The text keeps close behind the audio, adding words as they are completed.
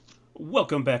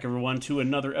Welcome back, everyone, to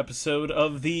another episode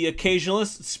of the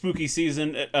Occasionalist Spooky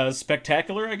Season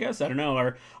Spectacular, I guess. I don't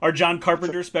know, our John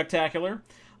Carpenter Spectacular.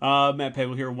 Matt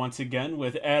Pable here once again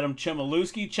with Adam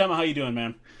Chmielewski. Chema, how you doing,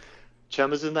 man?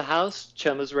 Chema's in the house.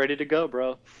 Chema's ready to go,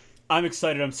 bro. I'm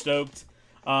excited. I'm stoked.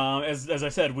 As I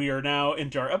said, we are now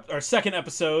into our second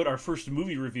episode, our first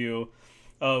movie review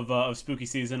of Spooky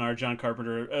Season, our John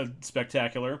Carpenter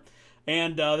Spectacular.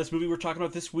 And this movie we're talking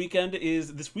about this week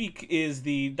is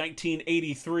the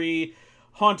 1983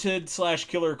 haunted /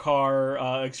 killer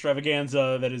car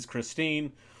extravaganza that is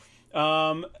Christine.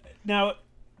 Now,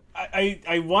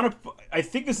 I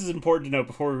think this is important to note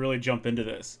before we really jump into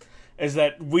this, is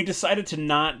that we decided to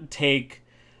not take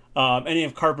any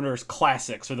of Carpenter's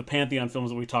classics or the Pantheon films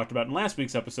that we talked about in last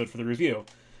week's episode for the review.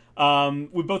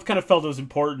 We both kind of felt it was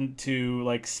important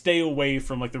to stay away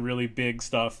from the really big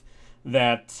stuff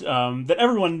that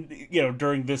everyone,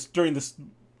 during this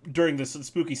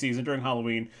spooky season, during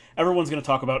Halloween, everyone's going to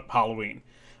talk about Halloween.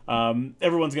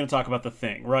 Everyone's going to talk about The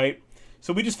Thing, right?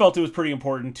 So we just felt it was pretty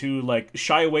important to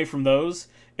shy away from those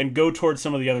and go towards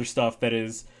some of the other stuff that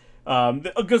is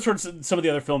go towards some of the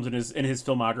other films in his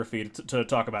filmography to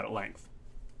talk about at length.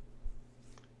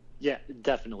 Yeah,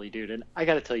 definitely, dude. And I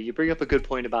got to tell you, you bring up a good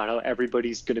point about how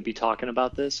everybody's going to be talking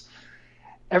about this.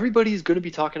 Everybody's going to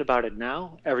be talking about it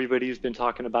now. Everybody's been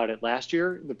talking about it last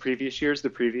year, the previous years,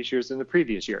 and the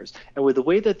previous years. And with the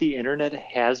way that the internet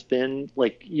has been,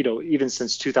 even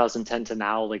since 2010 to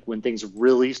now, when things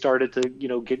really started to,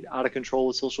 get out of control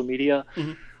with social media,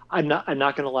 mm-hmm. I'm not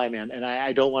going to lie, man. And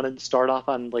I don't want to start off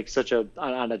on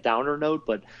on a downer note,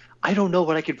 but I don't know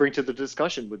what I could bring to the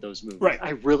discussion with those movies. Right. I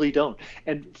really don't.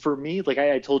 And for me,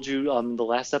 I told you the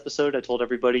last episode, I told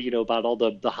everybody, about all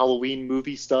the Halloween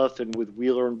movie stuff and with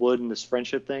Wheeler and Wood and this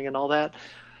friendship thing and all that.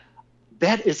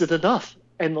 That isn't enough.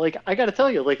 And I got to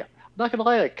tell you, I'm not going to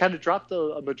lie, I kind of dropped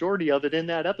a majority of it in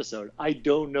that episode. I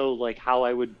don't know how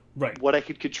I would, what I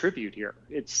could contribute here.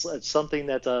 It's something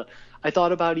that I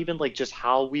thought about, even just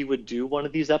how we would do one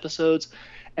of these episodes.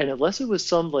 And unless it was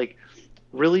some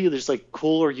really there's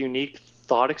cool or unique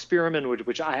thought experiment,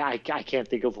 which I can't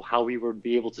think of how we would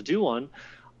be able to do one.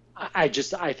 I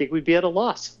think we'd be at a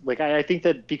loss. I think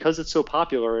that because it's so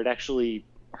popular, it actually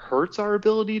hurts our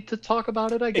ability to talk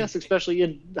about it, I guess, especially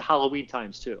in the Halloween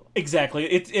times too. Exactly.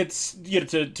 It's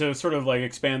to sort of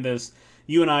expand this,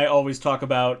 you and I always talk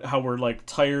about how we're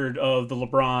tired of the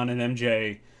LeBron and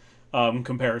MJ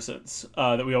comparisons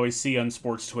that we always see on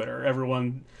sports Twitter.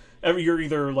 You're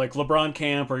either LeBron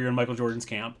camp or you're in Michael Jordan's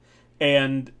camp.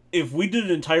 And if we did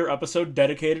an entire episode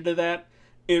dedicated to that,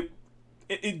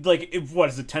 what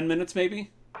is it, 10 minutes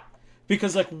maybe?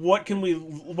 Because what can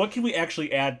we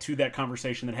actually add to that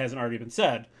conversation that hasn't already been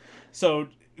said? So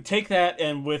take that,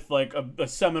 and with a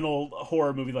seminal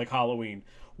horror movie like Halloween,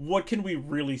 what can we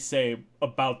really say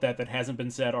about that hasn't been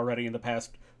said already in the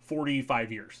past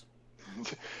 45 years?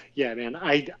 Yeah, man,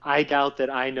 I doubt that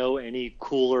I know any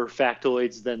cooler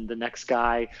factoids than the next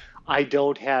guy. I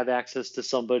don't have access to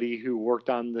somebody who worked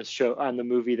on the show, on the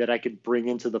movie, that I could bring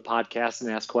into the podcast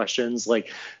and ask questions.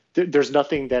 There's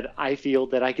nothing that I feel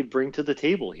that I could bring to the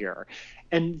table here.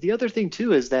 And the other thing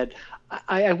too is that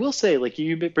I will say,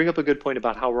 you bring up a good point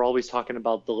about how we're always talking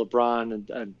about the LeBron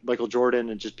and Michael Jordan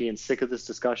and just being sick of this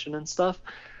discussion and stuff.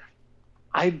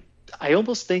 I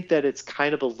almost think that it's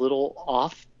kind of a little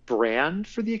off brand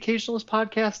for the Occasionalist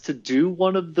podcast to do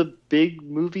one of the big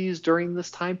movies during this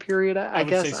time period. I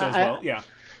guess would say so as well. Yeah.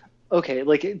 Okay,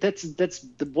 that's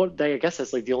the one. I guess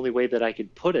that's the only way that I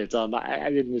could put it.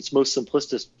 In its most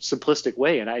simplistic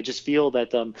way, and I just feel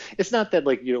that it's not that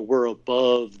we're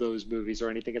above those movies or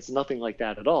anything. It's nothing like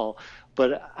that at all.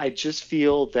 But I just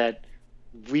feel that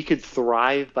we could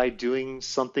thrive by doing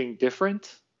something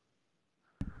different.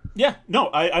 Yeah, no,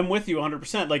 I'm with you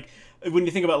 100%. When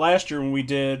you think about last year when we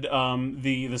did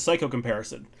the Psycho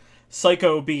comparison,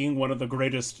 Psycho being one of the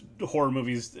greatest horror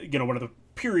movies, one of the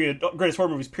greatest horror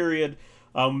movies, period.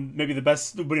 Maybe the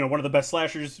best, one of the best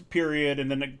slashers, period.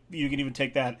 And then you can even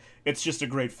take that. It's just a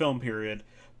great film, period.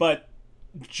 But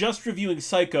just reviewing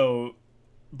Psycho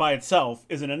by itself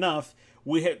isn't enough.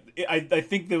 I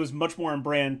think there was much more on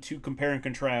brand to compare and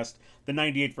contrast the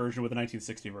 98 version with the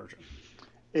 1960 version.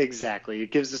 Exactly.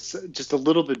 It gives us just a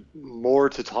little bit more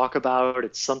to talk about.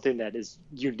 It's something that is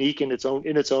unique in its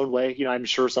own way. I'm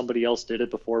sure somebody else did it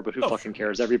before, but who fucking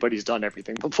cares? Everybody's done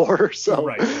everything before. So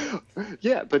right.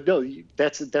 Yeah, but no,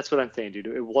 that's what I'm saying, dude.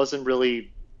 It wasn't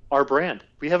really our brand.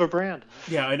 We have a brand.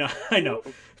 Yeah, I know.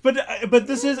 But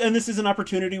this is an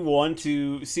opportunity, one,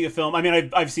 to see a film. I mean,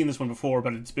 I've seen this one before,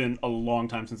 but it's been a long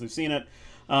time since I've seen it.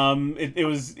 It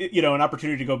was an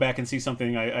opportunity to go back and see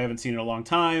something I haven't seen in a long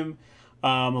time.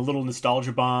 a little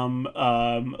nostalgia bomb,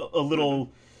 a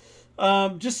little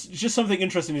just something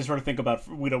interesting to sort of think about.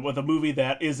 With a movie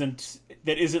that isn't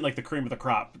like the cream of the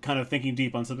crop. Kind of thinking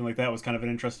deep on something like that was kind of an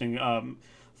interesting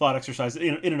thought exercise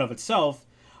in and of itself.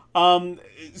 So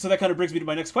that kind of brings me to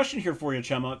my next question here for you,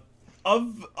 Chema.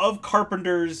 Of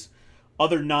Carpenter's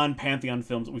other non-Pantheon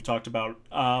films that we've talked about,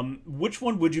 which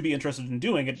one would you be interested in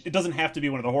doing? It doesn't have to be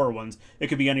one of the horror ones. It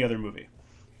could be any other movie.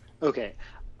 Okay.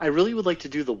 I really would like to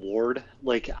do The Ward.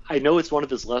 Like, I know it's one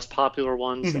of his less popular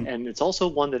ones, and it's also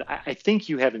one that I think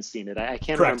you haven't seen it. I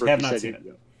can't Correct. remember Have if you not said seen it.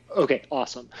 it. Okay,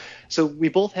 awesome. So we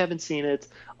both haven't seen it.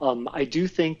 I do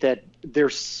think that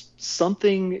there's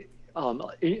something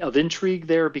of intrigue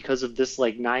there because of this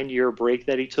like 9-year break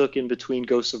that he took in between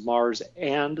Ghosts of Mars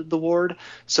and The Ward.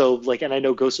 So like, and I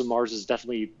know Ghosts of Mars is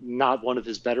definitely not one of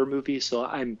his better movies. So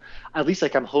I'm at least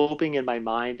like, I'm hoping in my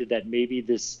mind that maybe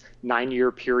this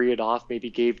 9-year period off maybe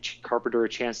gave Carpenter a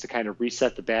chance to kind of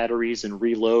reset the batteries and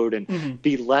reload and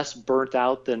be less burnt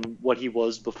out than what he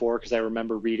was before. Cause I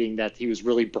remember reading that he was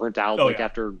really burnt out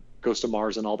after Ghost of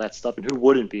Mars and all that stuff, and who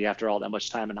wouldn't be after all that much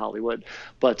time in Hollywood?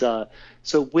 But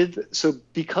so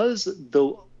because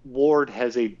The Ward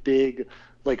has a big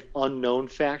like unknown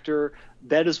factor,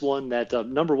 that is one that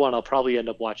number one, I'll probably end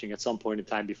up watching at some point in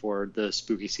time before the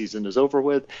spooky season is over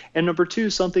with, and number two,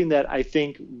 something that I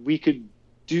think we could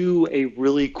do a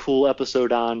really cool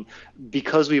episode on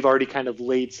because we've already kind of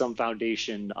laid some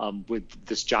foundation with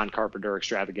this John Carpenter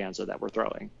extravaganza that we're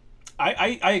throwing.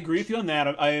 I agree with you on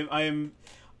that. I'm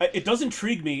it does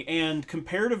intrigue me, and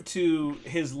comparative to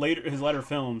his later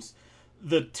films,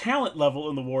 the talent level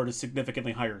in The Ward is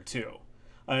significantly higher too,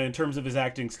 in terms of his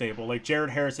acting stable. Like Jared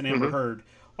Harris and Amber Heard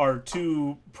are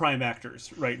two prime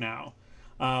actors right now.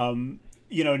 And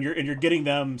you're getting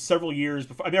them several years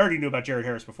before. I mean, I already knew about Jared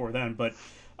Harris before then, but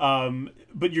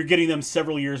you're getting them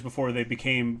several years before they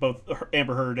became, both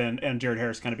Amber Heard and Jared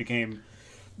Harris kind of became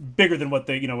bigger than what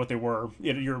they were.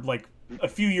 You're like a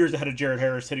few years ahead of Jared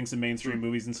Harris hitting some mainstream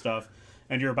movies and stuff,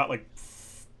 and you're about like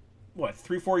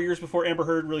 3-4 years before Amber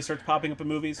Heard really starts popping up in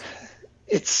movies.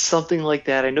 It's something like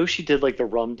that. I know she did like the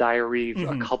Rum Diary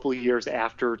a couple of years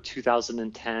after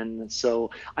 2010.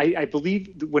 So I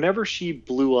believe whenever she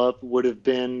blew up would have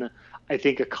been, I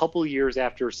think, a couple years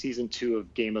after season 2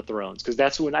 of Game of Thrones, because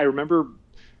that's when I remember.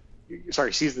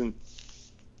 Sorry, season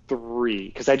 3,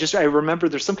 because I remember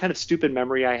there's some kind of stupid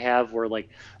memory I have where like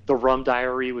the Rum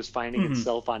Diary was finding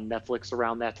itself on Netflix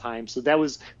around that time. So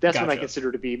that's when I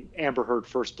consider to be Amber Heard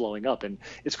first blowing up. And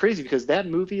it's crazy because that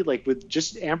movie, like with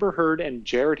just Amber Heard and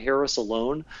Jared Harris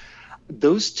alone,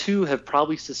 those two have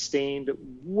probably sustained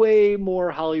way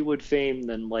more Hollywood fame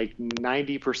than like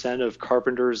 90% of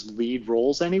Carpenter's lead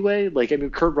roles anyway. Like, I mean,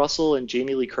 Kurt Russell and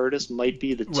Jamie Lee Curtis might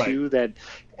be the two that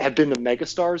have been the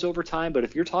megastars over time. But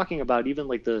if you're talking about even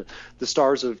like the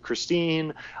stars of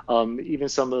Christine, even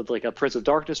some of like a Prince of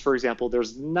Darkness, for example,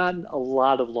 there's not a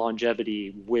lot of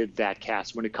longevity with that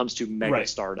cast when it comes to mega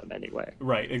stardom anyway.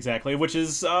 Right, exactly. Which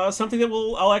is something that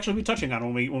I'll actually be touching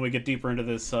on when we get deeper into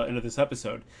this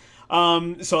episode.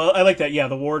 So I like that. Yeah,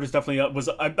 The Ward is definitely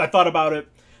I thought about it,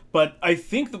 but I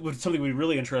think that something would be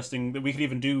really interesting that we could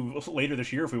even do later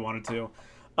this year if we wanted to.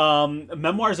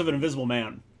 Memoirs of an Invisible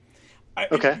Man.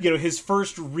 His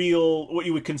first real, what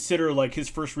you would consider like his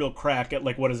first real crack at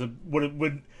like what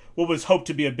was hoped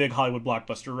to be a big Hollywood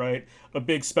blockbuster, right? A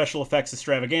big special effects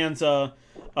extravaganza.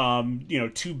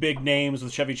 Two big names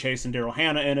with Chevy Chase and Daryl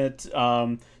Hannah in it.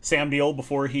 Sam Neill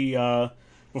before he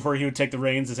would take the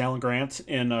reins as Alan Grant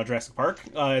in Jurassic Park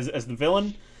as the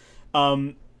villain.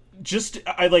 I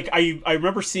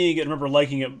remember seeing it, I remember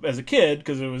liking it as a kid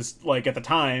because it was like at the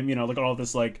time, like all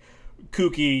this like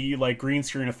kooky like green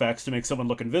screen effects to make someone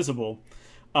look invisible.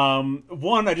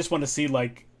 I just want to see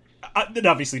like it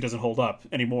obviously doesn't hold up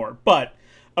anymore, but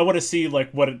I want to see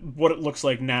like what it looks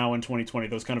like now in 2020.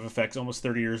 Those kind of effects almost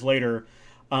 30 years later,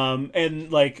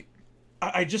 and like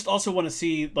I just also want to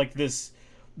see like this.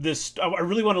 I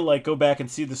really want to like go back and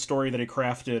see the story that he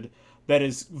crafted that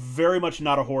is very much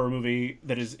not a horror movie,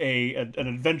 that is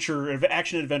an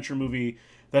action adventure movie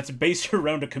that's based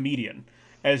around a comedian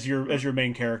as your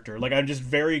main character. Like, I'm just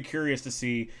very curious to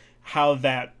see how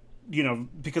that,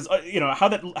 because how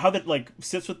that like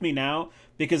sits with me now,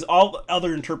 because all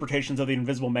other interpretations of the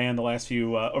Invisible Man the last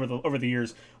few over the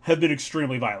years have been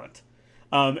extremely violent.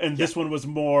 This one was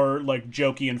more like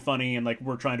jokey and funny, and like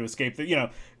we're trying to escape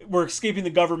we're escaping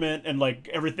the government, and like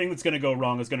everything that's going to go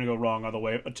wrong is going to go wrong on the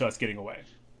way to us getting away.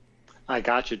 I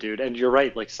got you, dude. And you're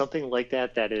right. Like something like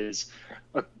that is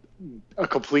a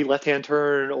complete left-hand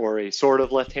turn or a sort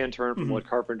of left-hand turn from Mm-hmm. what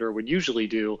Carpenter would usually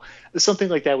do, something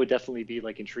like that would definitely be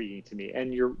like intriguing to me.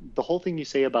 And the whole thing you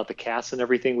say about the cast and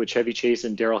everything with Chevy Chase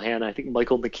and Daryl Hannah, I think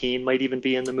Michael McKean might even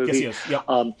be in the movie. Yes, yes,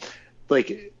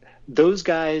 Like those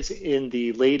guys in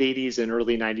the late 80s and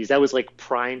early 90s, that was like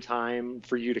prime time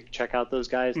for you to check out those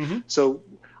guys. Mm-hmm. So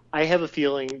I have a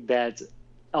feeling that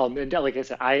and like I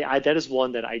said, I that is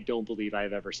one that I don't believe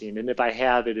I've ever seen. And if I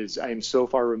have, I'm so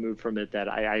far removed from it that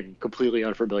I'm completely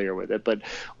unfamiliar with it. But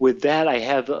with that, I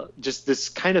have just this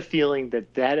kind of feeling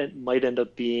that it might end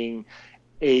up being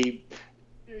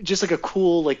just like a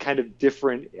cool, like kind of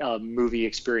different movie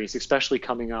experience, especially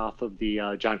coming off of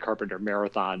the John Carpenter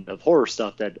marathon of horror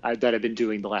stuff that I've been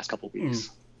doing the last couple of weeks.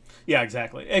 Yeah,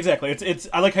 exactly. It's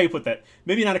I like how you put that.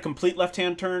 Maybe not a complete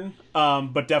left-hand turn,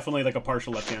 but definitely like a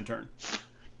partial left-hand turn.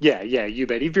 Yeah, you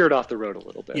bet. He veered off the road a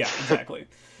little bit. Yeah, exactly.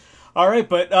 All right,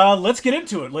 but let's get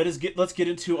into it. Let's get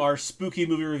into our spooky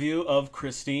movie review of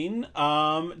Christine.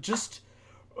 I'll just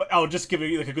give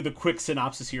you like the quick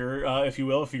synopsis here, if you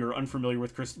will. If you're unfamiliar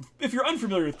with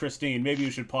Christine, maybe you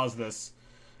should pause this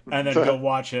and then go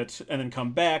watch it and then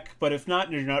come back. But if not,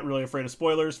 and you're not really afraid of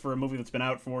spoilers for a movie that's been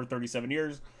out for 37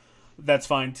 years, that's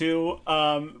fine too.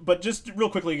 But just real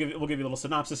quickly, we'll give you a little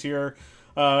synopsis here.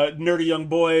 Nerdy young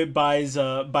boy buys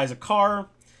a car,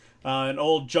 an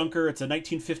old junker. It's a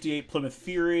 1958 Plymouth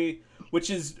Fury, which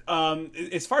is,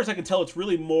 as far as I can tell, it's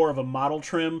really more of a model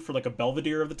trim for like a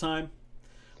Belvedere of the time.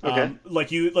 Okay.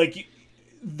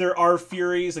 There are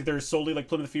Furies, like there's solely like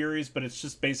Plymouth Furies, but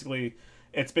it's basically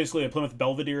a Plymouth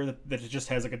Belvedere that just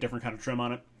has like a different kind of trim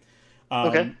on it.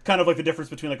 Okay. Kind of like the difference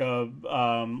between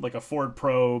like a Ford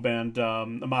Probe and a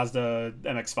Mazda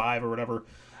MX-5 or whatever.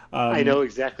 I know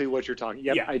exactly what you're talking.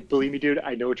 Yep. Yeah. Believe me, dude.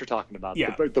 I know what you're talking about.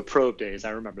 Yeah. The Probe days.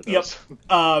 I remember those. Yep.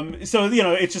 So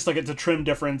it's just like it's a trim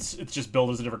difference. It's just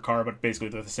built as a different car, but basically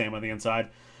they're the same on the inside.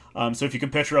 So if you can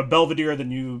picture a Belvedere,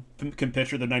 then you can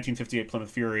picture the 1958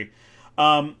 Plymouth Fury.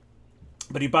 But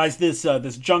he buys this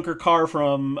junker car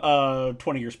from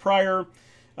 20 years prior.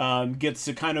 Gets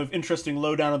a kind of interesting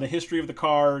lowdown on the history of the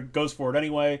car. Goes for it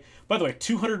anyway. By the way,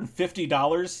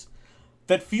 $250.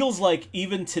 That feels like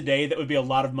even today that would be a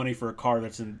lot of money for a car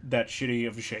that's in that shitty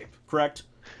of a shape. Correct?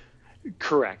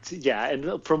 Correct. Yeah,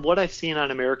 and from what I've seen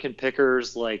on American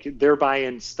Pickers, like they're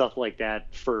buying stuff like that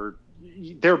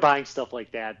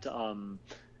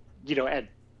at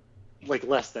like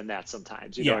less than that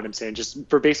sometimes. You know what I'm saying? Just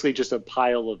for basically just a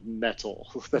pile of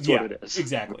metal. That's what it is.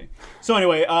 Exactly. So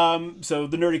anyway, so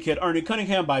the nerdy kid Arnie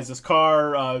Cunningham buys this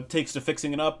car, takes to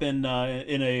fixing it up in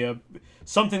a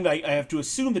something that I have to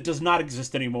assume that does not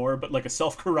exist anymore, but like a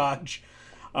self garage.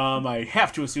 I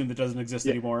have to assume that doesn't exist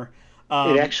anymore.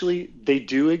 They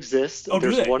do exist. Oh,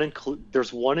 there's do they?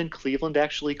 There's one in Cleveland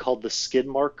actually called the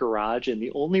Skidmark Garage, and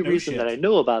the only reason that I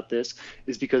know about this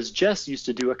is because Jess used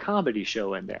to do a comedy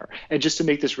show in there. And just to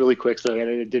make this really quick, so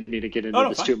I didn't mean to get into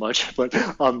this too much, but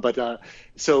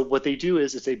so what they do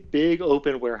is it's a big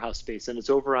open warehouse space, and it's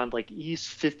over on like East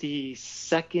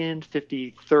 52nd,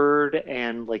 53rd,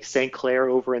 and like St. Clair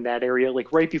over in that area,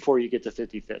 like right before you get to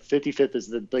 55th. 55th is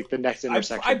the next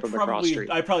intersection from the cross street.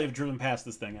 I probably have driven past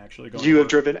this thing actually.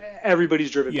 Everybody's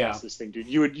driven past this thing, dude.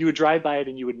 You would drive by it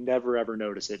and you would never ever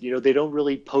notice it. They don't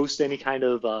really post any kind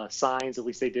of signs, at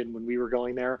least they didn't when we were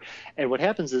going there. And what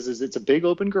happens is it's a big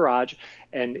open garage,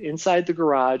 and inside the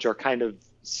garage are kind of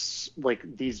like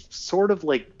these sort of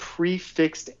like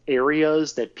prefixed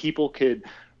areas that people could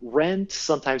rent.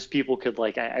 Sometimes people could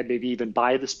like maybe even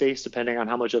buy the space depending on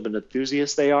how much of an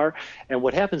enthusiast they are. And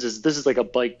what happens is this is like a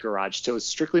bike garage, so it's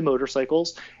strictly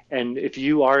motorcycles. And if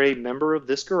you are a member of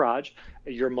this garage,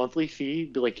 your monthly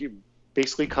fee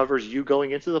basically covers you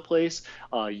going into the place.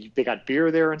 They got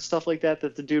beer there and stuff like that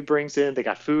the dude brings in. They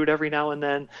got food every now and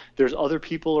then. There's other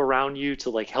people around you to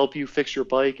like help you fix your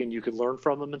bike, and you can learn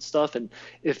from them and stuff. And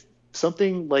if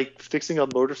something like fixing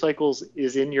up motorcycles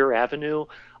is in your avenue,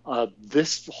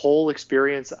 this whole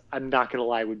experience, I'm not going to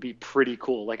lie, would be pretty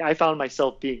cool. Like I found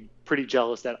myself being pretty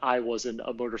jealous that I wasn't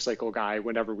a motorcycle guy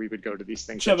whenever we would go to these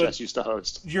things that Jess used to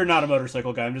host. You're not a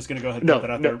motorcycle guy. I'm just going to go ahead and put that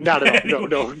out there. Not at all.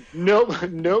 No.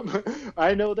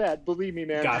 I know that. Believe me,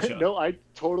 man. Gotcha. No, I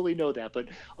totally know that. But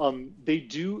they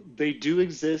do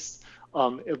exist.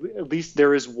 At least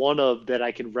there is one of that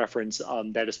I can reference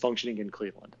that is functioning in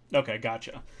Cleveland. Okay,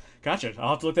 gotcha. I'll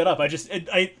have to look that up.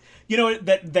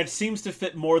 That seems to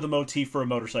fit more the motif for a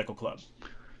motorcycle club.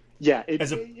 Yeah,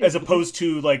 as opposed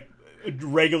to like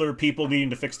regular people needing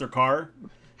to fix their car.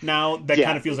 now that Yeah.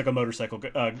 kind of feels like a motorcycle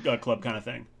club kind of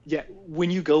thing. Yeah,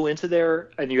 when you go into there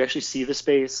and you actually see the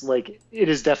space, like it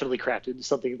is definitely crafted into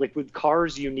something. Like with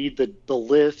cars, you need the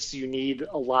lifts, you need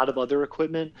a lot of other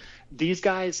equipment. These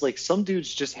guys, like some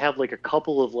dudes just have like a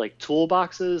couple of like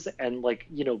toolboxes and like,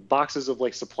 boxes of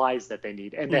like supplies that they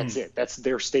need, and that's it. That's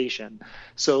their station.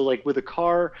 So like with a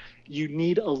car, you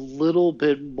need a little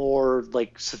bit more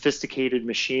like sophisticated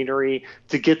machinery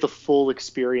to get the full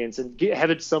experience and have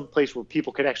it someplace where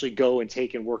people could actually go and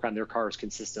take and work on their cars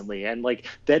consistently. And like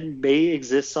that may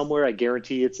exist somewhere. I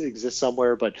guarantee it exists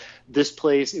somewhere, but this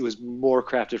place, it was more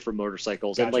crafted for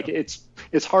motorcycles. Gotcha. And like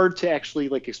it's hard to actually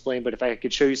like explain, but if I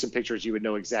could show you some pictures, you would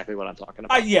know exactly what I'm talking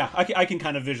about. I can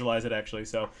kind of visualize it actually.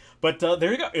 So, but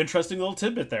there you go. Interesting little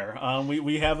tidbit there.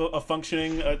 We have a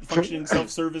functioning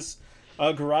self-service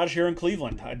garage here in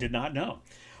Cleveland. I did not know.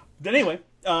 But anyway,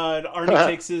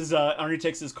 Arnie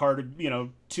takes his car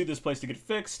to this place to get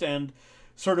fixed, and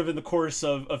sort of in the course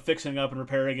of fixing up and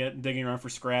repairing it and digging around for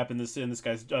scrap in this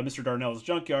guy's Mr. Darnell's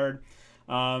junkyard,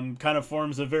 kind of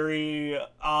forms a very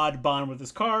odd bond with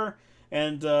his car.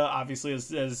 And obviously, as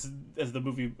the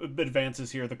movie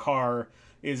advances here, the car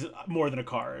is more than a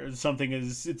car. Something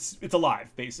it's alive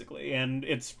basically, and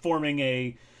it's forming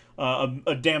a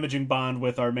damaging bond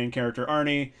with our main character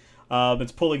Arnie.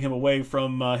 It's pulling him away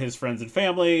from his friends and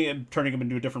family and turning him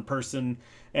into a different person.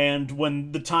 And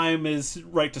when the time is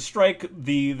right to strike,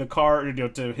 the car,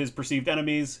 to his perceived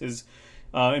enemies, his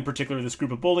in particular this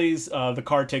group of bullies, the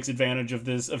car takes advantage of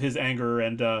his anger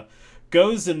and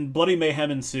goes, and bloody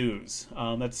mayhem ensues.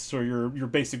 That's sort of your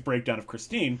basic breakdown of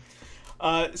Christine.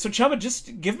 So Chava,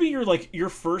 just give me your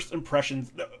first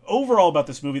impressions overall about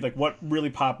this movie. Like what really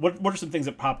popped? What are some things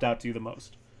that popped out to you the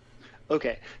most?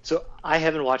 Okay, so I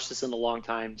haven't watched this in a long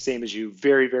time, same as you,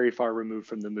 very, very far removed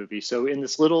from the movie. So in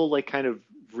this little like kind of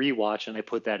rewatch, and I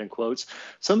put that in quotes,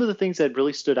 some of the things that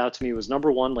really stood out to me was number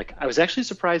one, like I was actually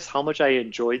surprised how much I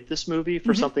enjoyed this movie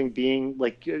for something being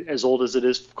like as old as it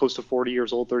is, close to 40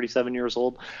 years old, 37 years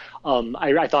old.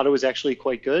 I thought it was actually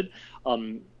quite good.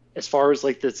 As far as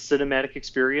like the cinematic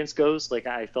experience goes, like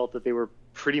I felt that they were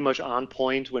pretty much on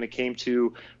point when it came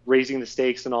to raising the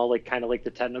stakes and all, like kind of like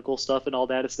the technical stuff and all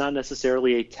that. It's not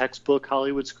necessarily a textbook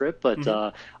Hollywood script, but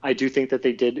I do think that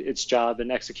they did its job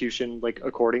and execution like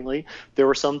accordingly. There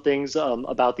were some things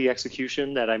about the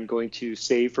execution that I'm going to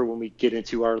save for when we get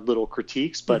into our little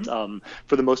critiques, but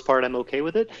for the most part, I'm okay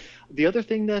with it. The other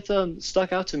thing that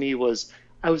stuck out to me was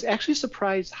I was actually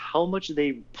surprised how much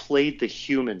they played the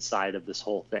human side of this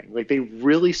whole thing. Like they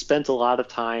really spent a lot of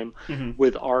time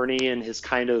with Arnie and his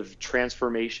kind of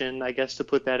transformation, I guess, to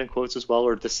put that in quotes as well,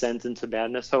 or descent into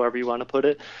madness, however you want to put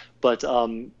it. But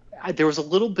there was a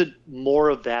little bit more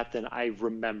of that than I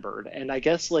remembered. And I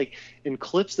guess like in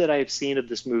clips that I have seen of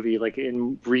this movie, like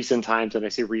in recent times, and I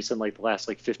say recent, like the last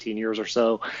like 15 years or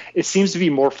so, it seems to be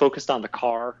more focused on the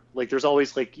car. Like there's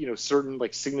always like, certain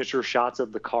like signature shots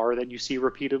of the car that you see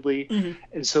repeatedly.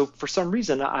 And so for some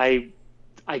reason, I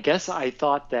guess I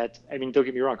thought that, I mean, don't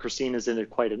get me wrong, Christine is in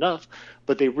it quite enough,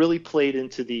 but they really played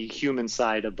into the human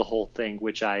side of the whole thing,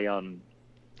 which I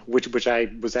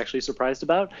was actually surprised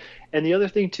about. And the other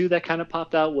thing too that kind of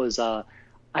popped out was I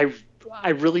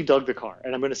really dug the car,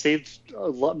 and I'm going to save a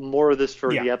lot more of this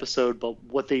for the episode. But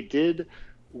what they did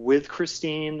with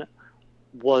Christine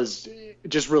was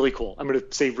just really cool. I'm going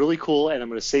to say really cool, and I'm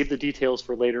going to save the details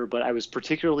for later. But I was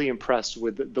particularly impressed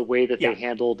with the way that they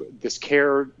handled this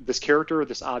character,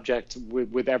 this object,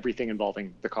 with everything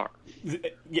involving the car.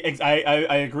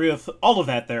 I agree with all of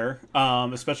that there,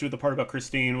 especially with the part about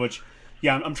Christine, which.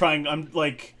 Yeah, I'm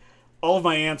like, all of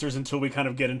my answers until we kind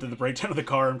of get into the breakdown of the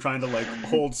car, I'm trying to like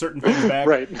hold certain things back.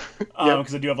 Right.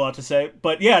 Because I do have a lot to say.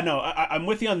 But yeah, no, I'm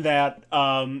with you on that.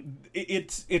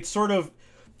 It's sort of,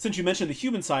 since you mentioned the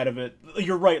human side of it,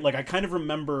 you're right. Like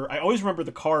I always remember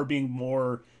the car being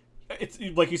more, it's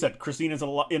like you said, Christine is a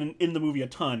lot in the movie a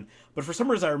ton. But for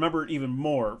some reason I remember it even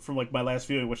more from like my last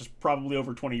viewing, which is probably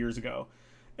over 20 years ago.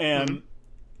 And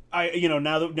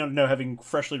now having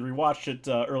freshly rewatched it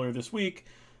earlier this week,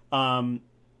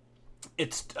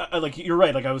 it's like you're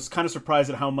right. Like I was kind of surprised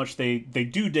at how much they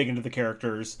do dig into the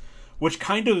characters, which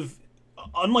kind of,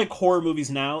 unlike horror movies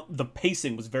now, the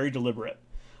pacing was very deliberate.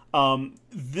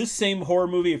 This same horror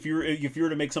movie, if you were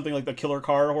to make something like the Killer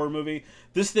Car horror movie,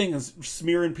 this thing is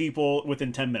smearing people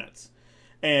within 10 minutes,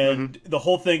 and the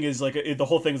whole thing is like a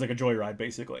joyride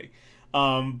basically.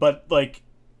 But like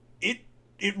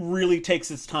it really takes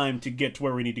its time to get to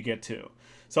where we need to get to.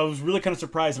 So I was really kind of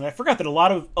surprised, and I forgot that a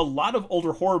lot of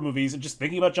older horror movies, and just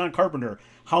thinking about John Carpenter,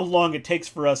 how long it takes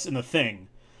for us in The Thing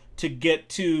to get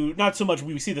to, not so much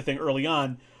we see the Thing early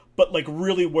on, but like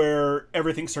really where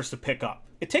everything starts to pick up.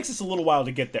 It takes us a little while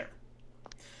to get there.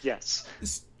 Yes.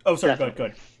 Oh, sorry. Go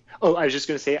ahead. Oh, I was just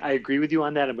going to say, I agree with you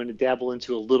on that. I'm going to dabble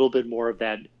into a little bit more of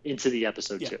that into the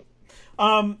episode too.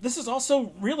 This is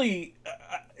also really,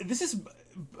 this is,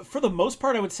 for the most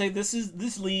part, I would say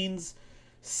this leans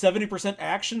 70%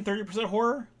 action, 30%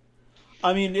 horror.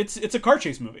 I mean, it's a car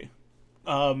chase movie,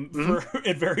 for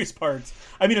in various parts.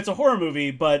 I mean, it's a horror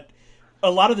movie, but a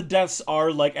lot of the deaths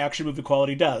are like action movie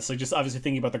quality deaths. Like just obviously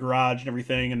thinking about the garage and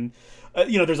everything, and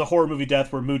there's a horror movie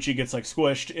death where Moochie gets like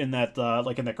squished in that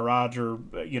in that garage or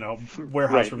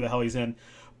warehouse, wherever the hell he's in.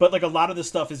 But like a lot of this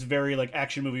stuff is very like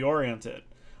action movie oriented.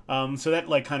 So that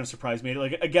like kind of surprised me.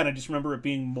 Like again, I just remember it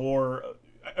being more.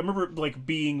 I remember like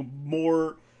being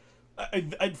more.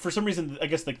 For some reason, I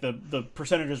guess like the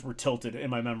percentages were tilted in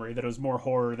my memory that it was more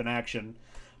horror than action.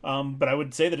 But I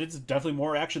would say that it's definitely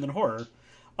more action than horror.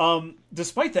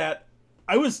 Despite that,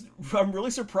 I'm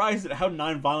really surprised at how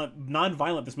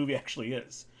non-violent this movie actually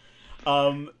is.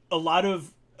 A lot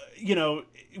of,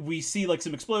 we see like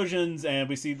some explosions and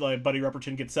we see like Buddy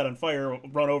Repperton get set on fire,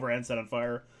 run over and set on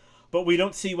fire, but we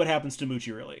don't see what happens to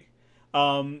Moochie really.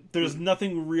 There's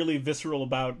nothing really visceral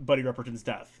about Buddy Repperton's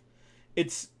death.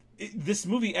 This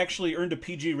movie actually earned a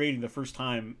PG rating the first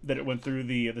time that it went through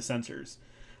the censors.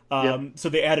 So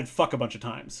they added "fuck" a bunch of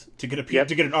times to get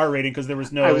to get an R rating because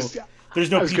there's no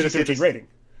PG-13 rating.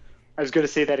 I was going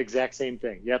to say that exact same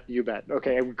thing. Yep, you bet.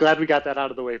 Okay, I'm glad we got that out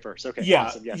of the way first. Okay,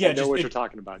 awesome. Yes, I know what you're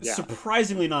talking about. Yeah,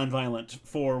 surprisingly non-violent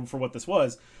for what this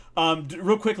was.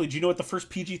 Real quickly, do you know what the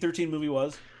first PG-13 movie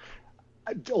was?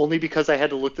 Only because I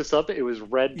had to look this up. It was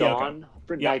Red Dawn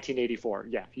for 1984.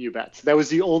 Yeah, you bet. That was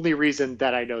the only reason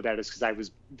that I know that is because I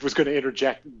was going to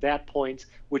interject that point,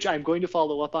 which I'm going to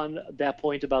follow up on that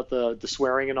point about the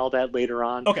swearing and all that later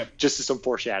on. Okay. Just as some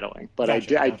foreshadowing. But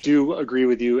gotcha. I do agree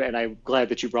with you, and I'm glad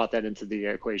that you brought that into the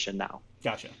equation now.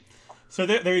 Gotcha. So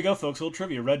there you go, folks. A little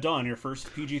trivia. Red Dawn, your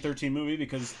first PG-13 movie,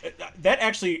 because that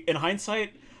actually, in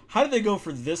hindsight, how did they go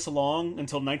for this long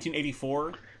until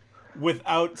 1984?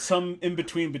 Without some in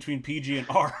between PG and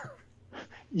R.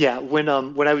 Yeah, when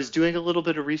I was doing a little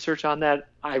bit of research on that,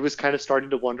 I was kind of starting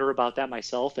to wonder about that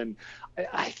myself, and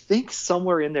I think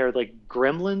somewhere in there, like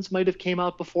Gremlins might have came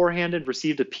out beforehand and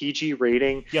received a PG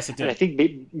rating. Yes, it did. And I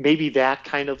think maybe that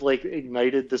kind of like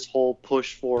ignited this whole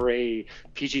push for a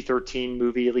PG-13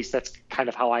 movie. At least that's kind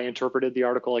of how I interpreted the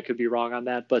article. I could be wrong on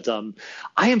that, but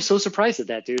I am so surprised at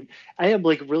that, dude. I am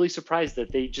like really surprised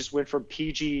that they just went from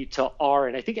PG to R,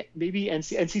 and I think maybe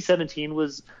NC-17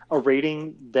 was a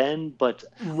rating then, but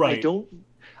right.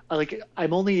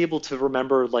 I'm only able to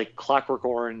remember like Clockwork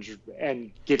Orange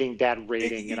and getting that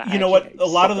rating. And you know what? A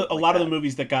lot of the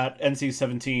movies that got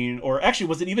NC-17, or actually,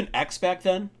 was it even X back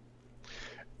then?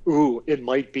 Ooh, it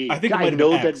might be. I think it might have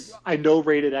been X. I know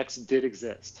rated X did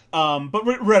exist. But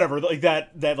whatever, like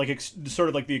that like sort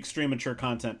of like the extreme mature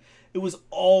content. It was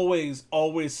always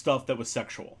stuff that was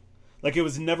sexual. Like it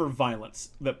was never violence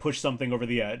that pushed something over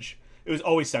the edge. It was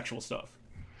always sexual stuff.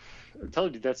 I'm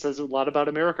telling you, that says a lot about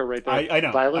America right there. I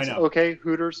know. Violence, I know. Okay.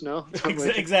 Hooters, no.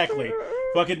 Exactly.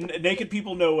 Fucking naked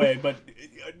people, no way. But,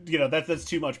 that's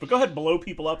too much. But go ahead and blow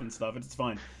people up and stuff. It's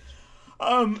fine.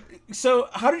 So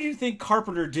how did you think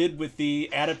Carpenter did with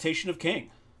the adaptation of King?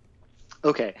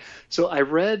 Okay. So I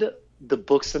read the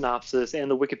book synopsis and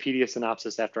the Wikipedia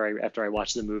synopsis after I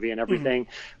watched the movie and everything.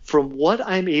 From what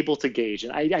I'm able to gauge,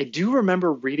 and I do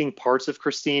remember reading parts of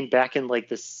Christine back in like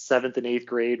the 7th and 8th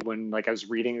grade when like I was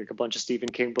reading like a bunch of Stephen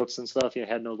King books and stuff. You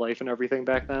had no life and everything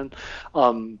back then.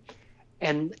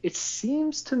 And it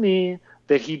seems to me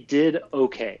that he did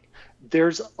okay.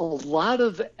 There's a lot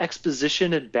of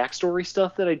exposition and backstory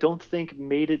stuff that I don't think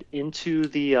made it into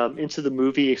the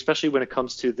movie, especially when it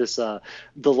comes to this the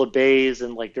LeBays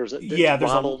and like there's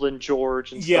Ronald and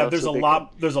George and stuff. Yeah, there's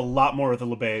a lot more of the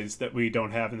LeBays that we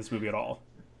don't have in this movie at all.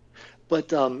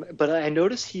 But I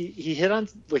noticed he hit on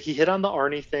the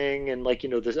Arnie thing and like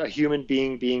there's a human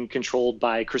being controlled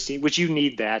by Christine, which you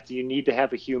need to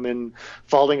have a human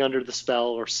falling under the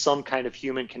spell or some kind of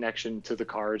human connection to the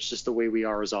car. It's just the way we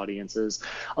are as audiences.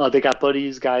 They got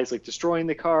Buddy's guys like destroying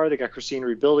the car. They got Christine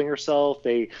rebuilding herself.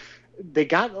 They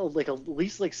got like at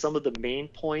least like some of the main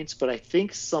points, but I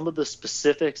think some of the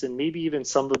specifics and maybe even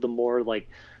some of the more like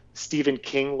Stephen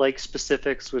King like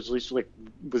specifics, which at least like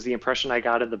was the impression I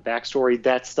got in the backstory,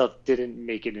 that stuff didn't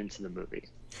make it into the movie.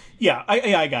 Yeah,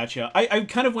 I gotcha. I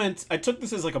kind of I took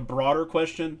this as like a broader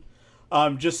question,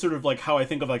 just sort of like how I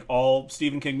think of like all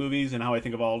Stephen King movies and how I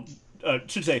think of all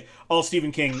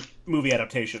Stephen King movie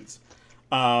adaptations,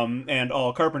 and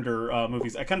all Carpenter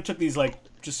movies. I kind of took these like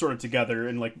just sort of together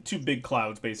in like two big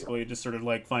clouds, basically, just sort of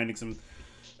like finding some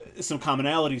some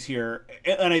commonalities here,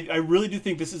 and I really do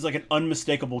think this is like an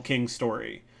unmistakable King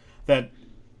story. That,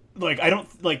 like, I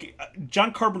don't like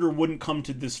John Carpenter wouldn't come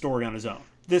to this story on his own.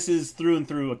 This is through and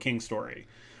through a King story,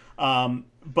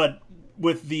 but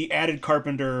with the added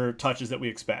Carpenter touches that we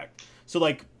expect. So,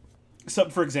 like,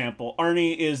 for example,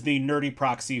 Arnie is the nerdy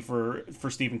proxy for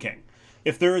Stephen King.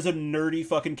 If there is a nerdy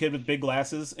fucking kid with big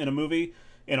glasses in a movie,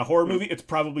 in a horror movie, it's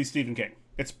probably Stephen King.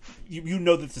 It's you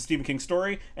know that it's a Stephen King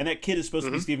story, and that kid is supposed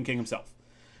to be Stephen King himself.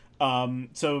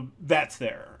 So that's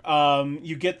there.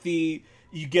 You get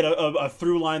a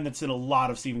through line that's in a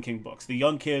lot of Stephen King books. The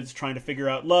young kids trying to figure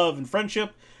out love and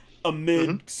friendship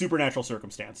amid supernatural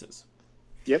circumstances.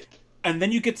 Yep. And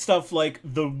then you get stuff like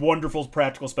the wonderful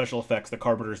practical special effects that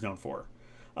Carpenter is known for.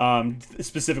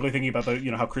 Specifically thinking about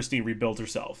how Christine rebuilds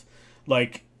herself.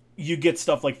 Like, you get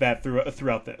stuff like that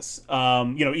throughout this.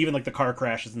 Even like the car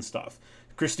crashes and stuff.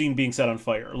 Christine being set on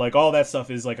fire. Like, all that stuff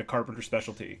is like a Carpenter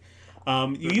specialty.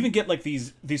 You even get like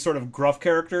these sort of gruff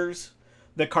characters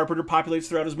that Carpenter populates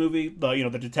throughout his movie.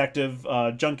 The detective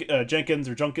Jenkins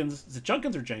or Junkins. Is it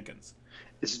Junkins or Jenkins?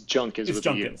 It's Junkins. It's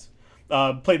Junkins.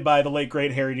 Played by the late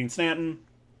great Harry Dean Stanton,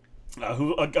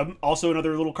 who also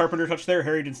another little Carpenter touch there.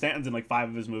 Harry Dean Stanton's in like 5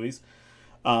 of his movies.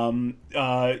 Darnell,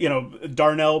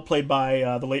 played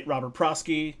by the late Robert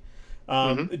Prosky.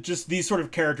 Just these sort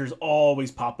of characters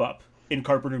always pop up in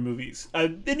Carpenter movies.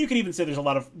 Then you can even say there's a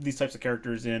lot of these types of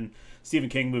characters in Stephen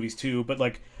King movies too. But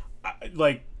like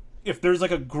if there's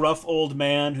like a gruff old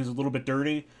man who's a little bit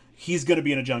dirty, he's going to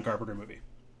be in a John Carpenter movie.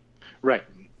 Right.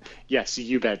 Yes,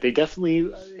 you bet. They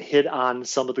definitely hit on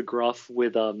some of the gruff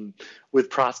with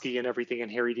Prosky and everything,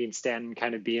 and Harry Dean Stanton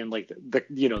kind of being like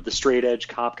the straight edge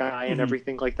cop guy and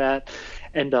everything like that.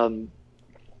 And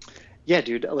yeah,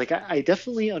 dude, like I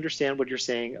definitely understand what you're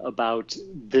saying about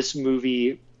this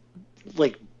movie,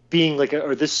 like being like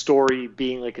or this story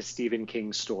being like a Stephen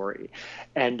King story,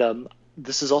 and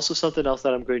this is also something else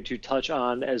that I'm going to touch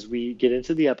on as we get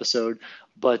into the episode.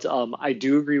 But I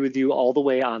do agree with you all the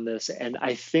way on this, and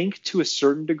I think to a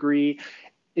certain degree,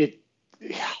 it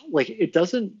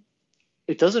doesn't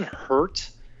hurt,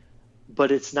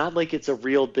 but it's not like it's a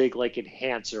real big like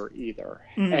enhancer either.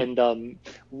 And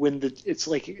it's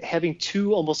like having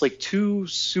two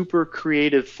super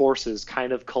creative forces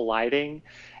kind of colliding.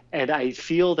 And I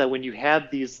feel that when you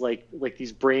have these like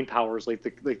these brain powers, like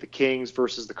the Kings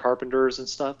versus the Carpenters and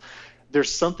stuff,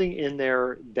 there's something in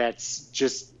there that's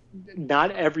just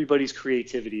not everybody's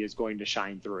creativity is going to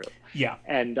shine through. Yeah.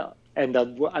 And I'm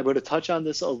going to touch on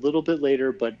this a little bit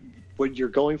later, but what you're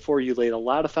going for, you laid a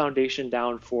lot of foundation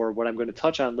down for what I'm going to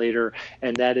touch on later,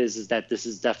 and that is that this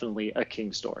is definitely a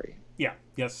King story. Yeah.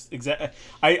 Yes. Exactly.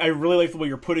 I really like the way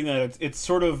you're putting that. It's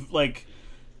sort of like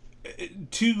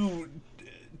two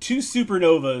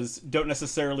supernovas don't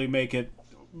necessarily make it,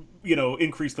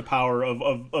 increase the power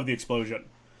of the explosion.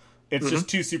 It's just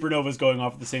two supernovas going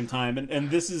off at the same time.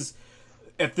 And this is,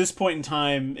 at this point in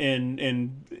time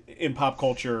in pop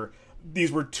culture, these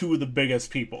were two of the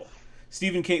biggest people.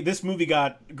 Stephen King, this movie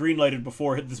got greenlighted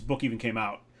before this book even came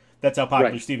out. That's how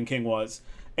popular Stephen King was.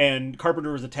 And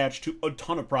Carpenter was attached to a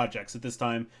ton of projects at this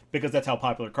time because that's how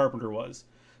popular Carpenter was.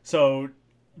 So,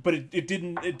 but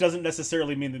it doesn't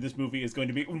necessarily mean that this movie is going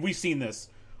to be, we've seen this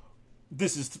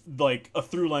is like a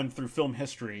through line through film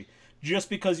history.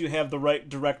 Just because you have the right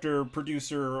director,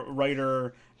 producer,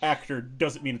 writer, actor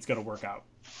doesn't mean it's going to work out.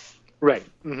 Right.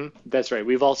 That's right.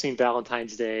 We've all seen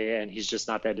Valentine's Day, and he's just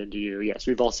not that into you. Yes,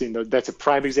 we've all seen that's a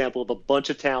prime example of a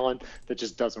bunch of talent that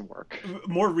just doesn't work.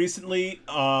 More recently,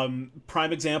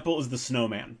 prime example is The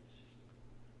Snowman.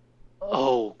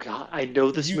 Oh God, I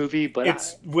know this movie, but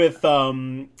it's with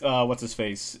what's his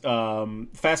face,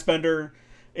 Fassbender.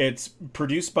 It's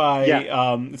produced by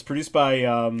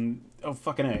oh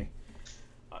fucking A.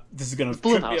 This is gonna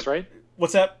Blumhouse, right?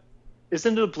 What's that?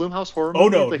 Isn't it a Blumhouse horror movie? Oh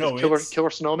no, like no, Killer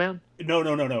Snowman. No.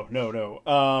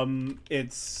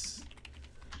 It's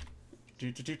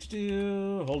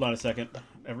hold on a second,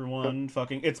 everyone.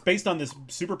 Fucking, it's based on this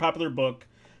super popular book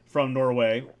from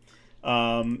Norway.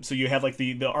 So you had like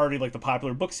the already like the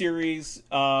popular book series.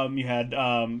 You had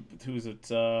who is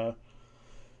it?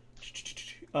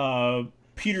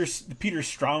 Peter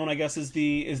Strawn, I guess, is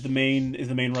the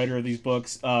main writer of these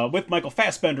books, with Michael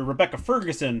Fassbender, Rebecca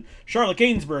Ferguson, Charlotte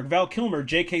Gainsbourg, Val Kilmer,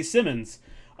 J.K. Simmons,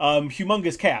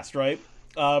 humongous cast, right?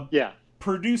 Yeah.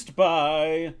 Produced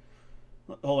by,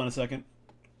 hold on a second,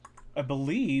 I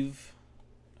believe,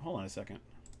 Martin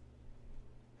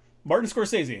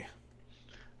Scorsese.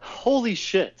 Holy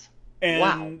shit! And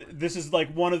wow. This is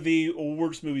like one of the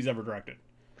worst movies ever directed,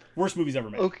 worst movies ever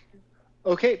made.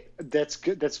 Okay, that's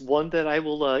good. That's one that I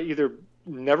will either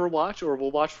never watch, or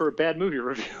we'll watch for a bad movie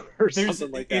review or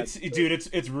something like that.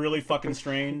 It's really fucking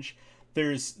strange.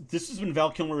 This is when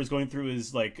Val Kilmer was going through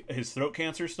his throat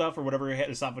cancer stuff or whatever, he had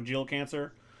esophageal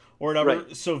cancer or whatever.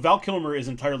 Right. So Val Kilmer is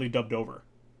entirely dubbed over.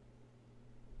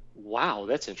 Wow,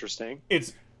 that's interesting.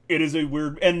 It is a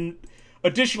weird, and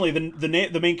additionally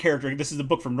the main character, this is a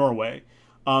book from Norway.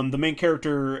 The main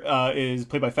character is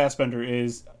played by Fassbender,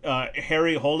 is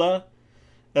Harry Hola.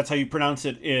 That's how you pronounce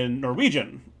it in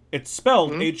Norwegian. It's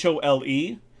spelled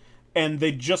Hole, and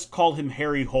they just call him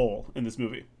Harry Hole in this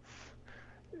movie.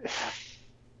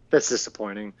 That's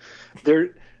disappointing.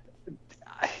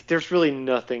 There's really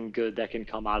nothing good that can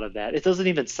come out of that. It doesn't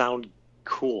even sound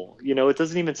cool. It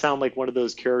doesn't even sound like one of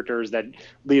those characters that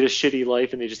lead a shitty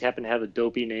life and they just happen to have a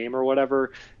dopey name or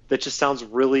whatever. That just sounds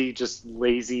really just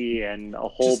lazy and a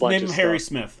whole bunch of stuff. Name him Harry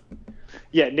Smith.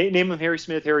 Yeah, name him Harry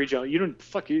Smith, Harry Jones.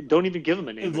 You don't even give him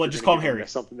a name. Just call him Harry.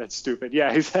 Something that's stupid.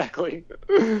 Yeah, exactly.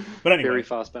 But anyway, Harry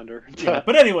Fassbender. Yeah,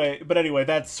 but anyway,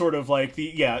 that's sort of like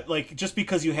just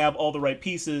because you have all the right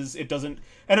pieces, it doesn't.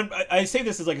 And I say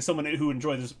this as like someone who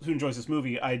enjoys this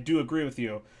movie. I do agree with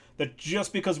you that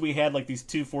just because we had like these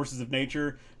two forces of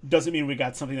nature doesn't mean we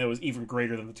got something that was even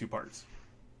greater than the two parts.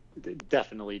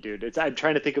 Definitely, dude. I'm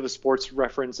trying to think of a sports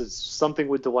reference. It's something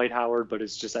with Dwight Howard, but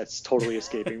that's totally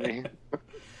escaping me.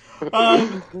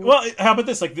 Well, how about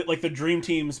this? Like the Dream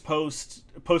Teams post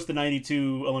the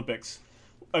 '92 Olympics.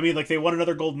 I mean, like they won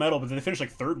another gold medal, but they finished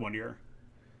like third one year.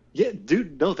 Yeah,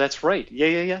 dude. No, that's right.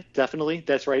 Yeah. Definitely,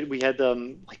 that's right. We had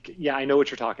I know what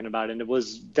you're talking about, and it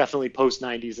was definitely post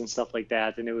 '90s and stuff like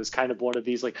that. And it was kind of one of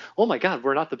these like, oh my God,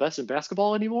 we're not the best in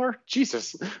basketball anymore.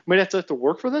 Jesus, might have to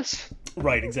work for this.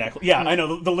 Right. Exactly. Yeah, I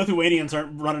know the Lithuanians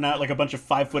aren't running out like a bunch of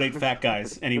 5'8" fat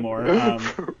guys anymore.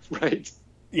 Right.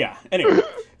 Yeah. Anyway,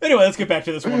 let's get back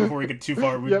to this one before we get too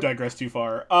far. We digress too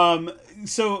far.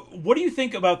 So, what do you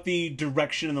think about the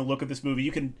direction and the look of this movie?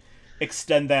 You can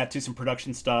extend that to some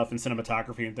production stuff and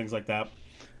cinematography and things like that.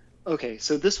 Okay,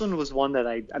 so this one was one that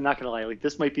I'm not gonna lie, like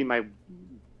this might be my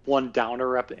one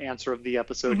downer answer of the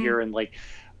episode here, and like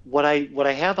what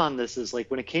I have on this is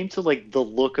like when it came to like the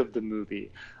look of the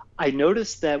movie, I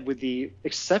noticed that with the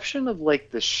exception of like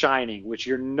The Shining, which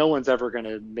no one's ever going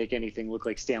to make anything look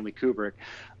like Stanley Kubrick,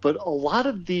 but a lot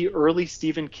of the early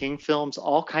Stephen King films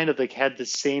all kind of like had the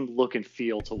same look and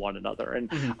feel to one another.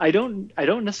 And I don't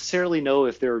necessarily know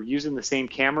if they're using the same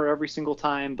camera every single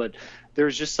time, but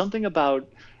there's just something about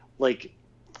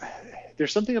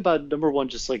number one,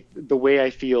 just like the way I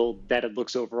feel that it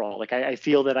looks overall. Like I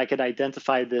feel that I could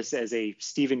identify this as a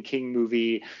Stephen King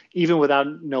movie, even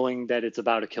without knowing that it's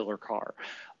about a killer car.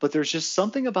 But there's just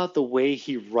something about the way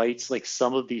he writes, like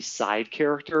some of these side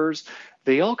characters,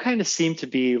 they all kind of seem to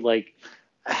be like,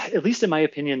 at least in my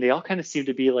opinion, they all kind of seem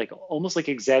to be like almost like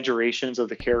exaggerations of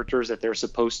the characters that they're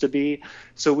supposed to be.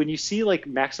 So when you see like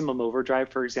Maximum Overdrive,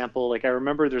 for example, like I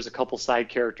remember there's a couple side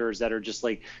characters that are just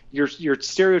like your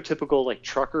stereotypical like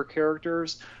trucker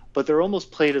characters, but they're almost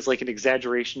played as like an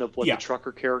exaggeration of what the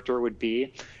trucker character would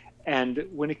be. And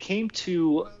when it came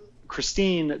to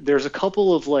Christine, there's a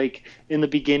couple of like in the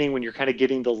beginning when you're kind of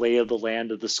getting the lay of the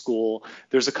land of the school,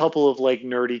 there's a couple of like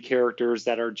nerdy characters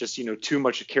that are just, too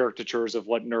much caricatures of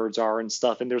what nerds are and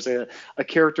stuff. And there's a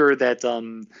character that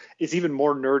is even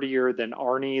more nerdier than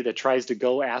Arnie that tries to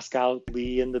go ask out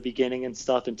Lee in the beginning and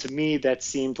stuff. And to me, that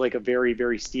seemed like a very,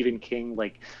 very Stephen King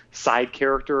like side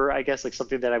character, I guess, like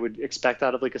something that I would expect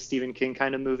out of like a Stephen King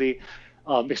kind of movie.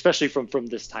 Especially from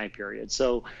this time period.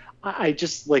 So I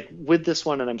just like with this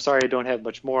one, and I'm sorry I don't have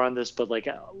much more on this, but like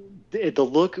the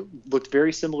look looked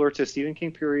very similar to Stephen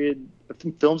King period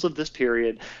films of this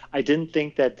period. I didn't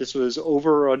think that this was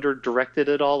over or under directed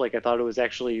at all. Like I thought it was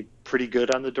actually pretty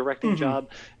good on the directing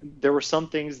job. There were some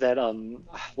things that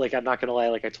like I'm not gonna lie,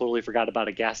 like I totally forgot about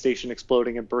a gas station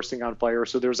exploding and bursting on fire.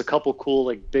 So there was a couple cool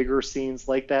like bigger scenes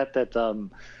like that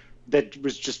that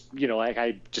was just,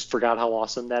 I just forgot how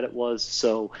awesome that it was.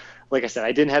 So, like I said,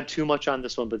 I didn't have too much on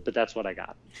this one, but that's what I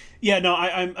got. Yeah, no,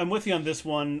 I'm with you on this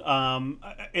one.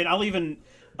 And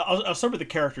I'll start with the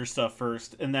character stuff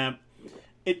first, and that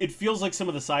it feels like some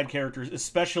of the side characters,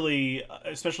 especially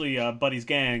Buddy's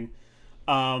gang,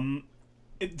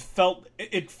 it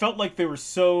felt like they were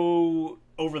so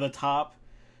over the top,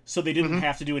 so they didn't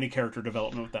have to do any character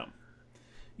development with them.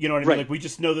 You know what I mean? Right. Like we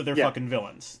just know that they're fucking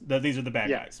villains. That these are the bad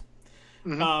guys.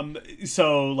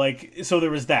 So there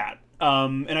was that.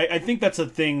 And I think that's a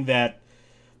thing that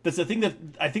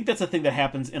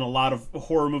happens in a lot of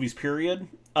horror movies. Period.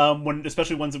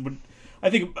 Especially ones that would.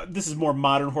 I think this is more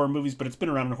modern horror movies, but it's been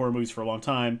around in horror movies for a long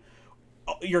time.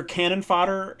 Your cannon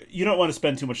fodder, you don't want to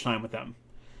spend too much time with them.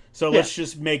 So let's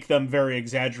just make them very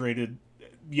exaggerated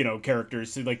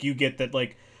characters. So like you get that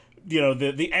like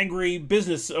the angry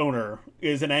business owner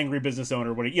is an angry business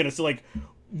owner when so like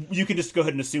you can just go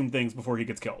ahead and assume things before he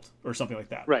gets killed or something like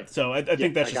that. Right. So I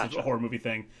think that's just a horror movie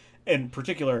thing. In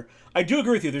particular, I do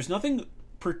agree with you. There's nothing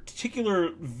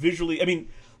particular visually. I mean,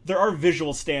 there are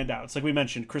visual standouts. Like we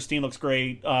mentioned, Christine looks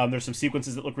great. There's some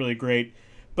sequences that look really great.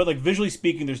 But like visually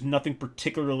speaking, there's nothing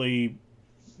particularly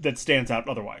that stands out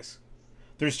otherwise.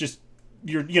 There's just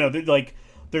like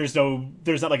there's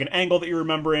not like an angle that you're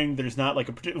remembering. There's not like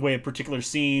a particular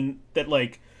scene that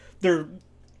like there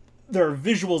are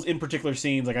visuals in particular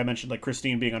scenes. Like I mentioned, like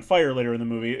Christine being on fire later in the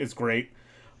movie is great,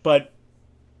 but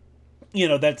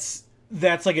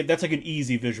that's like an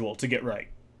easy visual to get right,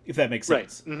 if that makes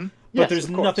sense. Right. Mm-hmm. But there's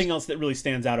nothing else that really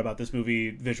stands out about this movie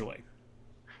visually.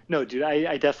 No, dude,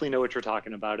 I definitely know what you're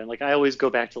talking about. And like I always go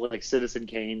back to like Citizen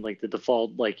Kane, like the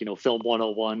default film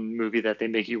 101 movie that they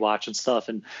make you watch and stuff.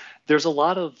 And there's a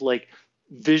lot of like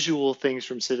visual things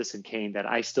from Citizen Kane that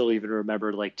I still even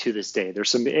remember like to this day. There's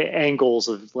some angles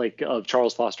of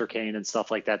Charles Foster Kane and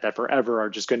stuff like that forever are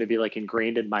just going to be like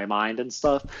ingrained in my mind and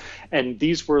stuff. And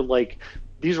these were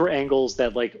angles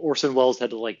that like Orson Welles had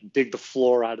to like dig the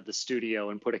floor out of the studio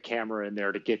and put a camera in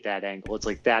there to get that angle. It's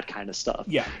like that kind of stuff.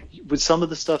 Yeah. With some of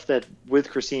the stuff that with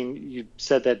Christine, you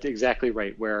said that exactly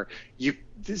right, where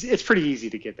it's pretty easy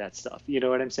to get that stuff. You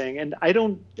know what I'm saying? And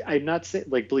I'm not saying,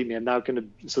 like, believe me, I'm not going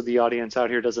to, so the audience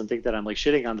out here doesn't think that I'm like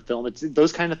shitting on the film. It's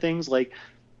those kind of things, like,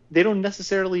 they don't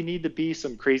necessarily need to be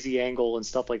some crazy angle and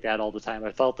stuff like that all the time.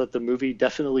 I felt that the movie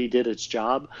definitely did its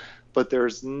job, but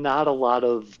there's not a lot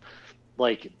of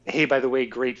like, hey, by the way,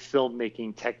 great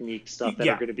filmmaking technique stuff that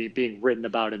are going to be being written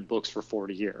about in books for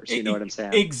 40 years. You know what I'm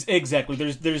saying? Exactly.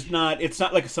 It's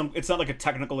not like a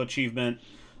technical achievement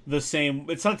it's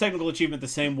not a technical achievement the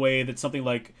same way that something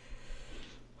like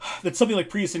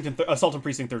Assault on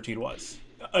Precinct 13 was.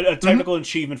 A technical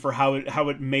achievement for how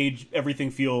it made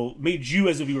you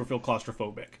as a viewer feel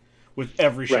claustrophobic with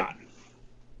every shot.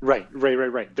 Right.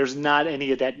 There's not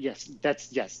any of that.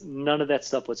 Yes. None of that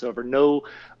stuff whatsoever. No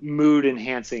mood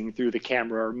enhancing through the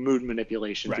camera or mood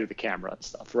manipulation through the camera and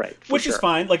stuff. Right. Which is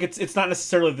fine. Like it's not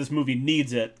necessarily that this movie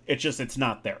needs it. It's just it's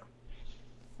not there.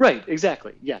 Right.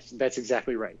 Exactly. Yes, that's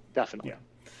exactly right. Definitely.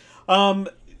 Yeah.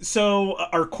 So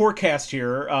our core cast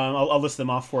here, I'll list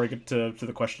them off before I get to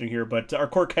the questioning here. But our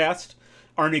core cast: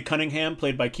 Arnie Cunningham,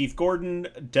 played by Keith Gordon;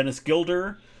 Dennis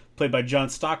Gilder, played by John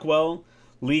Stockwell;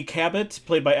 Lee Cabot,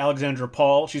 played by Alexandra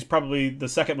Paul. She's probably the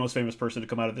second most famous person to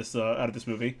come out of this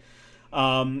movie.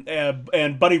 And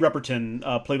Buddy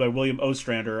Repperton, played by William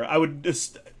Ostrander.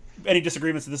 Any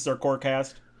disagreements that this is our core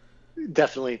cast?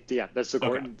 Definitely, yeah. That's the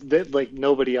core. Okay. Like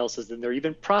nobody else is in there.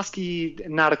 Even Prosky,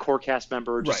 not a core cast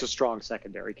member, just a strong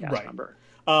secondary cast member.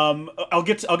 I'll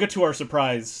get to our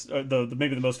surprise. Maybe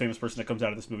the most famous person that comes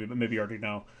out of this movie, but maybe you already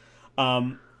know.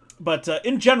 But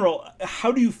in general,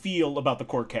 how do you feel about the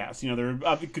core cast? There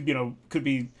could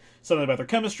be something about their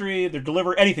chemistry, their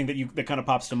delivery, anything that kind of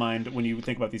pops to mind when you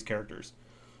think about these characters.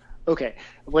 Okay,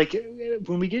 like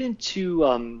when we get into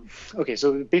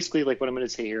so basically, like what I'm going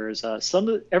to say here is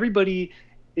everybody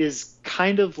is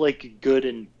kind of like good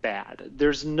and bad.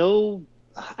 There's no,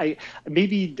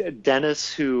 maybe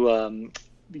Dennis, who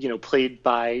played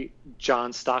by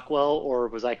John Stockwell, or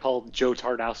was I called Joe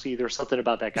Tardowski? There's something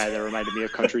about that guy that reminded me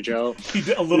of Country Joe. He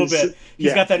did a little bit.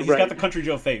 He's got the Country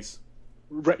Joe face.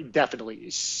 Right, definitely.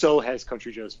 So has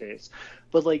Country Joe's face.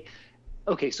 But like,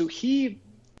 okay, so he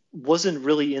wasn't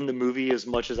really in the movie as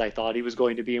much as I thought he was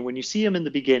going to be. And when you see him in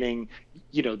the beginning,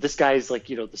 this guy's like,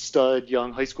 the stud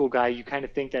young high school guy. You kind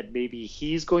of think that maybe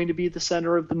he's going to be the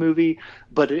center of the movie,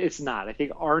 but it's not. I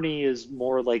think Arnie is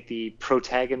more like the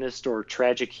protagonist or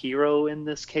tragic hero in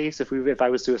this case, if I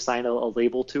was to assign a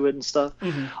label to it and stuff.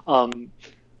 Mm-hmm.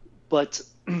 But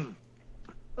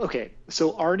okay,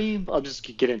 so Arnie, I'll just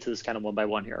get into this kind of one by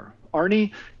one here.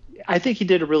 Arnie, I think he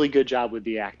did a really good job with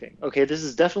the acting. Okay, this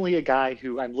is definitely a guy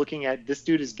who I'm looking at. This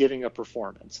dude is giving a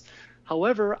performance.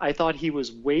 However, I thought he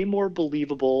was way more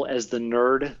believable as the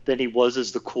nerd than he was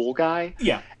as the cool guy.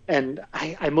 Yeah. And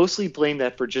I mostly blame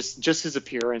that for just his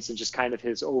appearance and just kind of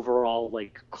his overall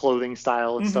like clothing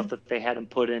style and stuff that they had him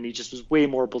put in. He just was way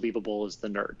more believable as the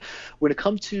nerd. When it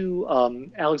comes to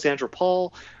Alexandra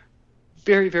Paul,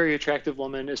 very, very attractive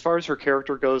woman. As far as her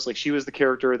character goes, like she was the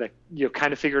character that,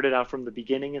 kind of figured it out from the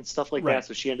beginning and stuff like that.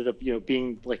 So she ended up,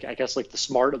 being like, I guess, like the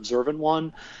smart, observant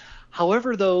one.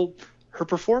 However, though, her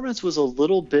performance was a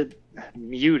little bit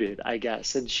muted, I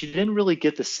guess. And she didn't really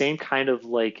get the same kind of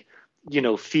like,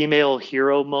 female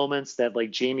hero moments that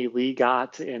like Jamie Lee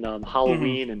got in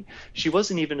Halloween. And she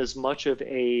wasn't even as much of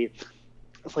a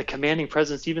like commanding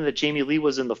presence, even that Jamie Lee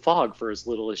was in The Fog for as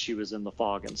little as she was in The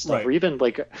Fog and stuff, Right.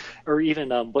 or even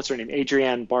what's her name,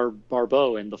 Adrienne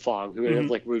Barbeau in The Fog, who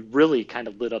like would really kind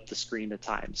of lit up the screen at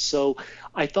times. So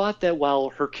I thought that while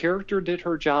her character did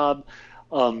her job,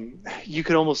 you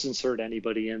could almost insert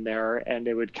anybody in there and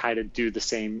it would kind of do the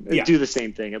same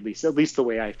thing, at least the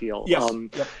way I feel. Yes.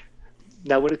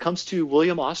 Now, when it comes to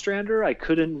William Ostrander, I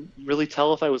couldn't really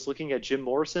tell if I was looking at Jim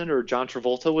Morrison or John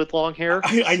Travolta with long hair.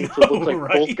 I know, to look like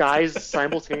right? Both guys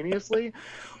simultaneously.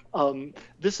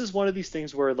 This is one of these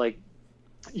things where, like,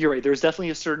 you're right. There's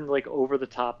definitely a certain like over the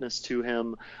topness to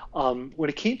him. When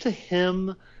it came to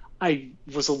him, I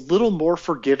was a little more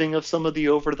forgiving of some of the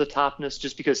over the topness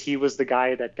just because he was the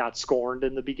guy that got scorned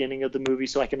in the beginning of the movie.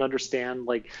 So I can understand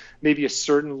like maybe a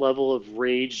certain level of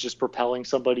rage just propelling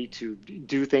somebody to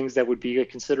do things that would be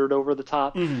considered over the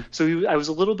top. So I was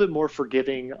a little bit more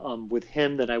forgiving with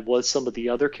him than I was some of the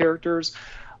other characters.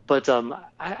 But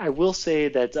I will say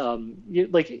that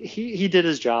like he did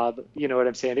his job. You know what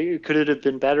I'm saying? Could it have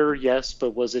been better? Yes.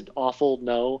 But was it awful?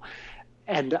 No.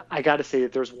 And I got to say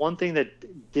that there's one thing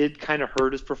that did kind of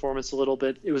hurt his performance a little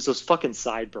bit. It was those fucking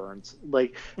sideburns.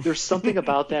 Like, there's something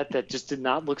about that just did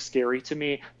not look scary to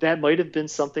me. That might have been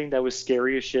something that was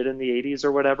scary as shit in the 80s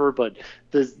or whatever, but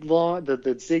the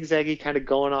zigzaggy kind of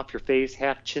going off your face,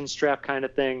 half chin strap kind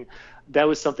of thing, that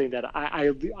was something that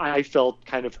I felt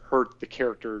kind of hurt the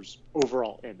character's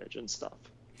overall image and stuff.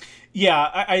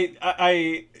 Yeah,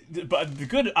 but the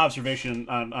good observation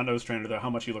on Ostrander, though, how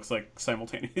much he looks like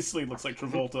simultaneously looks like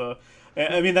Travolta.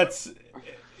 I mean,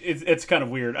 it's kind of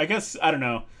weird. I guess, I don't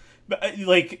know, but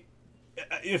like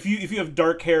if you have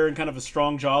dark hair and kind of a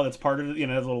strong jaw, that's part of it. You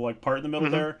know, has a little like part in the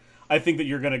middle there. I think that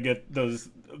you're gonna get those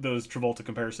Travolta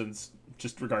comparisons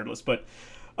just regardless. But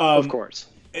of course,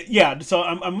 yeah. So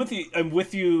I'm with you. I'm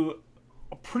with you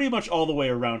pretty much all the way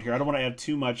around here. I don't want to add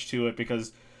too much to it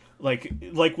because. Like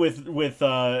with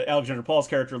Alexander Paul's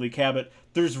character Lee Cabot,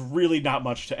 there's really not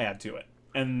much to add to it,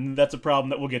 and that's a problem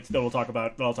that I'll talk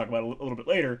about a little bit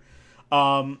later.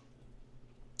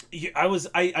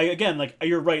 Again, like,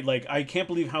 you're right. Like, I can't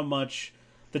believe how much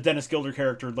the Dennis Gilder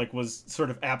character like was sort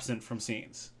of absent from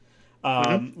scenes,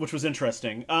 which was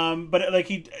interesting. But like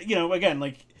he, you know, again,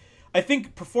 like I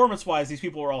think performance wise, these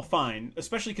people were all fine,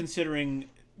 especially considering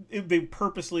they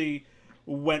purposely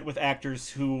went with actors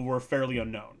who were fairly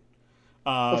unknown.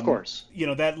 Of course, you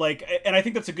know that, like, and I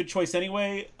think that's a good choice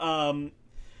anyway.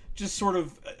 Just sort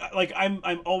of like I'm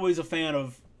always a fan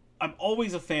of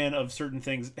certain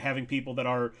things having people that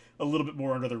are a little bit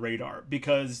more under the radar,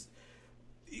 because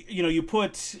you know you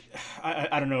put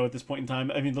I don't know at this point in time.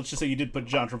 I mean, let's just say you did put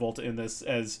John Travolta in this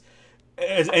as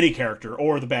any character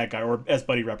or the bad guy or as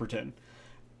Buddy Repperton.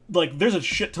 Like, there's a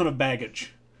shit ton of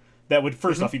baggage. That would,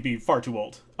 first off, he'd be far too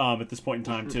old at this point in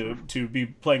time to be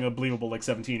playing a believable, like,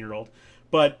 17-year-old.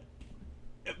 But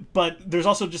there's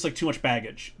also just, like, too much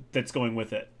baggage that's going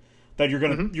with it. That you're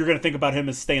gonna think about him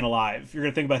as staying alive. You're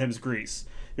gonna think about him as Grease.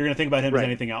 You're gonna think about him as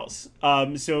anything else.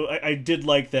 So I did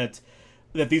like that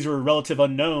these were relative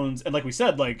unknowns. And like we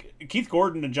said, like, Keith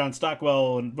Gordon and John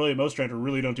Stockwell and William Ostrander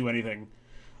really don't do anything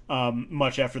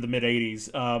much after the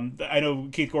mid-'80s. I know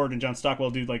Keith Gordon and John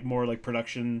Stockwell do, like, more, like,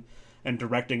 production and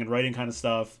directing and writing kind of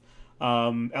stuff.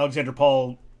 Alexander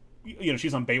Paul, you know,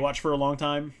 she's on Baywatch for a long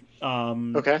time.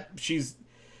 Okay.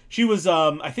 She was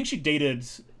I think she dated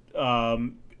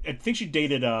Hasselhoff's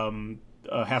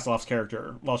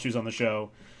character while she was on the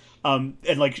show.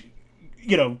 And like,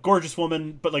 you know, gorgeous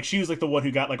woman, but like she was like the one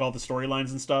who got like all the storylines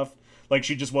and stuff. Like,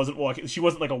 she just wasn't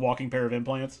like a walking pair of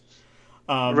implants.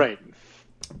 Right.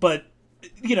 But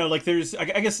you know, like, there's I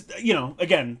guess, you know,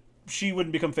 again, she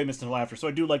wouldn't become famous until after. So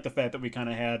I do like the fact that we kind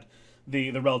of had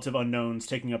the relative unknowns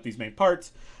taking up these main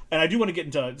parts. And I do want to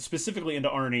get specifically into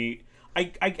Arnie.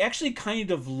 I actually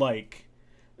kind of like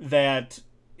that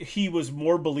he was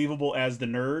more believable as the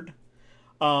nerd.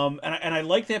 And I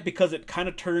like that because it kind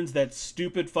of turns that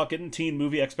stupid fucking teen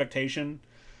movie expectation,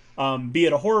 be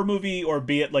it a horror movie or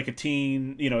be it like a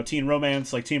teen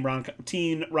romance, like teen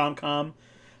rom-com,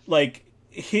 like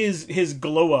his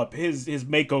glow up, his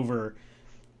makeover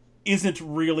isn't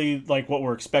really like what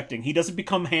we're expecting. He doesn't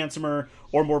become handsomer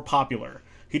or more popular.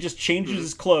 He just changes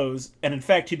his clothes, and in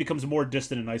fact, he becomes more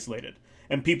distant and isolated.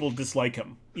 And people dislike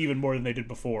him even more than they did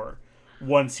before,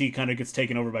 once he kind of gets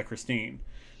taken over by Christine.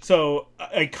 So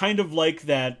I kind of like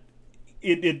that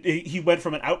he went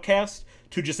from an outcast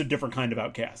to just a different kind of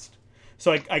outcast.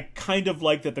 So I kind of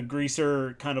like that the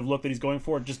greaser kind of look that he's going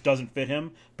for just doesn't fit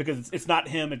him, because it's not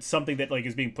him. It's something that like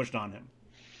is being pushed on him.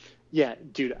 Yeah,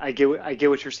 dude, I get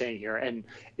what you're saying here. And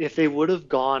if they would have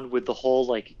gone with the whole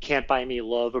like "Can't Buy Me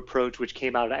Love" approach, which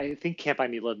came out, I think "Can't Buy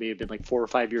Me Love" may have been like 4 or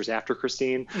 5 years after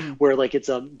Christine, Mhm. where like it's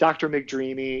Dr.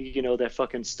 McDreamy, that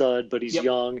fucking stud, but he's Yep.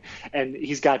 young and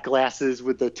he's got glasses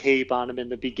with the tape on him in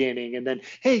the beginning, and then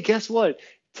hey, guess what?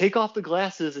 Take off the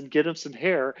glasses and get him some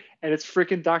hair, and it's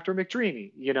freaking Dr.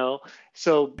 McDreamy.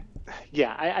 So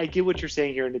yeah, I get what you're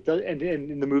saying here, and it does, and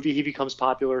in the movie he becomes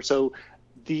popular. So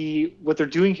what they're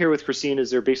doing here with Christine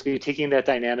is they're basically taking that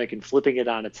dynamic and flipping it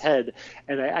on its head.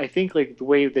 And I think like the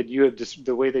way that you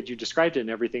described it and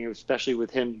everything, especially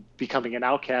with him becoming an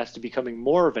outcast to becoming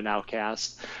more of an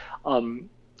outcast, um,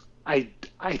 I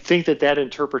think that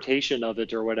interpretation of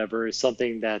it or whatever is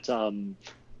something that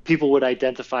people would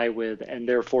identify with and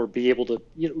therefore be able to,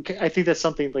 I think that's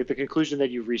something like the conclusion that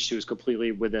you've reached to is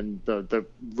completely within the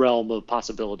realm of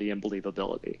possibility and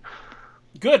believability.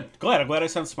 Good. I'm glad I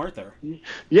sound smart there.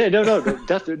 Yeah, no,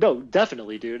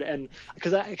 definitely, dude. And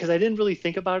because I didn't really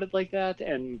think about it like that.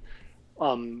 And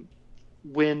um,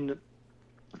 when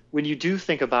you do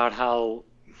think about how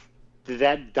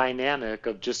that dynamic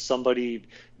of just somebody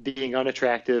being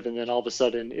unattractive and then all of a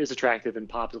sudden is attractive and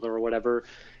popular or whatever,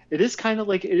 it is kind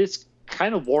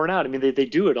of worn out. I mean, they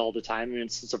do it all the time. I mean,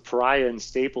 it's a pariah and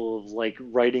staple of like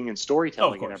writing and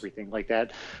storytelling and everything like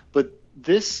that. But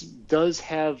this does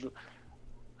have,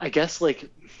 I guess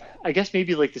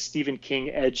maybe like the Stephen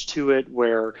King edge to it,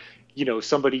 where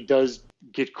somebody does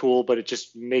get cool, but it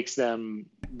just makes them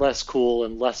less cool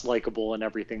and less likable and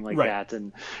everything like that.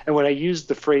 And when I use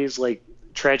the phrase like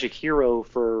tragic hero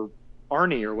for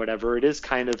Arnie or whatever, it is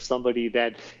kind of somebody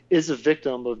that is a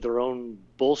victim of their own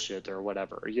bullshit or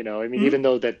whatever. I mean, even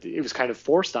though that it was kind of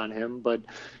forced on him, but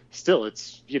still,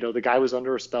 it's the guy was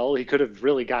under a spell. He could have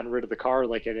really gotten rid of the car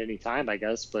like at any time, I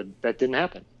guess, but that didn't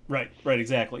happen. Right,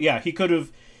 exactly. Yeah, he could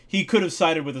have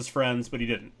sided with his friends, but he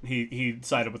didn't. He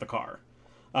sided with the car.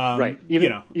 Right.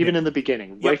 Even in the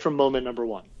beginning, right from moment number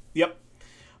one. Yep.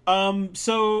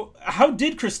 So how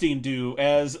did Christine do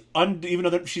even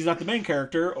though she's not the main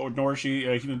character, or nor is she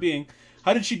a human being,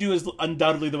 how did she do as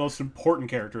undoubtedly the most important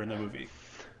character in the movie?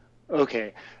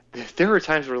 Okay. There were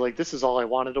times where like, this is all I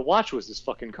wanted to watch was this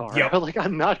fucking car. Yep. Like,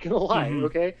 I'm not going to lie. Mm-hmm.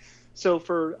 Okay. So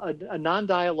for a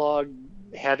non-dialogue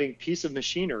having piece of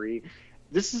machinery,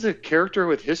 this is a character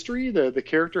with history. The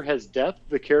character has depth.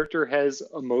 The character has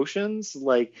emotions.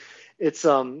 Like it's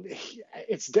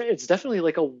definitely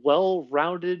like a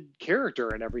well-rounded character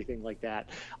and everything like that.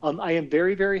 I am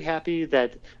very, very happy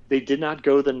that they did not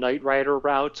go the Knight Rider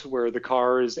route where the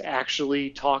car is actually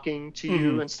talking to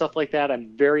you and stuff like that.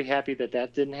 I'm very happy that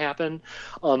didn't happen.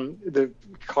 The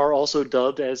car also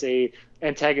dubbed as a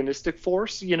antagonistic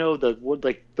force,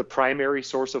 the primary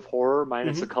source of horror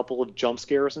minus a couple of jump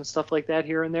scares and stuff like that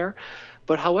here and there.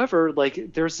 But however,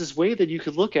 like there's this way that you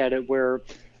could look at it where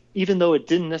even though it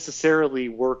didn't necessarily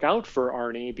work out for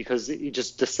Arnie because he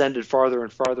just descended farther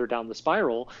and farther down the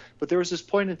spiral, but there was this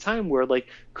point in time where like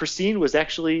Christine was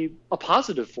actually a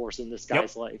positive force in this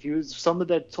guy's life. He was someone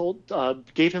that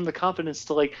gave him the confidence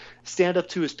to like stand up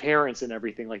to his parents and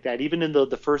everything like that, even in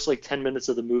the first like 10 minutes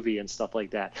of the movie and stuff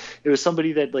like that. It was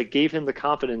somebody that like gave him the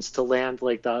confidence to land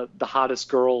like the hottest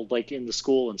girl like in the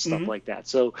school and stuff like that.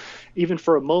 So even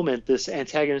for a moment, this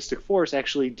antagonistic force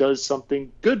actually does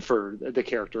something good for the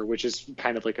character, which is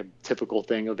kind of like a typical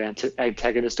thing of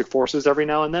antagonistic forces every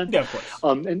now and then. Yeah, of course.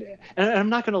 And I'm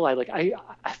not going to lie, like I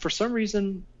for some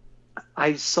reason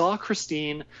I saw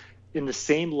Christine in the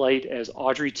same light as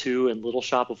Audrey 2 and Little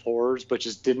Shop of Horrors, but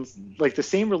just didn't like the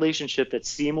same relationship that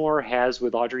Seymour has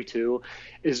with Audrey 2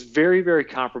 is very, very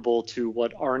comparable to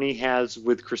what Arnie has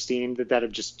with Christine. That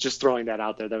I'm just throwing that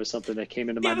out there. That was something that came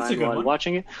into my mind while I was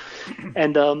watching it.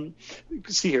 And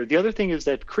see here, the other thing is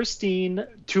that Christine,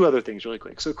 two other things really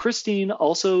quick. So Christine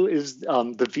also is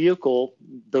the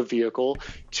vehicle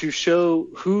to show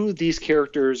who these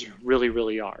characters really,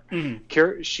 really are.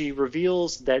 She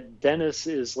reveals that Dennis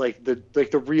is like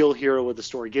the real hero of the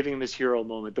story, giving him his hero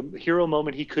moment. The hero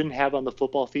moment he couldn't have on the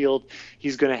football field,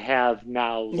 he's going to have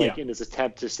now, like in his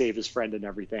attempt to save his friend and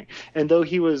everything. And though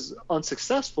he was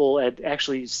unsuccessful at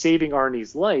actually saving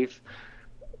Arnie's life,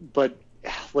 but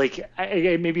like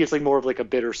maybe it's like more of like a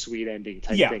bittersweet ending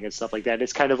type thing and stuff like that.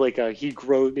 It's kind of like he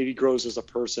grows as a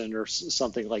person or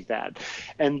something like that.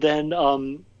 And then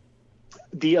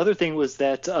the other thing was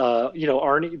that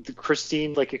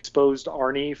Christine like exposed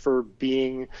Arnie for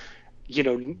being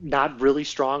not really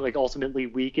strong, like ultimately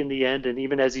weak in the end. And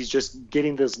even as he's just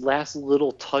getting those last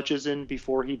little touches in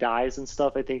before he dies and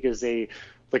stuff, I think is a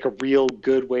like a real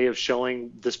good way of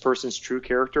showing this person's true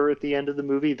character at the end of the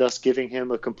movie, thus giving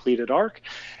him a completed arc.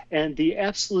 And the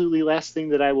absolutely last thing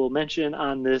that I will mention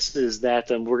on this is that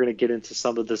we're going to get into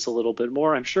some of this a little bit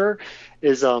more, I'm sure,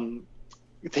 is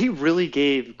they really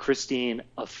gave Christine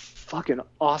a fucking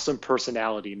awesome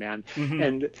personality, man. Mm-hmm.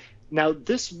 And now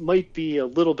this might be a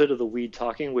little bit of the weed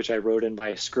talking, which I wrote in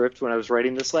my script when I was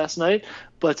writing this last night.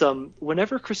 But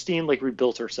whenever Christine like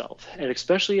rebuilt herself, and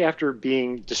especially after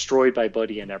being destroyed by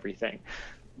Buddy and everything,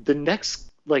 the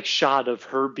next like shot of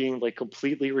her being like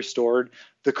completely restored,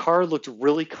 the car looked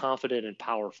really confident and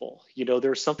powerful. You know,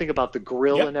 there's something about the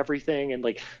grill and everything, and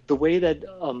like the way that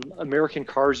American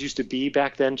cars used to be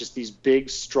back then, just these big,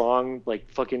 strong, like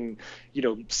fucking, you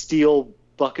know, steel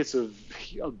buckets of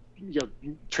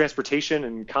transportation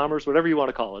and commerce, whatever you want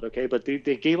to call it. Okay. But they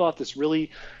gave off this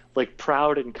really like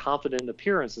proud and confident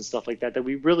appearance and stuff like that, that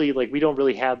we really like, we don't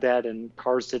really have that in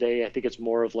cars today. I think it's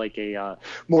more of like a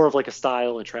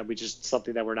style and trend, which is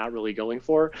something that we're not really going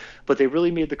for, but they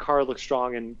really made the car look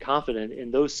strong and confident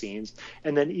in those scenes.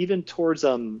 And then even towards,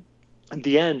 at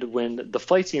the end, when the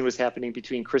fight scene was happening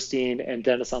between Christine and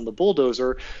Dennis on the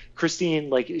bulldozer, Christine,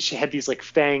 like, she had these like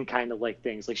fang kind of like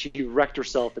things, like she wrecked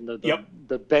herself, and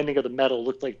the bending of the metal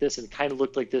looked like this, and kind of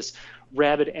looked like this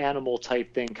rabid animal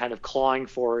type thing, kind of clawing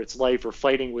for its life or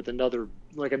fighting with another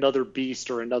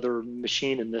beast or another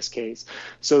machine in this case.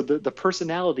 So the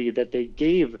personality that they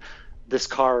gave this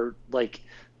car, like,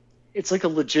 it's like a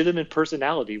legitimate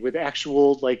personality with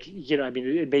actual, like, you know, I mean,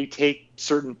 it may take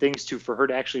certain things for her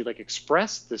to actually like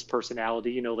express this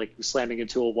personality, you know, like slamming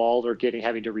into a wall or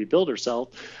having to rebuild herself.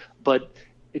 But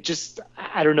it just,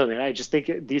 I don't know, man. I just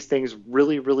think these things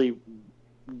really, really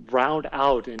round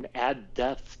out and add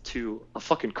depth to a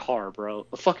fucking car, bro.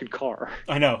 A fucking car.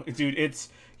 I know, dude.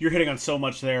 You're hitting on so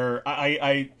much there.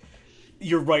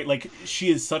 You're right. Like, she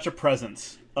is such a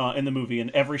presence in the movie, and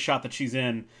every shot that she's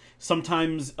in.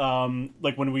 Sometimes,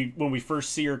 like when we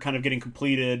first see her kind of getting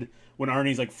completed, when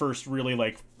Arnie's like first really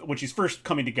like when she's first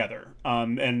coming together,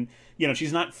 and you know,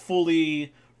 she's not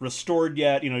fully restored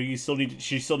yet. You know,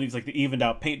 she still needs like the evened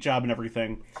out paint job and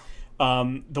everything.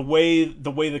 The way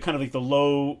the kind of like the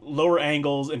lower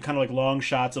angles and kind of like long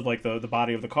shots of like the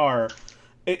body of the car,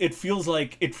 it feels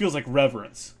like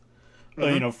reverence,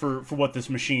 you know, for what this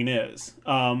machine is.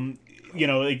 You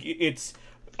know, like it's.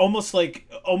 Almost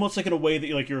like in a way that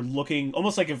you're looking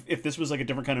almost like if this was like a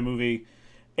different kind of movie,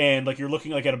 and like you're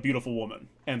looking like at a beautiful woman,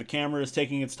 and the camera is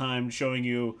taking its time showing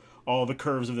you all the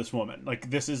curves of this woman.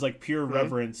 Like, this is like pure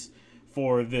reverence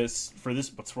for this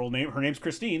what's her name? Her name's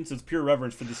Christine, so it's pure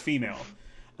reverence for this female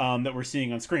that we're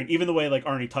seeing on screen. Even the way like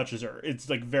Arnie touches her, it's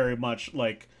like very much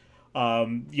like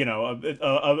you know,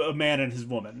 a man and his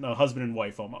woman, a husband and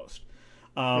wife almost.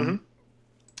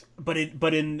 But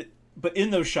in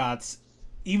those shots.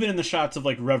 Even in the shots of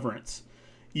like reverence,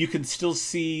 you can still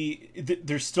see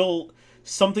there's still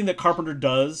something that Carpenter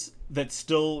does that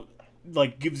still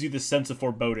like gives you this sense of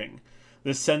foreboding,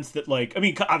 this sense that, like, I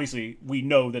mean, obviously we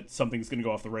know that something's going to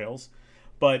go off the rails,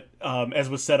 but as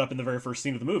was set up in the very first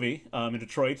scene of the movie in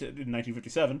Detroit in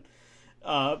 1957,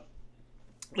 like,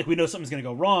 we know something's going to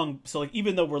go wrong. So like,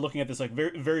 even though we're looking at this like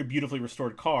very, very beautifully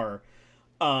restored car,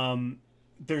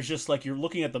 there's just like, you're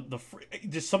looking at the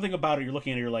just something about it. You're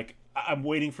looking at it, you're like, I'm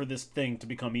waiting for this thing to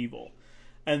become evil.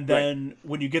 And then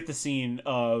when you get the scene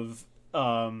of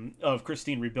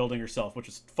Christine rebuilding herself, which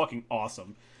is fucking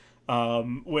awesome.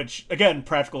 Which again,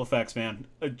 practical effects, man,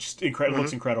 just incredible.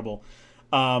 Looks incredible.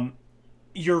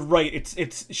 You're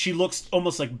right. She looks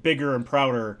almost like bigger and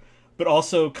prouder, but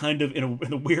also kind of in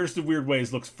the weirdest of weird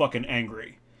ways looks fucking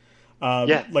angry.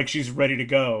 Like she's ready to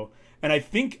go. And I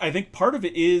think part of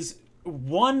it is.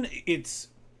 I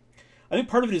think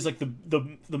part of it is like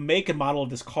the make and model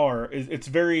of this car it's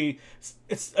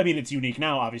I mean, it's unique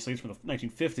now, obviously it's from the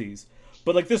 1950s,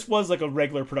 but like, this was like a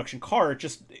regular production car.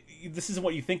 This isn't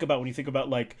what you think about when you think about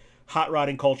like hot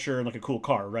rodding culture and like a cool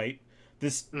car, right?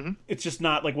 It's just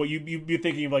not like what you're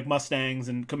thinking of, like Mustangs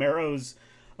and Camaros.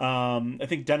 I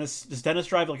think does Dennis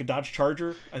drive like a Dodge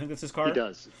Charger? I think that's his car. He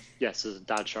does. Yes, it's a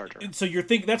Dodge Charger. So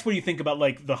that's what you think about,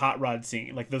 like the hot rod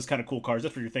scene, like those kind of cool cars.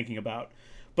 That's what you're thinking about.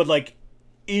 But like,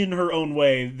 in her own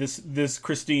way, this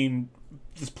Christine,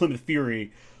 this Plymouth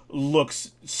Fury,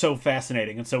 looks so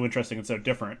fascinating and so interesting and so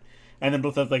different. And then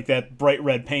with like that bright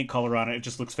red paint color on it, it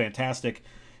just looks fantastic.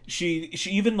 She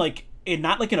even like,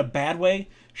 not like in a bad way,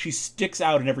 she sticks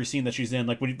out in every scene that she's in.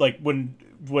 Like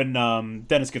when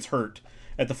Dennis gets hurt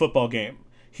at the football game,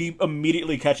 he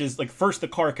immediately catches, like, first the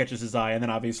car catches his eye, and then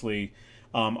obviously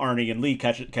Arnie and Lee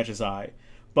catch his eye.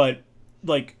 But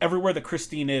like, everywhere that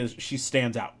Christine is, she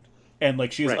stands out, and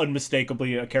like, she is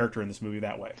unmistakably a character in this movie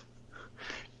that way.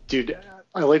 Dude,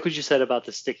 I like what you said about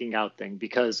the sticking out thing,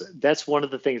 because that's one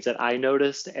of the things that I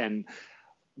noticed. And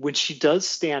when she does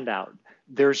stand out,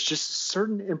 there's just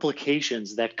certain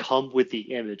implications that come with the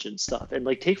image and stuff. And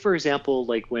like, take for example,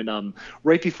 like when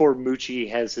right before Moochie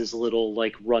has his little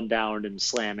like rundown and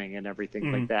slamming and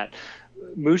everything like that,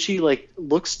 Moochie like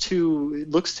looks to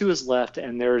his left,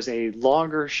 and there's a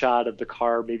longer shot of the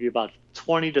car, maybe about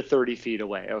 20 to 30 feet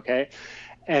away. Okay.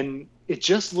 And it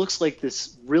just looks like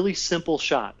this really simple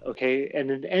shot. Okay.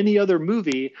 And in any other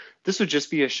movie, this would just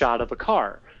be a shot of a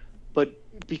car. But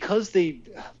because they,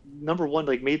 number one,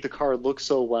 like made the car look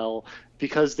so well,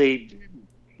 because they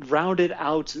rounded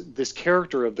out this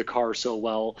character of the car so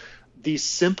well, these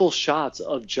simple shots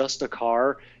of just a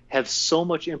car have so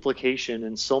much implication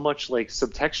and so much like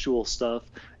subtextual stuff.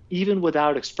 Even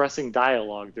without expressing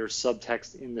dialogue, there's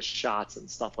subtext in the shots and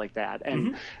stuff like that.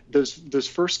 And those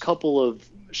first couple of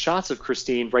shots of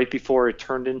Christine right before it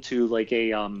turned into like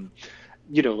a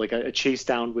like a chase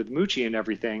down with Moochie and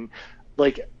everything,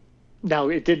 like, now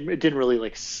it didn't really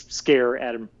like scare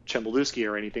Adam Chmielewski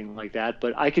or anything like that,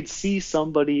 but I could see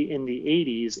somebody in the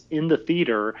 80s in the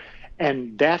theater,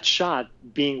 and that shot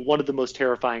being one of the most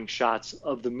terrifying shots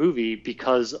of the movie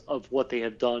because of what they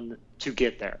had done to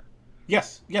get there.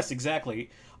 Yes,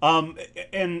 exactly.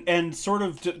 And sort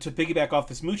of to piggyback off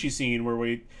this Moochie scene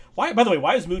by the way,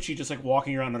 why is Moochie just like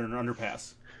walking around under an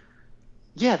underpass?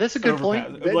 Yeah, that's a good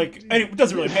point. Like, it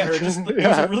doesn't really matter. It was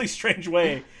a really strange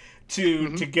way to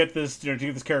get this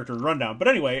character rundown. But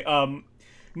anyway,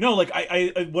 no, like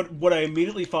what I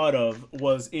immediately thought of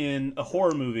was in a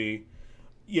horror movie,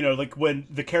 like when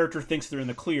the character thinks they're in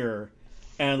the clear,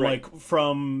 and like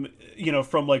from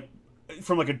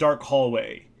a dark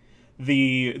hallway,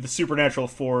 the supernatural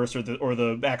force or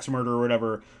the axe murderer or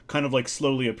whatever kind of like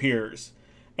slowly appears.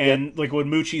 And like when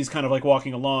Moochie's kind of like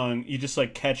walking along, you just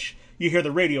like you hear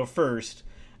the radio first,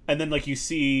 and then like you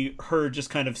see her just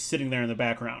kind of sitting there in the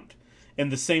background, in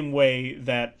the same way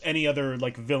that any other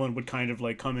like villain would kind of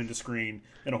like come into screen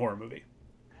in a horror movie.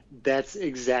 That's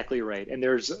exactly right. And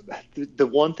there's the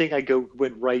one thing I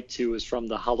went right to is from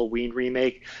the Halloween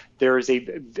remake. Believe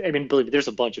me, there's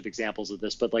a bunch of examples of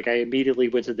this, but like I immediately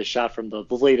went to the shot from the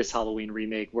latest Halloween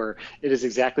remake where it is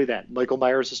exactly that. Michael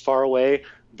Myers is far away,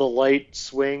 the light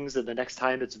swings, and the next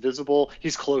time it's visible,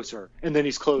 he's closer, and then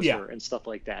he's closer, and stuff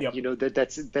like that. Yep.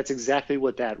 That's exactly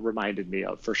what that reminded me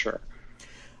of, for sure.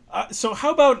 So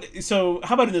how about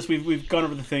in this, we've gone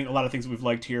over a lot of things that we've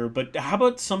liked here, but how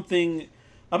about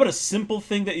a simple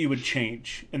thing that you would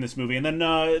change in this movie, and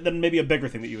then maybe a bigger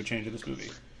thing that you would change in this movie?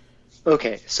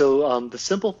 Okay, so the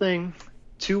simple thing,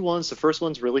 two ones. The first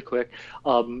one's really quick.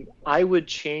 I would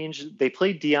change. They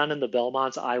played Dion and the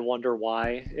Belmonts. I Wonder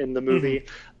Why in the movie.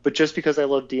 But just because I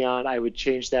love Dion, I would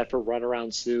change that for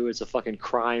Runaround Sue. It's a fucking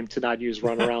crime to not use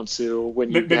Runaround Sue when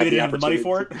you maybe have they the didn't have the money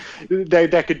for it.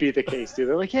 That could be the case, too.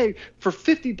 They're like, hey, for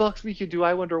 $50 we could do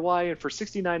I Wonder Why, and for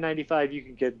 $69.95 you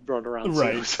can get Runaround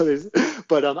Sue.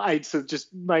 Right. So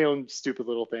just my own stupid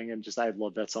little thing, and just I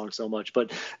love that song so much.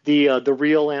 But the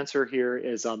real answer here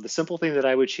is the simple thing that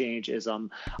I would change is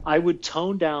I would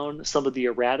tone down some of the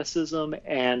erraticism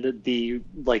and the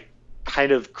like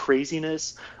kind of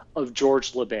craziness of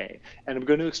George LeBay. And I'm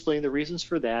going to explain the reasons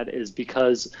for that is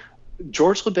because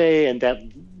George LeBay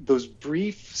and those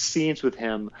brief scenes with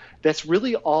him, that's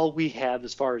really all we have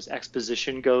as far as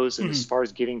exposition goes and as far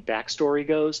as getting backstory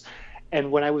goes.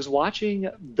 And when I was watching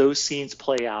those scenes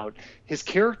play out, his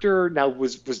character now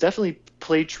was definitely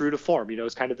played true to form.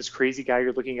 It's kind of this crazy guy.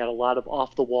 You're looking at a lot of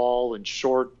off the wall and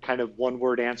short kind of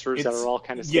one-word answers that are all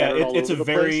kind of scattered all over the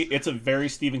place. It's a very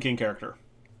Stephen King character.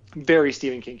 Very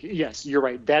Stephen King. Yes, you're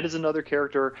right. That is another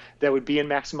character that would be in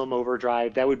Maximum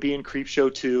Overdrive. That would be in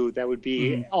Creepshow 2. That would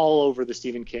be all over the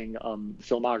Stephen King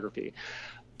filmography.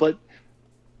 But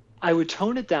I would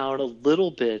tone it down a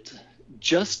little bit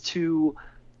just to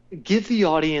give the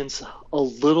audience a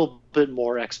little bit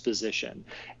more exposition.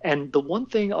 And the one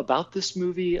thing about this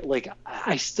movie, like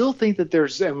I still think that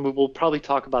and we'll probably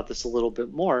talk about this a little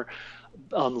bit more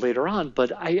later on,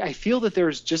 but I feel that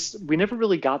we never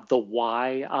really got the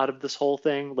why out of this whole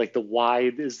thing. Like the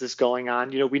why is this going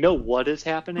on? We know what is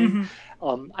happening.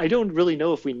 I don't really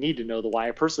know if we need to know the why.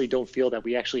 I personally don't feel that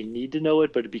we actually need to know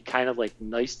it, but it'd be kind of like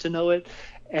nice to know it.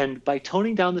 And by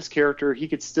toning down this character, he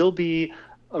could still be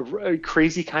a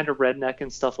crazy kind of redneck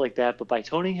and stuff like that, but by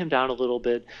toning him down a little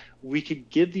bit, we could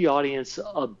give the audience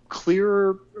a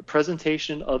clearer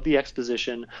presentation of the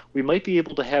exposition. We might be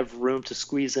able to have room to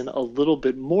squeeze in a little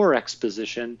bit more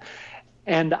exposition,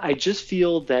 and I just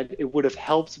feel that it would have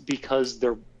helped because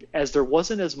there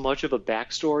wasn't as much of a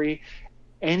backstory.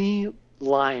 Any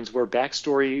lines where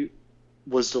backstory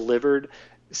was delivered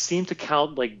seemed to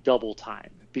count like double time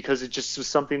because it just was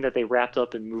something that they wrapped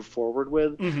up and moved forward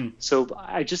with. Mm-hmm. So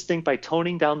I just think by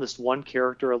toning down this one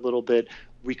character a little bit,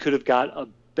 we could have got a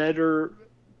better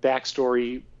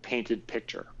backstory painted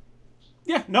picture.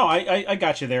 Yeah, no, I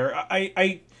got you there.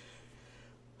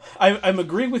 I'm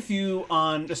agreeing with you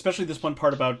on especially this one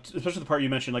part about, especially the part you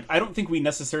mentioned. Like, I don't think we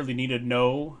necessarily need to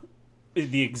know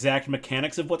the exact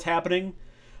mechanics of what's happening,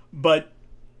 but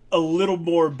a little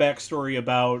more backstory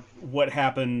about what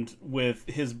happened with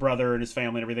his brother and his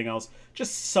family and everything else.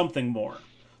 Just something more.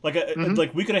 Like,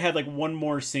 like we could have had like one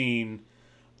more scene,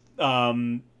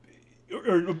 or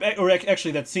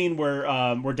actually that scene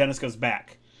where Dennis goes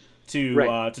back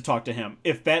to talk to him.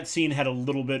 If that scene had a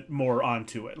little bit more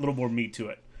onto it, a little more meat to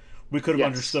it, we could have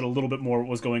understood a little bit more what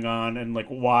was going on and like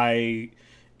why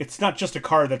it's not just a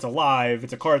card that's alive;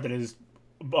 it's a card that is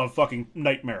a fucking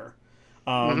nightmare.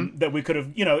 That we could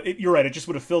have, you're right. It just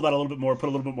would have filled out a little bit more, put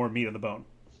a little bit more meat on the bone.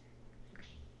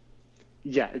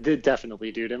 Yeah,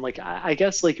 definitely, dude. And like, I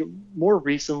guess like more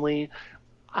recently,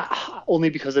 only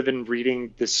because I've been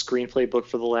reading this screenplay book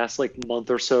for the last like month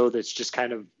or so, that's just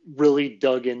kind of really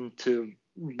dug into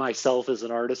myself as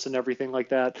an artist and everything like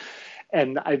that.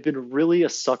 And I've been really a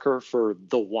sucker for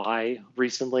the why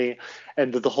recently,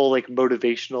 and the whole like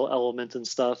motivational element and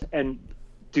stuff. And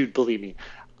dude, believe me,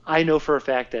 I know for a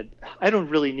fact that I don't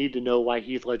really need to know why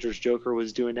Heath Ledger's Joker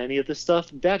was doing any of this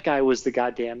stuff. That guy was the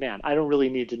goddamn man. I don't really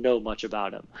need to know much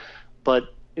about him.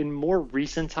 But in more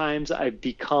recent times, I've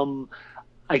become,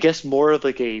 I guess, more of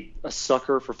like a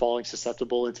sucker for falling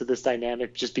susceptible into this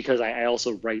dynamic, just because I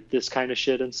also write this kind of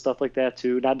shit and stuff like that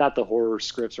too. Not the horror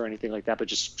scripts or anything like that, but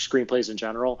just screenplays in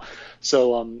general.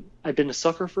 So I've been a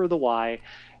sucker for the why,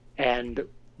 and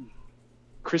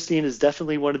Christine is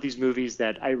definitely one of these movies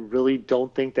that I really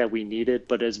don't think that we needed,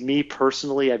 but as me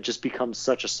personally, I've just become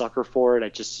such a sucker for it.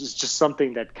 It's just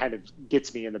something that kind of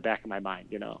gets me in the back of my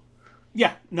mind,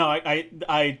 Yeah, no,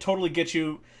 I totally get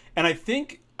you, and I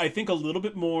think a little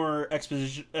bit more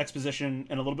exposition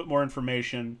and a little bit more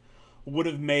information would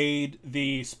have made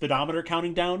the speedometer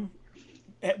counting down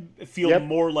feel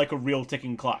more like a real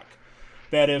ticking clock.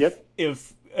 That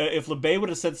if LeBay would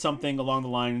have said something along the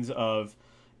lines of,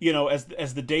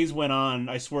 as the days went on,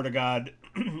 I swear to God,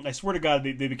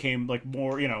 they became like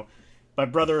more, my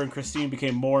brother and Christine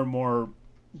became more and more,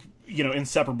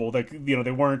 inseparable. Like,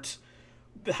 they weren't,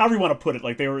 however you want to put it,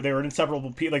 like they were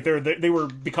inseparable people, like they were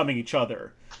becoming each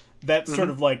other. That sort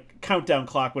of like countdown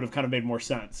clock would have kind of made more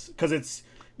sense, because it's,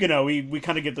 we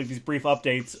kind of get like these brief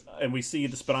updates and we see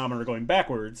the speedometer going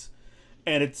backwards,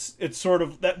 and it's sort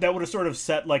of that would have sort of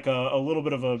set like a little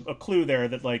bit of a clue there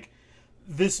that like,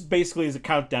 this basically is a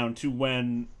countdown to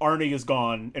when Arnie is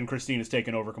gone and Christine is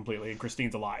taken over completely and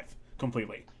Christine's alive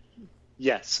completely.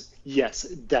 Yes,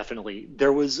 definitely.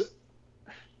 There was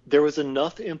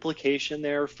enough implication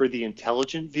there for the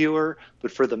intelligent viewer,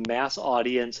 but for the mass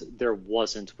audience, there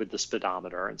wasn't with the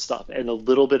speedometer and stuff. And a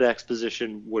little bit of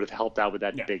exposition would have helped out with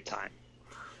that big time.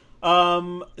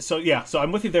 So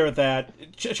I'm with you there with that.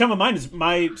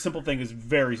 My simple thing is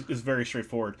very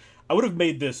straightforward. I would have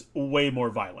made this way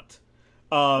more violent.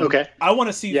 Okay. I want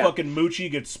to see fucking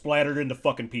Moochie get splattered into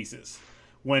fucking pieces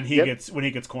when he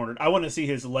gets cornered. I want to see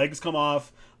his legs come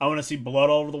off. I want to see blood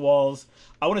all over the walls.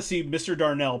 I want to see Mr.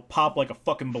 Darnell pop like a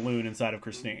fucking balloon inside of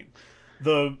Christine.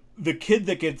 The kid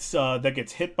that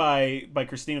gets hit by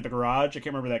Christine at the garage. I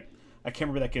can't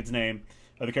remember that kid's name,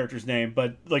 or the character's name,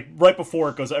 but like right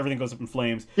before everything goes up in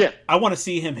flames. Yeah. I want to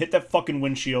see him hit that fucking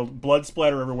windshield, blood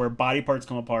splatter everywhere, body parts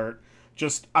come apart.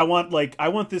 I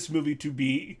want this movie to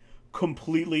be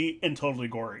completely and totally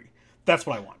gory. That's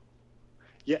what I want.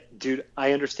 Yeah, dude,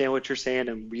 I understand what you're saying,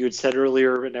 and you had said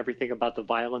earlier and everything about the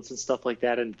violence and stuff like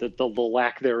that, and the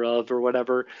lack thereof or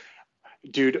whatever.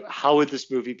 Dude, how would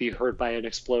this movie be hurt by an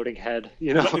exploding head?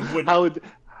 How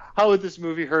would this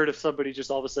movie hurt if somebody just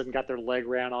all of a sudden got their leg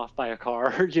ran off by a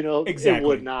car? Exactly. It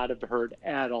would not have hurt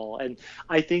at all. And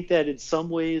I think that in some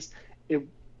ways it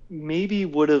maybe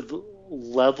would have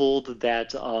leveled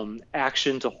that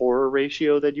action to horror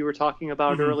ratio that you were talking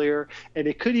about earlier, and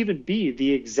it could even be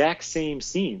the exact same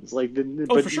scenes, like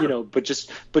for sure. but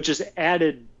just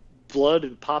added blood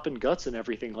and popping guts and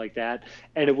everything like that,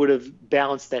 and it would have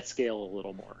balanced that scale a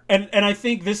little more. And I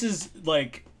think this is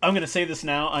like, I'm gonna say this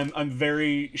now, I'm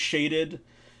very shaded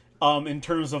in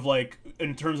terms of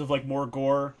more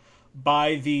gore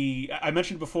by I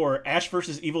mentioned before, Ash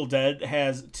vs. Evil Dead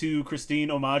has 2 Christine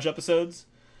homage episodes,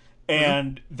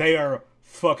 and they are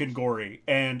fucking gory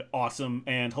and awesome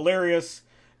and hilarious,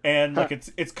 and like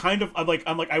it's kind of I'm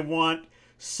like I want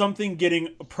something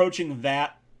approaching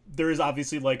that. There is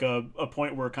obviously like a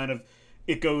point where kind of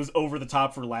it goes over the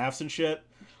top for laughs and shit,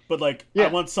 but like I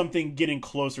Yeah. want something getting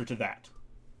closer to that.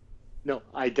 No,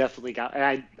 I definitely got.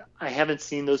 I haven't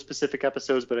seen those specific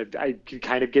episodes, but I can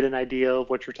kind of get an idea of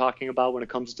what you're talking about when it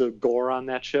comes to gore on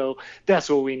that show. That's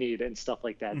what we need and stuff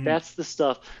like that. Mhm. That's the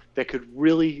stuff that could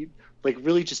really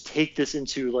just take this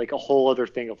into like a whole other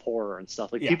thing of horror and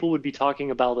stuff. Like Yeah. people would be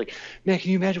talking about like, man, can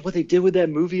you imagine what they did with that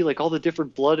movie? Like all the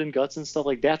different blood and guts and stuff.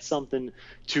 Like that's something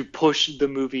to push the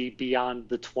movie beyond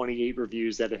the 28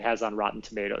 reviews that it has on Rotten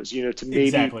Tomatoes. You know, to maybe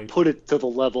Exactly. put it to the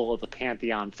level of a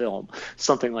Pantheon film,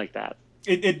 something like that.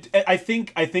 I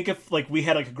think if like we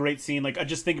had like a great scene, like I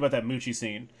just think about that Moochie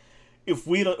scene. If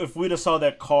we'd have saw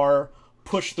that car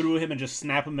push through him and just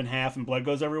snap him in half and blood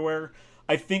goes everywhere,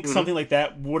 I think something like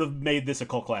that would have made this a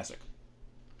cult classic.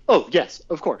 Oh, yes,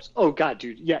 of course. Oh, God,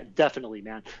 dude. Yeah, definitely,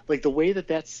 man. Like the way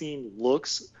that scene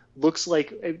looks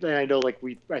like, and I know like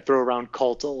I throw around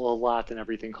cult a lot and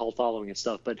everything, cult following and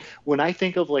stuff, but when I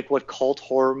think of like what cult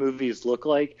horror movies look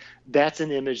like, that's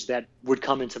an image that would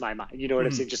come into my mind. You know what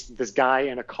I'm saying? Just this guy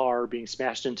in a car being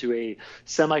smashed into a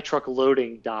semi-truck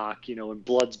loading dock, you know, and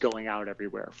blood's going out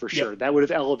everywhere for sure. Yep. That would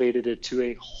have elevated it to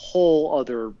a whole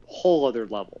other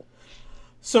level.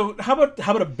 So how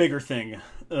about a bigger thing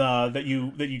that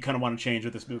you kind of want to change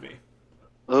with this movie?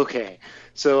 Okay,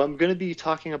 so I'm going to be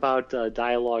talking about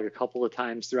dialogue a couple of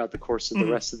times throughout the course of the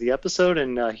rest of the episode,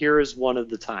 and here is one of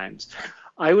the times.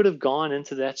 I would have gone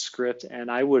into that script and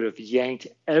I would have yanked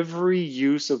every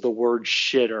use of the word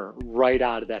shitter right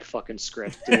out of that fucking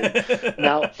script, dude.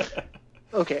 Now,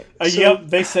 okay. So, Yep,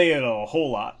 they say it a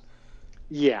whole lot.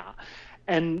 yeah,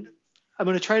 and I'm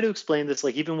going to try to explain this.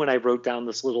 Like even when I wrote down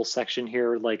this little section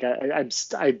here, like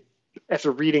I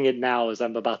after reading it now as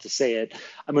I'm about to say it,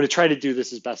 I'm going to try to do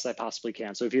this as best I possibly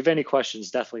can. So if you have any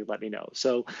questions, definitely let me know.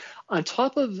 So on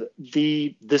top of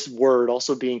this word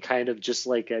also being kind of just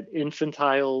like an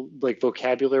infantile like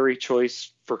vocabulary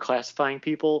choice for classifying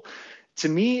people, to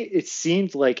me it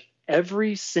seemed like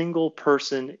every single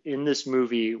person in this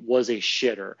movie was a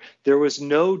shitter. There was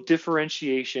no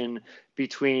differentiation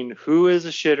between who is a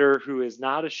shitter, who is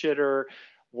not a shitter,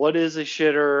 what is a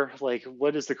shitter, like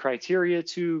what is the criteria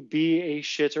to be a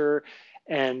shitter.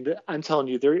 And I'm telling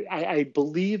you, I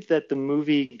believe that the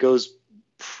movie goes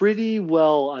pretty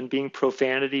well on being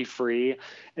profanity free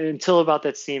until about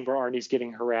that scene where Arnie's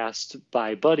getting harassed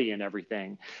by Buddy and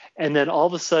everything. And then all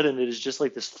of a sudden it is just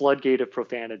like this floodgate of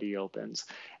profanity opens.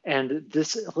 And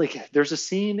this, like, there's a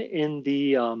scene in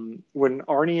the when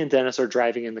Arnie and Dennis are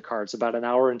driving in the car. It's about an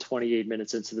hour and 28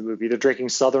 minutes into the movie. They're drinking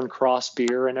Southern Cross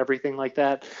beer and everything like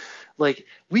that. Like,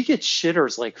 we get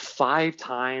shitters like 5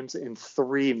 times in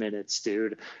 3 minutes,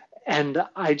 dude. And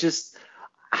I'm just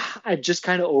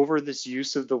kind of over this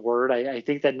use of the word. I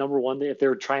think that number one, if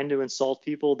they're trying to insult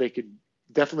people, they could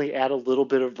definitely add a little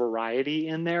bit of variety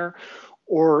in there.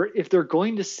 Or if they're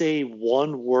going to say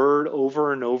one word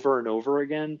over and over and over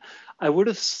again, I would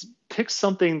have picked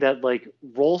something that like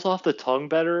rolls off the tongue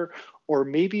better. Or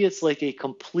maybe it's like a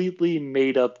completely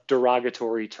made up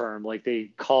derogatory term, like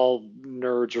they call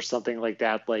nerds or something like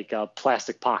that, like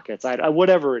plastic pockets,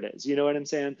 whatever it is. You know what I'm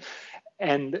saying?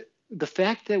 And the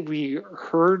fact that we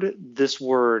heard this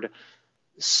word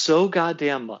so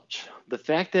goddamn much, the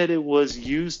fact that it was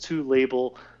used to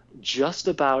label just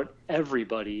about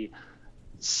everybody,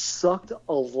 sucked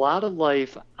a lot of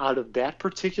life out of that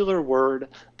particular word,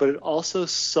 but it also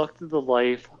sucked the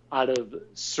life out of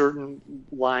certain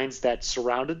lines that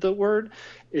surrounded the word.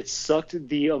 It sucked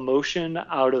the emotion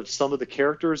out of some of the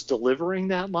characters delivering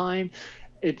that line.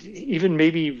 It even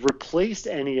maybe replaced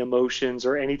any emotions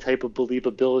or any type of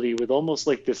believability with almost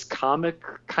like this comic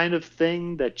kind of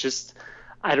thing that just,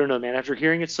 I don't know, man. After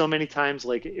hearing it so many times,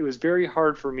 like it was very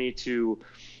hard for me to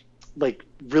like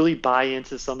really buy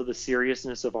into some of the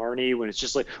seriousness of Arnie when it's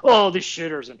just like, oh, these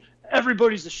shitters and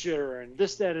everybody's a shitter and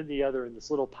this, that, and the other, and this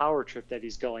little power trip that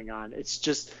he's going on. It's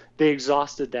just, they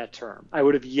exhausted that term. I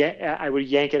would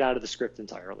yank it out of the script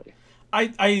entirely.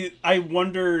 I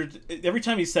wondered every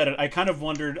time he said it. I kind of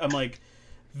wondered. I'm like,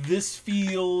 this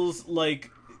feels like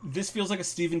a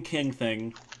Stephen King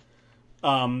thing.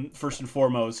 First and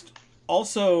foremost.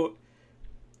 Also,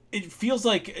 it feels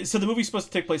like the movie's supposed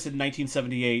to take place in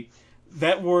 1978.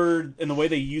 That word and the way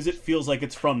they use it feels like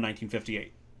it's from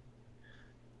 1958.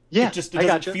 Yeah, it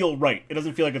doesn't feel right. It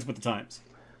doesn't feel like it's with the times.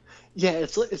 Yeah,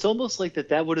 it's almost like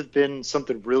that would have been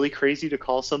something really crazy to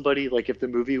call somebody, like if the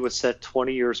movie was set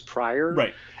 20 years prior.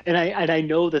 Right. And I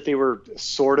know that they were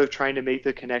sort of trying to make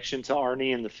the connection to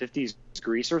Arnie and the 50s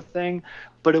greaser thing,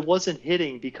 but it wasn't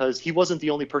hitting because he wasn't the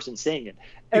only person saying it.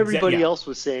 Everybody else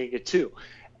was saying it too.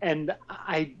 And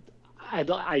I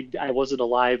wasn't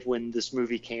alive when this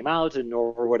movie came out, and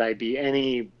nor would I be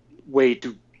any way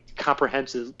to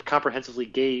comprehensively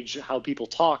gauge how people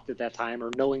talked at that time,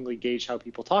 or knowingly gauge how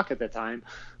people talk at that time.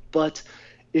 But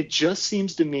it just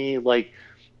seems to me like,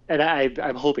 and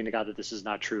I'm hoping to God that this is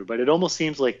not true, but it almost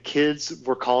seems like kids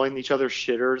were calling each other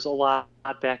shitters a lot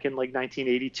back in like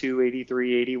 1982,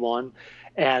 83, 81.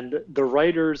 And the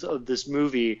writers of this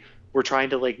movie were trying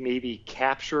to like maybe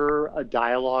capture a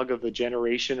dialogue of the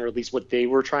generation, or at least what they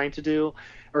were trying to do,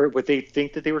 or what they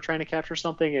think that they were trying to capture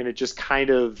something. And it just kind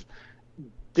of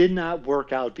did not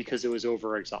work out because it was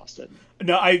over exhausted.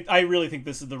 No, I really think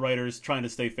this is the writers trying to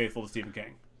stay faithful to Stephen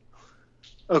King.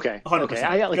 Okay. 100%. Okay.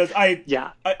 Because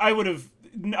I would have,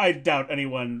 I doubt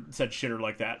anyone said shitter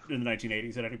like that in the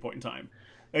 1980s at any point in time.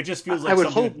 It just feels like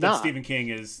something that Stephen King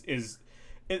is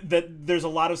that there's a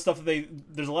lot of stuff that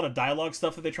there's a lot of dialogue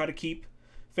stuff that they try to keep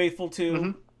faithful to.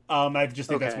 Mm-hmm. I just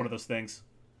think that's one of those things.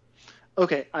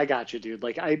 Okay, I got you, dude.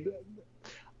 Like I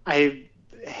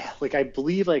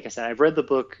believe, like I said, I've read the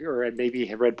book, or I maybe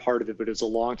have read part of it, but it was a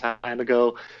long time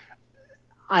ago.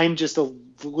 I'm just a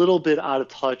little bit out of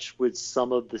touch with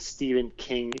some of the Stephen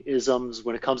King isms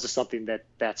when it comes to something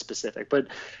that specific. But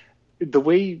the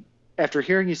way, after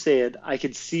hearing you say it, I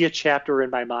could see a chapter in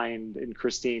my mind in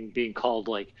Christine being called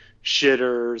like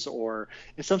shitters,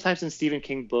 and sometimes in Stephen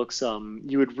King books,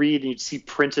 you would read and you'd see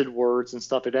printed words and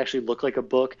stuff. It actually looked like a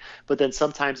book, but then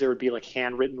sometimes there would be like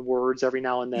handwritten words every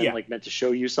now and then, like meant to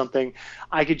show you something.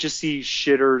 I could just see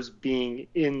shitters being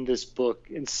in this book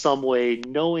in some way,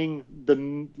 knowing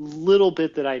the little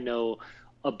bit that I know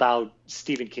about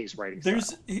Stephen King's writing style.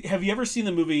 Have you ever seen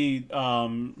the movie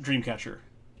Dreamcatcher?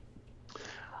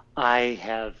 I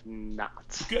have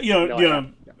not.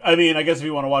 I mean, I guess if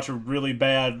you want to watch a really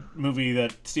bad movie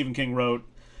that Stephen King wrote,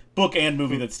 book and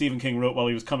movie that Stephen King wrote while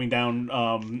he was coming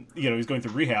down, he was going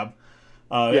through rehab.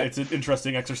 It's an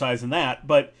interesting exercise in that.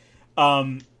 But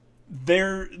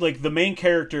they're like the main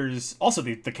characters. Also,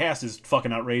 the cast is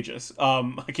fucking outrageous.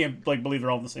 I can't believe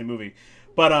they're all in the same movie.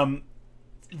 But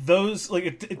those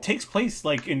it takes place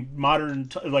like in modern,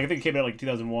 I think it came out like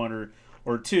 2001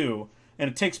 or 2. And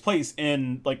it takes place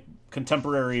in like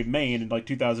contemporary Maine in like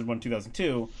 2001,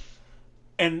 2002,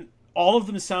 and all of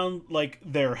them sound like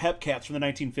they're hepcats from the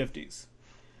 1950s,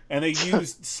 and they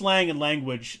use slang and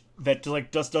language that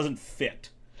just doesn't fit.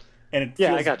 And it feels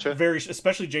I gotcha.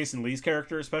 especially Jason Lee's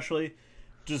character,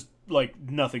 just like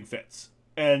nothing fits.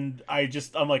 And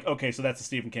I'm like, okay, so that's a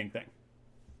Stephen King thing.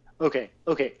 Okay,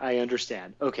 I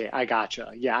understand. Okay, I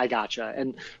gotcha. Yeah, I gotcha.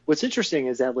 And what's interesting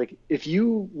is that, like, if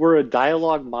you were a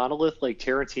dialogue monolith like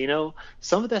Tarantino,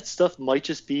 some of that stuff might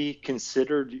just be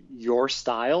considered your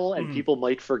style, and people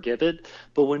might forgive it.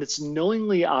 But when it's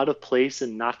knowingly out of place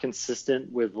and not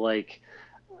consistent with, like,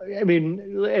 I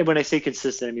mean, when I say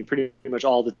consistent, I mean pretty much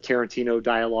all the Tarantino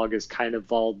dialogue is kind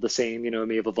of all the same. It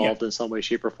may have evolved in some way,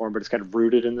 shape, or form, but it's kind of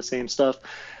rooted in the same stuff.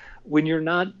 When you're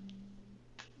not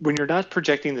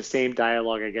projecting the same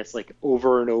dialogue, I guess, like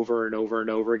over and over and over and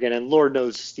over again, and Lord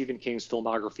knows Stephen King's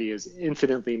filmography is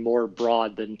infinitely more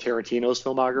broad than Tarantino's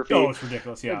filmography. Oh, it's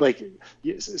ridiculous, yeah. Like,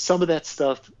 some of that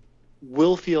stuff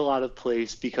will feel out of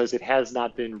place because it has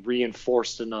not been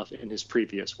reinforced enough in his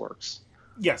previous works.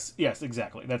 Yes,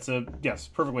 exactly. That's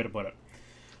perfect way to put it.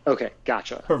 Okay,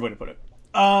 gotcha. Perfect way to put it.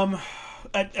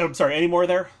 I'm sorry, any more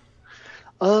there?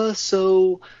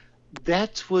 So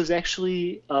that was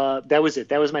actually that was it.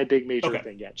 That was my big major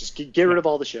thing. Yeah, just get rid of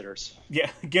all the shitters. Yeah,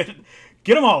 get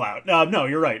them all out. No,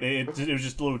 you're right. It was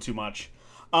just a little too much.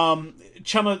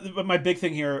 Chumma, my big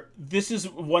thing here. This is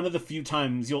one of the few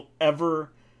times you'll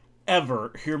ever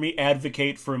hear me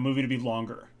advocate for a movie to be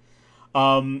longer.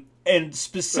 And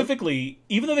specifically,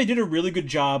 even though they did a really good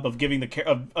job of giving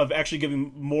of actually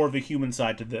giving more of the human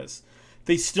side to this,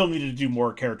 they still needed to do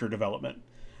more character development.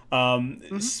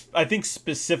 I think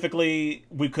specifically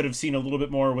we could have seen a little bit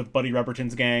more with Buddy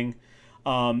Repperton's gang.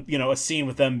 A scene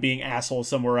with them being assholes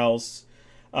somewhere else.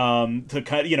 To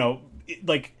kind of,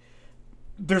 like,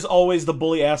 there's always the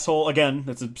bully asshole. Again,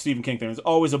 that's a Stephen King thing. There's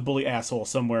always a bully asshole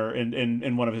somewhere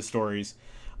in one of his stories.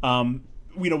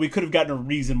 We could have gotten a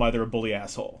reason why they're a bully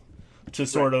asshole to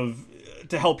sort of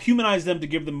to help humanize them, to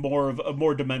give them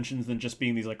more dimensions than just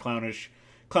being these like clownish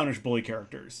bully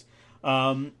characters.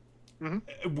 I'm going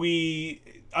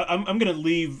to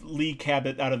leave Lee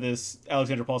Cabot out of this,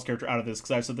 Alexandra Paul's character out of this,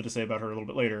 because I have something to say about her a little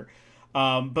bit later.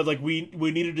 But like we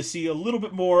needed to see a little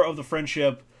bit more of the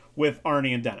friendship with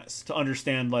Arnie and Dennis to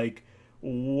understand like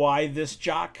why this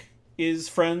jock is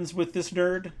friends with this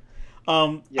nerd.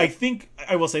 I think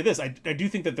I will say this. I do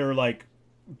think that they're like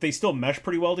they still mesh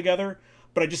pretty well together,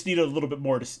 but I just need a little bit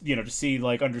more to see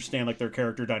like understand like their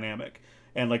character dynamic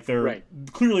and like they're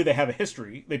clearly they have a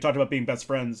history. They talked about being best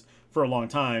friends for a long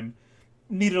time.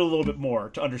 needed a little bit more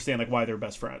to understand like why they're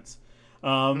best friends.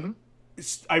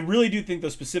 I really do think, though,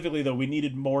 specifically, though, we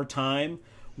needed more time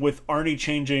with Arnie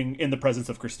changing in the presence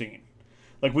of Christine.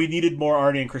 Like, we needed more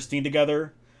Arnie and Christine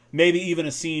together. Maybe even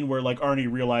a scene where, like,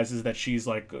 Arnie realizes that she's,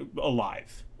 like,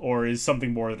 alive or is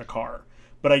something more than a car.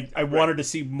 But I wanted to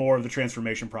see more of the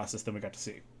transformation process than we got to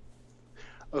see.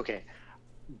 Okay.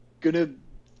 I'm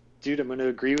gonna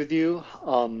agree with you.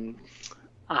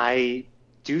 I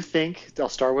do think, I'll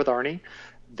start with Arnie,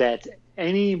 that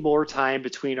any more time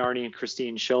between Arnie and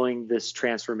Christine showing this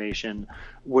transformation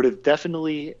would have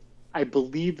definitely, I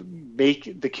believe,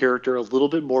 make the character a little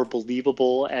bit more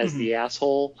believable as the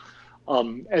asshole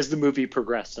as the movie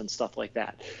progressed and stuff like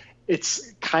that.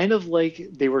 It's kind of like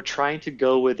they were trying to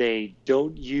go with a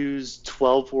don't use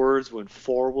 12 words when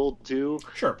 4 will do.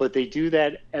 Sure. But they do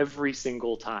that every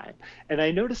single time. And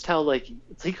I noticed how, like,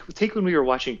 take when we were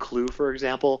watching Clue, for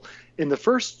example, in the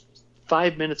first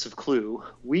 5 minutes of Clue,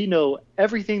 we know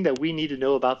everything that we need to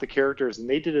know about the characters, and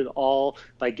they did it all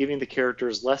by giving the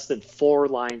characters less than 4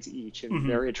 lines each in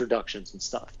their introductions and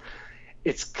stuff.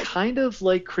 It's kind of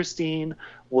like Christine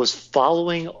was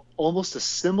following almost a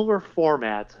similar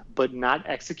format, but not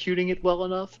executing it well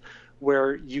enough,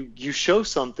 where you show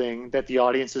something that the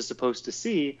audience is supposed to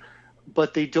see,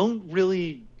 but they don't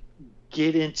really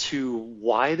get into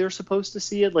why they're supposed to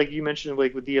see it. Like you mentioned,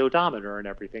 like with the odometer and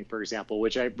everything, for example,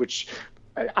 which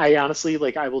I honestly,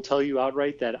 like, I will tell you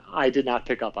outright that I did not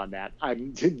pick up on that. I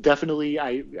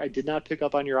did not pick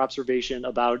up on your observation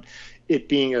about it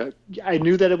being I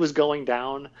knew that it was going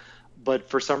down, but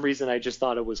for some reason I just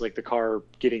thought it was like the car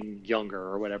getting younger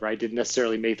or whatever. I didn't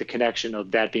necessarily make the connection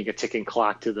of that being a ticking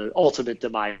clock to the ultimate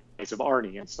demise of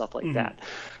Arnie and stuff like that.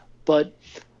 But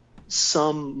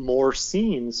some more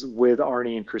scenes with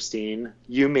Arnie and Christine,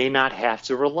 you may not have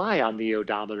to rely on the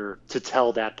odometer to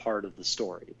tell that part of the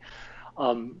story.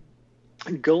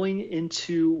 Going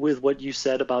into with what you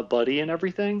said about Buddy and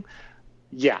everything,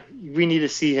 yeah, we need to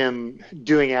see him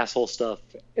doing asshole stuff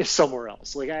somewhere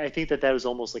else. Like, I think that was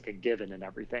almost like a given and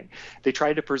everything. They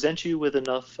tried to present you with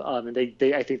enough, and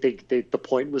I think the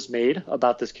point was made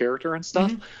about this character and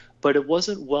stuff, but it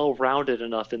wasn't well rounded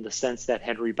enough in the sense that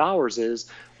Henry Bowers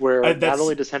is, where not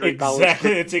only does Henry Bowers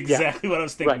it's exactly what I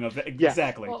was thinking of.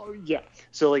 Exactly. Yeah.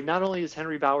 So, like, not only is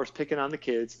Henry Bowers picking on the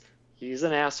kids, he's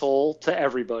an asshole to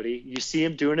everybody. You see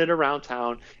him doing it around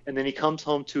town, and then he comes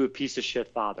home to a piece of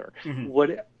shit father.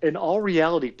 What, in all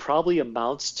reality, probably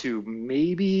amounts to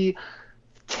maybe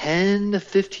 10 to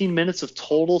 15 minutes of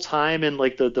total time in,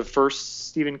 like, the first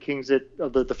Stephen King's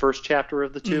the first chapter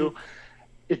of the two.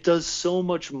 It does so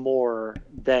much more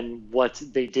than what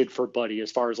they did for Buddy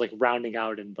as far as, like, rounding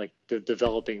out and, like,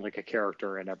 developing, like, a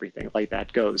character and everything like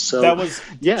that goes. So that was,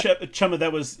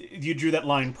 Chumma, you drew that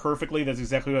line perfectly. That's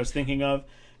exactly what I was thinking of.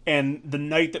 And the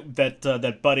night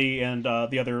that Buddy and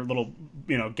the other little,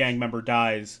 gang member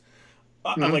dies,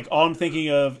 like, all I'm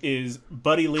thinking of is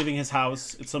Buddy leaving his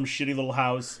house. It's some shitty little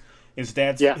house. His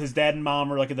dad and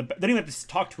mom are, like, they don't even have to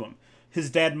talk to him. His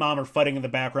dad and mom are fighting in the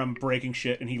background, breaking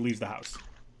shit, and he leaves the house.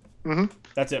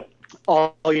 That's it.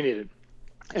 All you needed.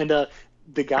 And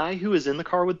the guy who is in the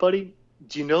car with Buddy,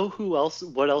 do you know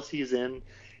what else he's in?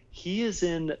 He is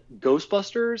in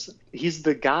Ghostbusters. He's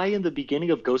the guy in the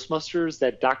beginning of Ghostbusters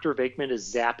that Dr. Venkman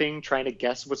is zapping, trying to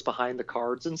guess what's behind the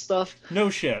cards and stuff. No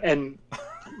shit. And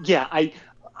yeah, I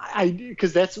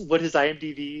because that's what his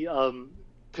IMDb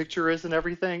picture is and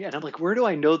everything, and I'm like, where do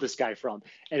I know this guy from?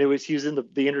 And he was in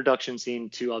the introduction scene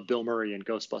to Bill Murray in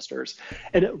Ghostbusters.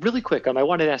 And really quick, I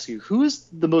wanted to ask you, who is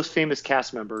the most famous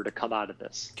cast member to come out of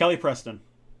this? Kelly Preston.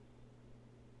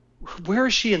 Where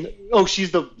is she in?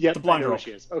 She's the blonde girl.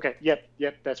 She is. Okay, yep,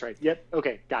 that's right. Yep,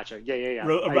 okay, gotcha. Yeah.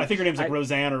 I think her name's like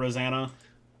Roseanne or Rosanna.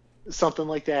 Something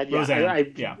like that. Yeah.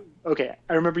 Roseanne. Yeah. Okay,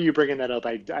 I remember you bringing that up.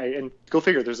 And go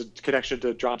figure. There's a connection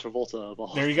to John Travolta of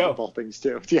all things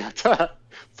too. Yeah,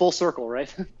 full circle,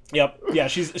 right? Yep. Yeah,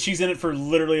 she's in it for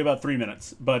literally about 3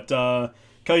 minutes. But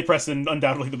Kelly Preston,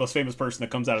 undoubtedly the most famous person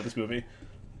that comes out of this movie.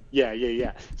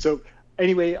 Yeah. So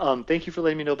anyway, thank you for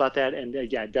letting me know about that. And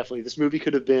yeah, definitely, this movie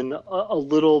could have been a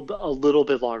little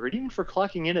bit longer. And even for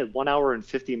clocking in at 1 hour and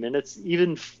 50 minutes,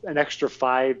 even an extra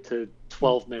 5 to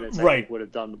 12 minutes, I think would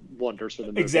have done wonders for the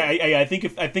movie. Exactly. I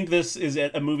think this is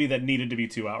a movie that needed to be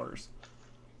 2 hours.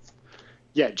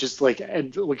 Yeah, just like,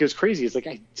 and what was crazy is, like,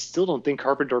 I still don't think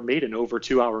Carpenter made an over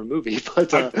 2 hour movie,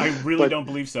 but I really don't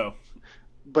believe so.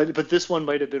 But this one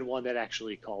might have been one that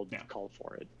actually called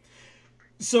for it.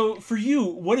 So for you,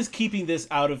 what is keeping this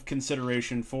out of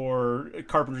consideration for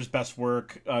Carpenter's best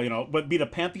work? But be it a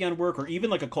Pantheon work or even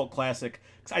like a cult classic?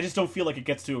 'Cause I just don't feel like it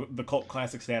gets to the cult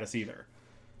classic status either.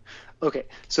 Okay,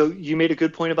 so you made a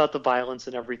good point about the violence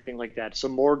and everything like that. So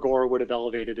more gore would have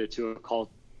elevated it to a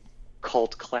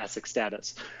cult classic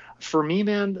status. For me,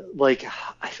 man, like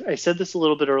I said this a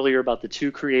little bit earlier about the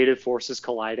two creative forces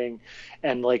colliding,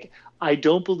 and like I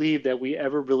don't believe that we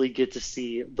ever really get to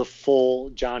see the full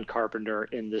John Carpenter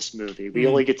in this movie. We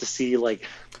only get to see like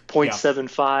Yeah.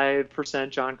 0.75%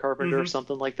 John Carpenter or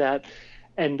something like that.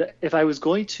 And if I was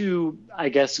going to, I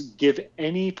guess, give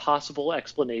any possible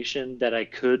explanation that I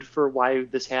could for why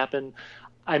this happened,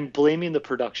 I'm blaming the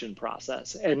production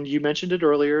process. And you mentioned it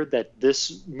earlier that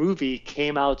this movie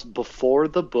came out before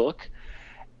the book.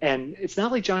 And it's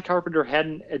not like John Carpenter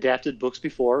hadn't adapted books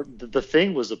before. The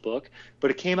Thing was a book,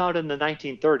 but it came out in the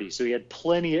 1930s. So he had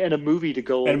plenty, and a movie to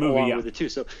go along Yeah. with it too.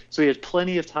 So he had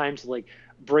plenty of time to like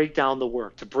break down the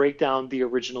work, to break down the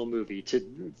original movie,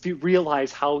 to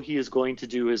realize how he is going to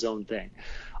do his own thing.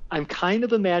 I'm kind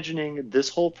of imagining this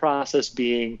whole process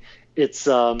being it's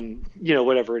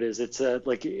whatever it is, it's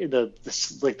like in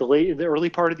the early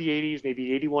part of the 80s,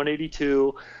 maybe 81,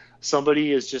 82.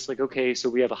 Somebody is just like, okay, so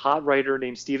we have a hot writer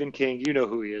named Stephen King. You know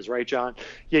who he is, right, John?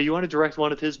 Yeah, you want to direct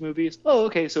one of his movies? Oh,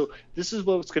 okay, so this is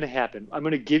what's going to happen. I'm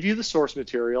going to give you the source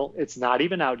material. It's not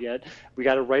even out yet. We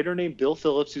got a writer named Bill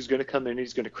Phillips who's going to come in.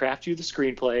 He's going to craft you the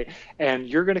screenplay, and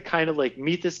you're going to kind of like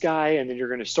meet this guy, and then you're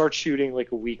going to start shooting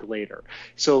like a week later.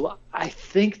 So I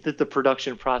think that the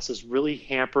production process really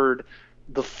hampered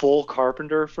the full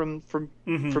Carpenter from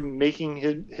making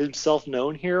himself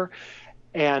known here.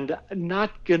 And I'm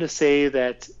not going to say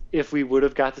that if we would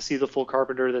have got to see the full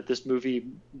Carpenter that this movie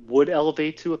would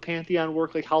elevate to a pantheon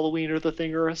work like Halloween or The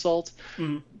Thing or Assault,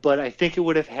 but I think it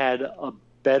would have had a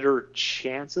better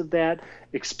chance of that,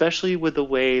 especially with the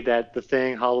way that The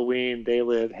Thing, Halloween, They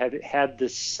Live have had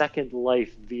this second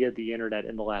life via the internet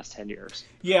in the last 10 years.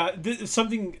 Yeah,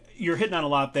 something you're hitting on a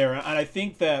lot there, and I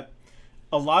think that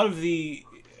a lot of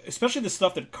especially the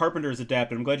stuff that Carpenter has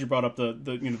adapted. I'm glad you brought up the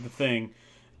Thing.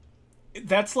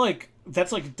 That's like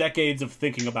decades of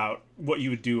thinking about what you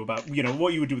would do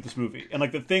with this movie, and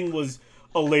like The Thing was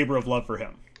a labor of love for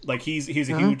him. Like he's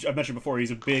a huge, I've mentioned before,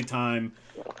 he's a big time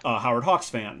Howard Hawks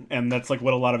fan, and that's like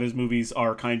what a lot of his movies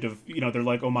are kind of, they're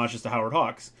like homages to Howard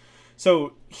Hawks.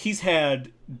 So he's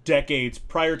had decades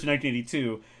prior to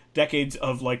 1982, decades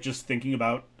of like just thinking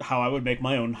about how I would make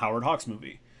my own Howard Hawks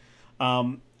movie.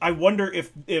 I wonder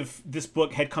if this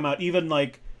book had come out even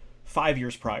like 5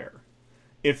 years prior,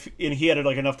 and he had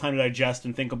like enough time to digest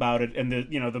and think about it, and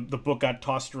the book got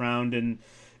tossed around in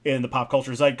the pop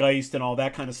culture zeitgeist and all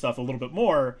that kind of stuff a little bit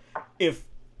more, if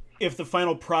the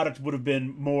final product would have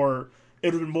been more, it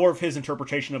would have been more of his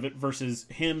interpretation of it versus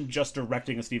him just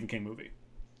directing a Stephen King movie.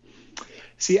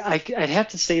 See, I'd have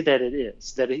to say that it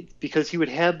is because he would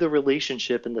have the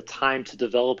relationship and the time to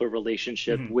develop a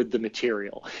relationship with the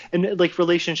material. And like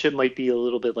relationship might be a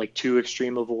little bit like too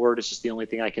extreme of a word. It's just the only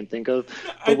thing I can think of.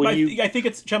 But I think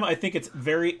it's, Gemma, I think it's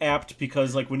very apt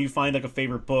because like when you find like a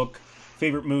favorite book,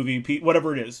 favorite movie,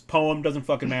 whatever it is, poem, doesn't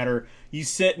fucking matter. You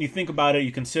sit and you think about it,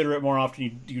 you consider it more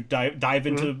often, you dive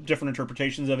into different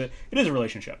interpretations of it. It is a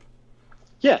relationship.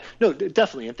 Yeah, no,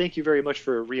 definitely. And thank you very much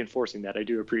for reinforcing that. I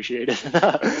do appreciate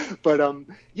it. But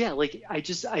yeah, like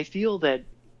I feel that,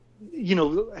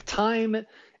 time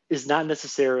is not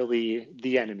necessarily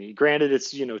the enemy. Granted,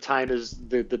 it's, time is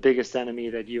the biggest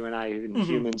enemy that you and I and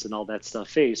humans and all that stuff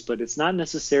face, but it's not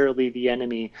necessarily the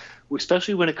enemy,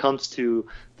 especially when it comes to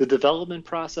the development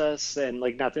process and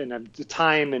like the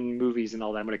time and movies and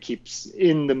all that. I'm going to keep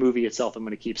in the movie itself. I'm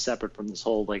going to keep separate from this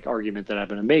whole like argument that I'm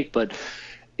going to make, but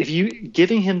if you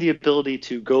giving him the ability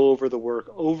to go over the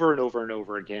work over and over and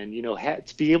over again,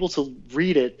 to be able to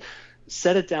read it,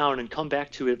 set it down and come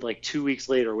back to it like 2 weeks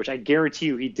later, which I guarantee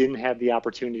you he didn't have the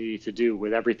opportunity to do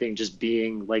with everything just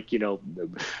being like,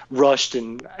 rushed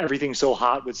and everything so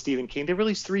hot with Stephen King. They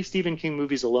released 3 Stephen King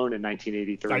movies alone in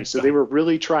 1983. So they were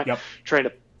really trying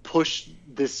to push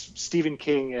this Stephen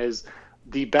King as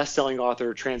the best-selling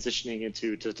author transitioning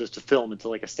into to film and to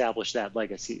like establish that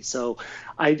legacy. So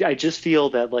I just feel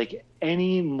that like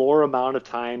any more amount of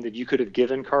time that you could have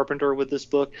given Carpenter with this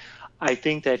book, I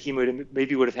think that he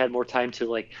would have had more time to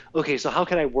like, okay, so how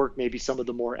can I work maybe some of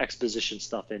the more exposition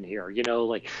stuff in here?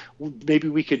 Like maybe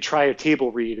we could try a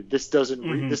table read. If this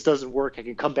doesn't work, I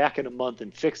can come back in a month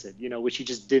and fix it, which he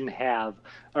just didn't have,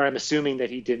 or I'm assuming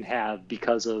that he didn't have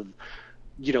because of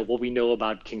what we know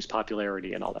about King's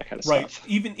popularity and all that kind of stuff.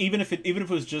 Even if it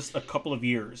was just a couple of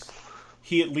years,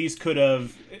 he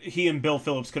and Bill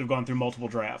Phillips could have gone through multiple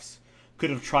drafts,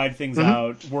 could have tried things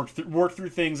out, worked through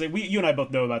things. Like you and I both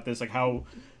know about this, like how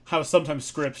sometimes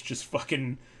scripts just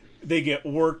fucking, they get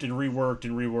worked and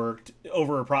reworked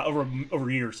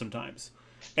over years sometimes.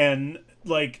 And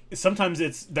like sometimes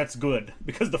that's good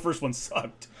because the first one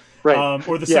sucked, Right.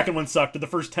 or the Yeah. second one sucked, or the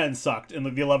first 10 sucked, and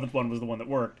the 11th one was the one that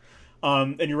worked.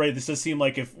 And you're right. This does seem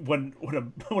like if when when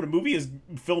a movie is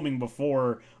filming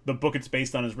before the book it's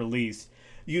based on is released,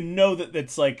 you know that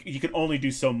it's like you can only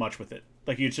do so much with it.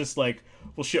 Like it's just like,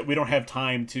 well, shit, we're not gonna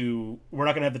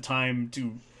have the time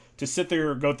to sit there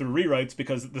or go through rewrites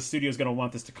because the studio's gonna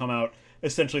want this to come out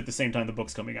essentially at the same time the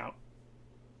book's coming out.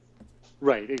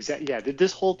 Right, exactly. Yeah,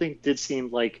 this whole thing did seem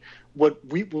like what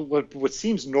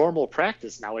seems normal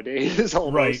practice nowadays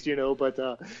almost, Right.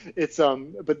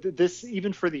 but this,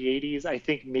 even for the 80s, I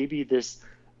think maybe this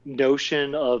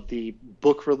notion of the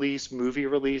book release, movie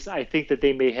release, I think that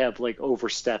they may have like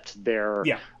overstepped their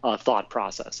Yeah. thought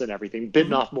process and everything,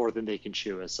 bitten off more than they can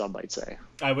chew, as some might say.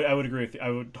 I would agree with you. I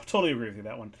would totally agree with you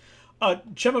that one.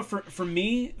 Gemma, for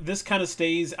me, this kind of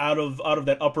stays out of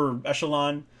that upper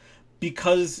echelon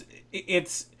because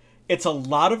it's a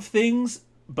lot of things,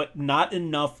 but not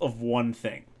enough of one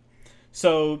thing.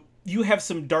 So you have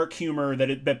some dark humor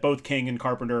that both King and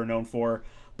Carpenter are known for,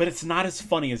 but it's not as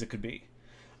funny as it could be.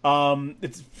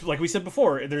 It's like we said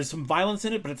before, there's some violence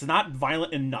in it, but it's not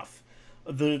violent enough.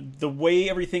 The way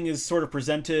everything is sort of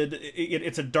presented,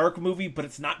 it's a dark movie, but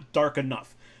it's not dark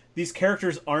enough. These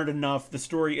characters aren't enough. The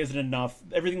story isn't enough.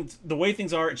 Everything, the way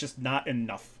things are, it's just not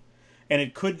enough. And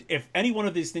it could, if any one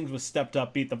of these things was stepped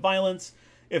up, beat the violence.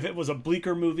 If it was a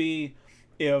bleaker movie,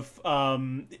 if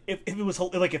it was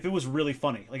like if it was really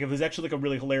funny, like if it was actually like a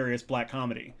really hilarious black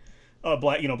comedy,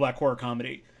 black horror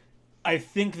comedy, I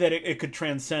think that it could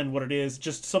transcend what it is.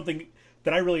 Just something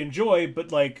that I really enjoy,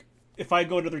 but like if I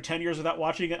go another 10 years without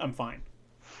watching it, I'm fine.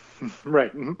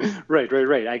 Right,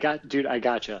 right. I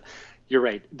gotcha. You're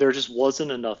right. There just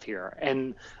wasn't enough here.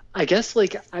 And I guess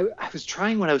like I was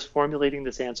trying when I was formulating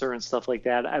this answer and stuff like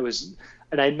that.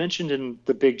 And I had mentioned in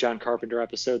the big John Carpenter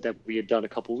episode that we had done a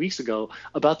couple weeks ago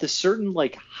about this certain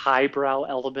like highbrow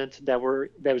element that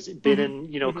was been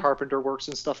in, Carpenter works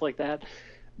and stuff like that.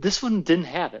 This one didn't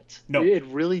have it. No.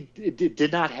 It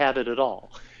did not have it at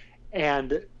all.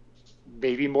 And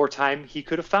maybe more time he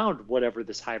could have found whatever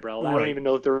this highbrow. I don't even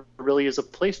know if there really is a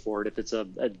place for it, if it's a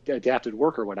adapted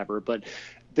work or whatever, but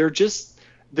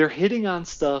they're hitting on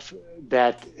stuff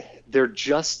that they're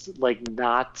just like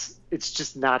it's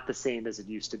just not the same as it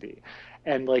used to be.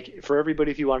 And like for everybody,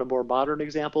 if you want a more modern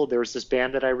example, there's this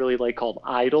band that I really like called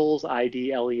Idols,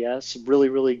 IDLES, really,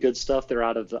 really good stuff. They're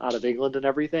out of England and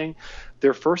everything.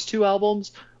 Their first two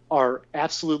albums are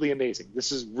absolutely amazing.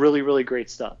 This is really, really great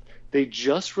stuff. They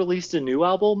just released a new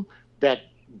album that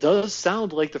does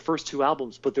sound like the first two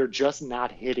albums, but they're just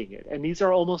not hitting it. And these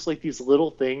are almost like these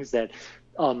little things that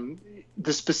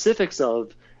the specifics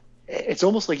of, it's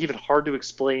almost like even hard to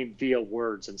explain via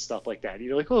words and stuff like that.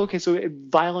 You're like, oh, okay, so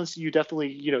violence, you definitely,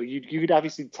 you could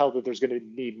obviously tell that there's going to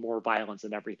need more violence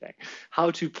and everything.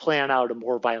 How to plan out a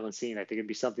more violent scene, I think it'd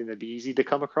be something that'd be easy to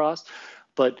come across.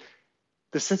 But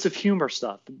the sense of humor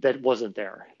stuff that wasn't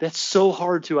there, that's so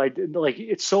hard to like.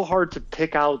 It's so hard to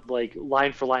pick out like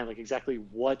line for line, like exactly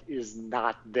what is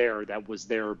not there that was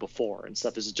there before and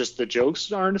stuff. Is it just the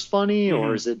jokes aren't as funny,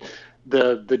 or is it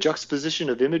the juxtaposition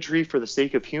of imagery for the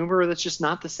sake of humor that's just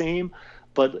not the same?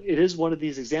 But it is one of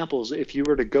these examples. If you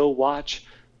were to go watch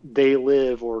They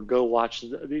Live or go watch,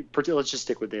 let's just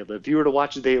stick with They Live. If you were to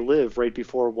watch They Live right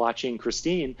before watching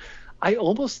Christine, I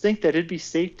almost think that it'd be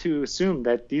safe to assume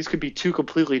that these could be two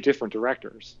completely different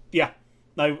directors. Yeah,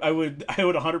 I would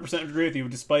 100% agree with you.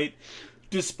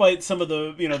 Despite some of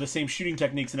the the same shooting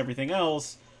techniques and everything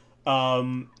else,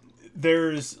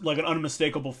 there's like an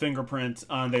unmistakable fingerprint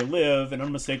on They Live and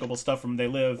unmistakable stuff from They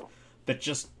Live that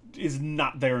just is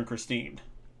not there in Christine.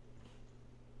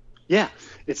 Yeah,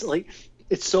 it's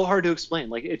so hard to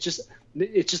explain. Like it's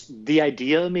just the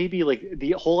idea, maybe like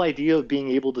the whole idea of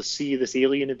being able to see this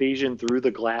alien invasion through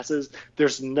the glasses.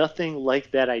 There's nothing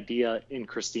like that idea in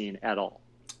Christine at all.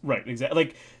 Right,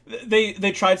 exactly. Like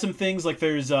they tried some things. Like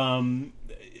there's like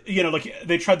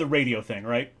they tried the radio thing,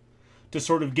 right? To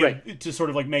sort of to sort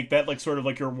of like make that like sort of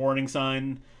like your warning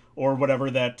sign or whatever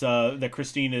that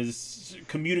Christine is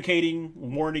communicating,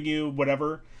 warning you,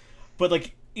 whatever. But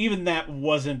like even that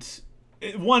wasn't.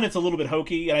 One, it's a little bit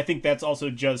hokey, and I think that's also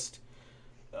just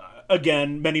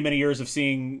again many years of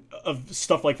seeing of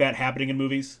stuff like that happening in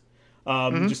movies.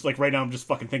 Just like right now, I'm just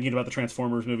fucking thinking about the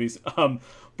Transformers movies.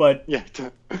 But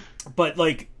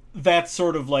like that's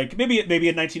sort of like maybe in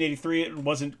 1983 it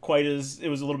wasn't quite as, it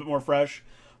was a little bit more fresh,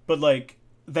 but like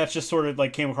that's just sort of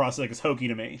like came across like as hokey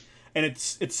to me, and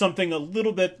it's something a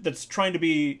little bit that's trying to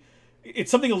be,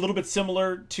 it's something a little bit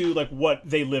similar to like what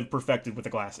They Live perfected with the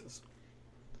glasses.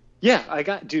 Yeah, I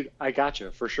got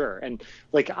you for sure. And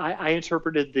like I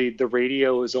interpreted the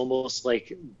radio as almost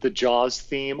like the Jaws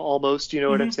theme almost, you know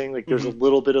what I'm Hmm. saying? Like there's a Hmm.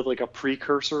 little bit of like a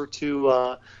precursor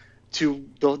to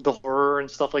the horror and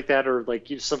stuff like that, or like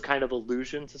some kind of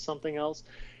allusion to something else.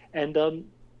 And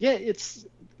yeah, it's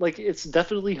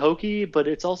definitely hokey, but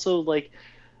it's also like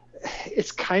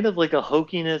it's kind of like a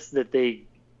hokiness that they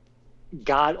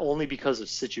got only because of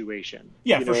situation.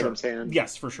 Yeah, You for know what I'm sure. saying?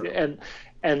 Yes, for sure.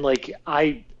 And like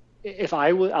if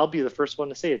I would, I'll be the first one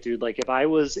to say it, dude. Like if I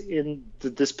was in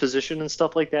this position and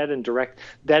stuff like that and direct,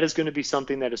 that is going to be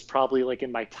something that is probably like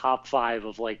in my top five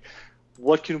of like,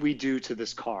 what can we do to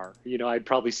this car? You know, I'd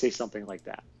probably say something like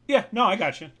that. Yeah, no, I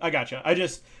got you. I got you. I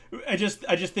just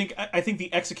think I think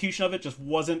the execution of it just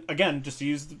wasn't. Again, just to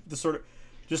use the sort of,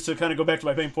 just to kind of go back to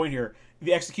my main point here,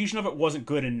 the execution of it wasn't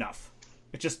good enough.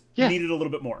 It just Yeah, needed a little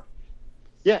bit more.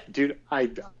 yeah, dude. I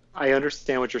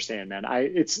understand what you're saying, man.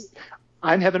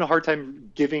 I'm having a hard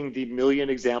time giving the million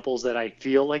examples that I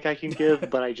feel like I can give,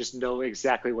 but I just know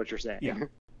exactly what you're Yeah. saying.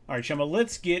 All right, Shema,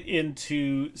 let's get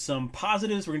into some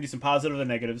positives. We're going to do some positives and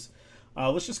negatives.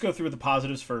 Let's just go through the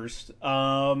positives first.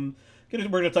 We're going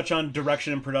to touch on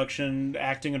direction and production,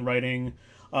 acting and writing.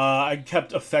 I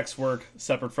kept effects work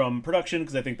separate from production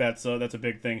because I think that's a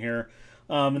big thing here.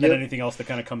 And then Yep. anything else that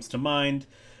kind of comes to mind.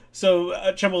 So,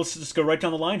 Chema, let's just go right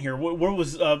down the line here. What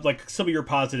was like some of your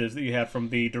positives that you had from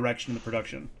the direction and the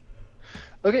production?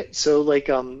 Okay, so like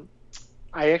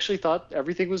I actually thought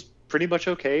everything was pretty much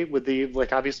okay with the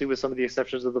like obviously with some of the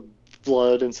exceptions of the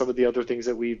blood and some of the other things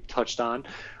that we touched on.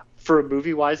 For a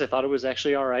movie wise, I thought it was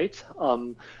actually all right.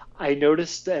 I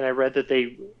noticed and I read that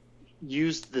they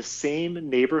used the same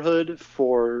neighborhood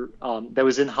for that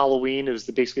was in Halloween. It was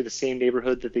basically the same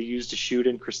neighborhood that they used to shoot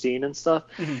in Christine and stuff.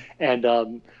 Mm-hmm.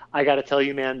 And I got to tell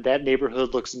you, man, that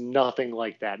neighborhood looks nothing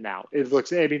like that now. It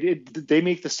looks, I mean, they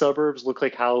make the suburbs look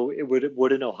like how it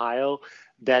would in Ohio.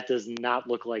 That does not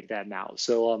look like that now.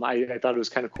 So I thought it was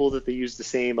kind of cool that they used the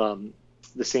same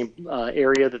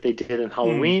area that they did in Mm-hmm.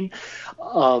 Halloween.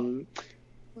 Um,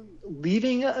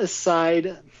 Leaving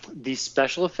aside the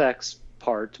special effects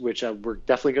part, which we're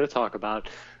definitely going to talk about,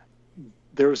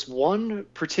 there was one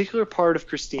particular part of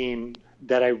Christine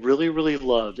that I really, really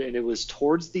loved, and it was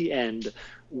towards the end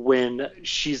when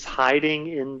she's hiding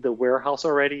in the warehouse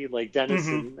already. Like Dennis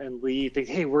Mm-hmm. and Lee think,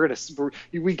 "Hey,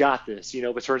 we got this," you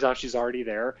know. But turns out she's already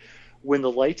there. When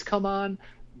the lights come on,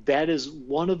 that is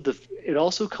one of the. It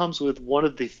also comes with one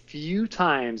of the few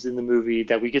times in the movie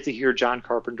that we get to hear John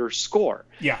Carpenter's score,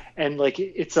 Yeah. and like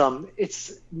it's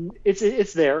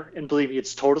there, and believe me,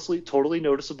 it's totally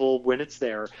noticeable when it's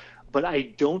there. But I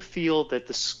don't feel that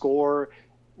the score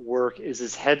work is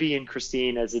as heavy in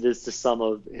Christine as it is to some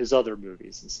of his other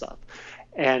movies and stuff.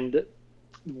 And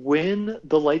when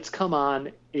the lights come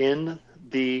on in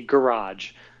the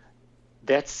garage,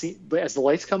 as the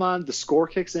lights come on, the score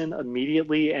kicks in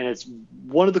immediately, and it's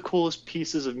one of the coolest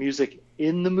pieces of music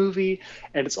in the movie,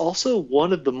 and it's also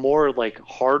one of the more like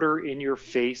harder in your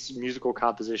face musical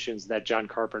compositions that John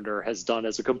Carpenter has done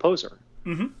as a composer.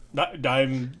 Mm-hmm.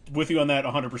 I'm with you on that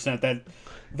 100%.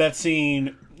 That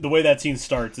scene, the way that scene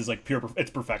starts is like pure.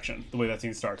 It's perfection. The way that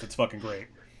scene starts, it's fucking great.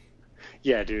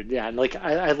 Yeah, dude. Yeah, and like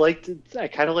I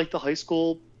kind of liked the high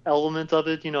school element of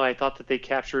it. You know, I thought that they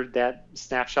captured that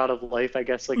snapshot of life, I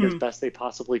guess, like as Mm. best they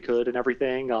possibly could and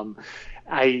everything.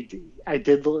 I I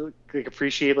did like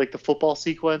appreciate like the football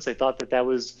sequence. I thought that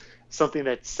was something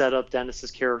that set up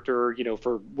Dennis's character, you know,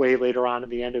 for way later on in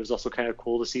the end. It was also kind of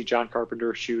cool to see John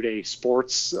Carpenter shoot a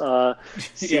sports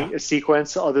Yeah.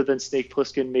 sequence other than Snake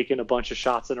Plissken making a bunch of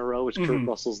shots in a row, which Kurt Mm-hmm.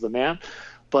 Russell's the man.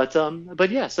 But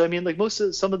yeah, so I mean, like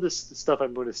some of this stuff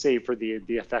I'm going to save for the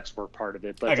effects work part of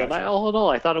it. I But gotcha. all in all,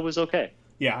 I thought it was okay.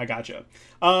 Yeah, I gotcha.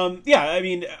 Yeah, I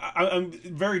mean, I'm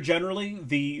very generally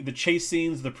the chase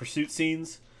scenes, the pursuit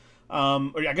scenes,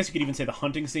 or I guess you could even say the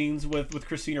hunting scenes with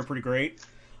Christine are pretty great.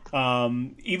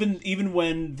 Even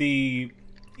when the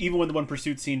one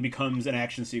pursuit scene becomes an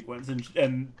action sequence,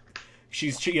 and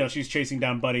she's chasing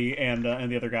down Buddy and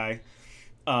the other guy,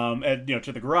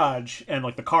 to the garage, and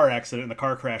like the car accident and the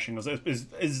car crashing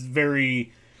is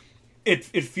very. It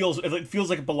feels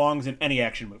like it belongs in any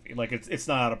action movie. Like it's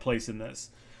not out of place in this.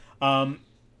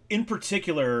 In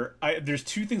particular, there's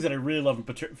two things that I really love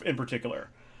in particular.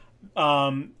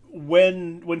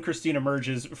 When Christine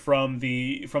emerges from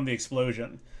the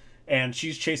explosion, and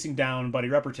she's chasing down Buddy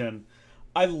Repperton,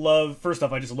 first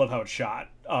off, I just love how it's shot.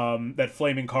 That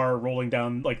flaming car rolling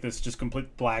down like this just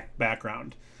complete black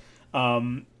background.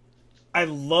 I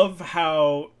love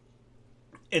how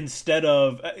instead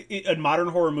of a modern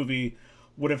horror movie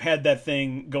would have had that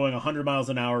thing going 100 miles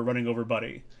an hour running over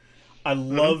Buddy. I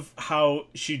love how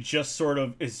she just sort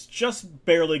of is just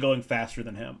barely going faster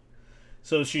than him.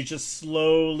 So she's just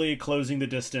slowly closing the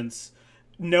distance.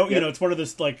 No, you know, it's one of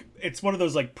those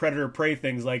like predator prey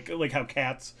things, like how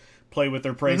cats play with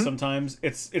their prey sometimes.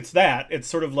 It's that. It's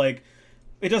sort of like,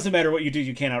 it doesn't matter what you do,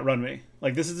 you can't outrun me.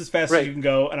 Like, this is as fast as you can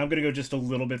go, and I'm going to go just a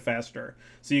little bit faster,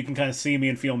 so you can kind of see me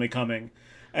and feel me coming.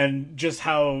 And just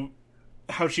how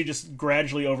she just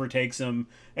gradually overtakes him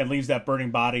and leaves that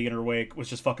burning body in her wake was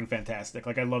just fucking fantastic.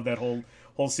 Like, I love that whole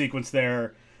sequence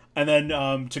there. And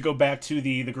then to go back to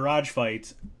the garage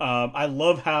fight, I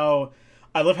love how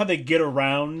they get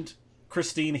around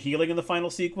Christine healing in the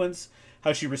final sequence.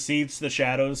 How she recedes to the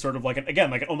shadows, sort of like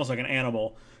almost like an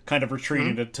animal, kind of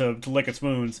retreating to lick its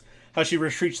wounds. How she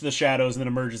retreats to the shadows and then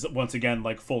emerges once again,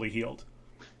 like fully healed.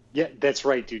 Yeah, that's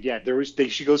right, dude. Yeah,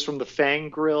 she goes from the fang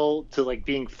grill to like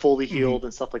being fully healed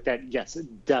and stuff like that. Yes,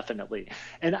 definitely.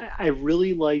 And I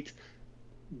really liked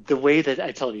the way that,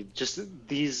 I tell you, just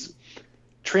these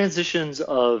transitions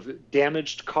of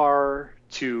damaged car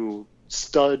to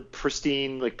stud,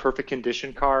 pristine, like perfect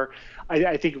condition car.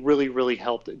 I think really, really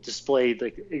helped display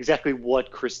like exactly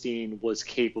what Christine was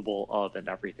capable of and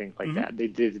everything like that. They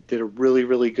did a really,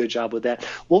 really good job with that.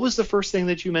 What was the first thing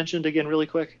that you mentioned again, really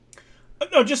quick?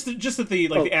 No, just that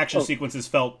the action sequences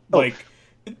felt like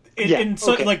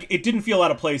like it didn't feel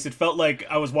out of place. It felt like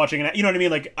I was watching you know what I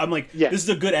mean? Like, I'm like, this is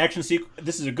a good action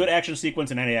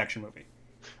sequence in any action movie.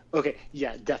 Okay,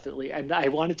 yeah, definitely. And I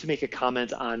wanted to make a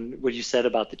comment on what you said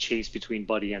about the chase between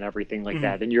Buddy and everything like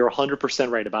that. And you're 100%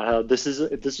 right about how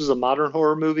if this was a modern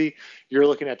horror movie, you're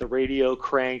looking at the radio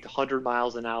cranked 100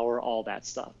 miles an hour, all that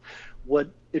stuff. What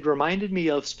it reminded me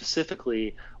of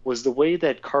specifically was the way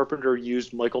that Carpenter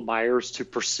used Michael Myers to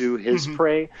pursue his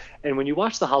prey. And when you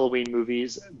watch the Halloween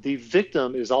movies, the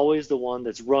victim is always the one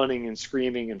that's running and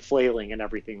screaming and flailing and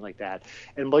everything like that.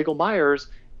 And Michael Myers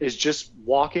is just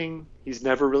walking. He's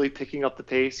never really picking up the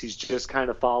pace. He's just kind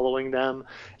of following them.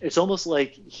 It's almost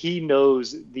like he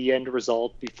knows the end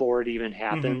result before it even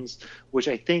happens, which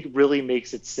I think really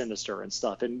makes it sinister and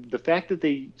stuff. And the fact that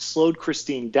they slowed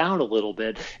Christine down a little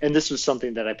bit, and this was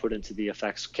something that I put into the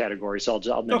effects category, so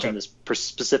I'll mention this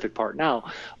specific part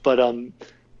now. But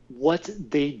what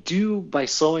they do by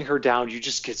slowing her down, you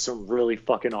just get some really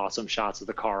fucking awesome shots of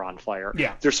the car on fire.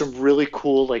 Yeah. There's some really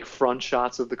cool like front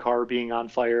shots of the car being on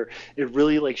fire. It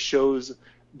really like shows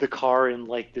the car in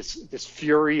like this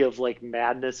fury of like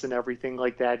madness and everything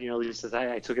like that. You know, he says,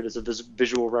 I took it as a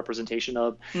visual representation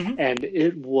of, and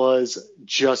it was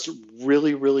just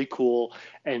really, really cool.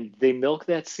 And they milk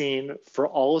that scene for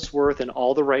all it's worth in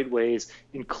all the right ways,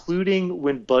 including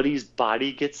when Buddy's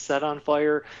body gets set on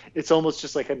fire. It's almost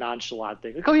just like a nonchalant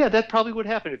thing. Like, oh yeah, that probably would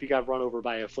happen if he got run over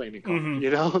by a flaming car.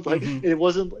 You know, like it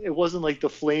wasn't like the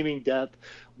flaming death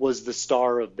was the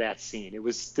star of that scene. It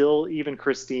was still even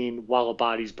Christine while a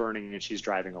body's burning and she's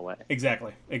driving away.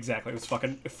 Exactly. It was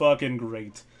fucking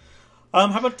great.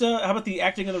 How about the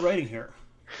acting and the writing here?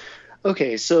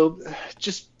 Okay, so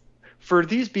just for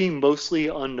these being mostly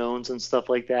unknowns and stuff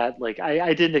like that, like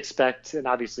I didn't expect, and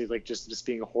obviously like just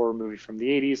being a horror movie from the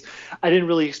 80s, I didn't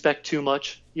really expect too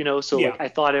much, you know. So like I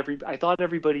thought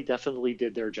everybody definitely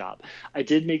did their job. I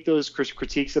did make those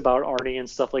critiques about Arnie and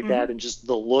stuff like that, and just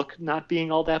the look not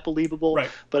being all that believable. Right.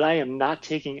 But I am not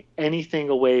taking anything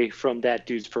away from that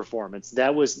dude's performance.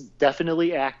 That was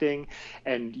definitely acting,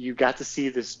 and you got to see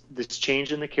this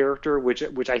change in the character,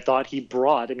 which I thought he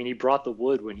brought. I mean, he brought the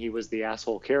wood when he was the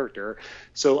asshole character.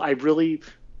 So I really.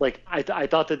 Like I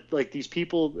thought that like these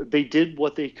people, they did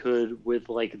what they could with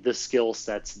like the skill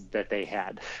sets that they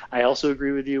had. I also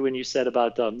agree with you when you said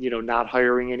about not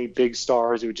hiring any big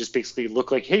stars. It would just basically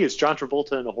look like, hey, it's John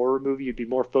Travolta in a horror movie. You'd be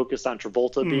more focused on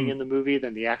Travolta being in the movie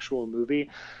than the actual movie.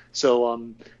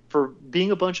 So for being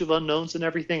a bunch of unknowns and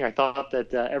everything, I thought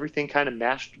that everything kind of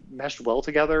meshed well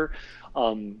together.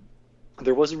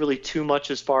 There wasn't really too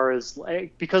much as far as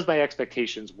because my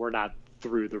expectations were not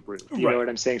through the roof. You know what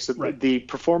I'm saying? So the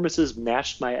performances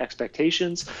matched my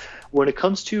expectations. When it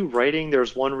comes to writing,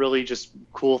 there's one really just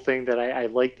cool thing that I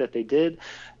like that they did.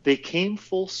 They came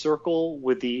full circle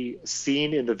with the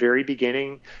scene in the very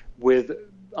beginning with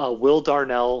Will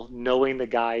Darnell knowing the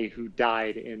guy who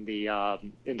died in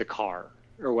the car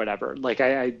or whatever. Like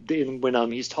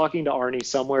when he's talking to Arnie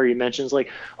somewhere, he mentions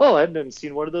like, oh, I haven't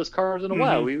seen one of those cars in a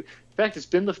while. In fact, it's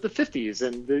been the 50s,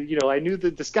 and I knew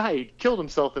that this guy killed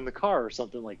himself in the car or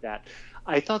something like that.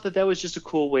 I thought that was just a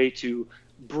cool way to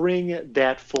bring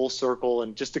that full circle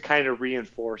and just to kind of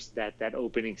reinforce that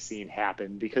opening scene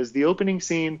happened, because the opening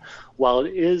scene, while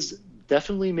it is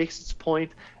definitely makes its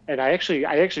point, and I actually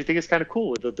think it's kind of cool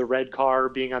with the red car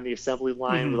being on the assembly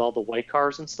line with all the white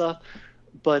cars and stuff,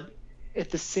 but at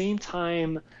the same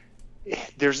time,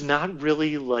 there's not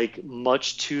really like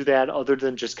much to that other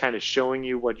than just kind of showing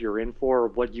you what you're in for or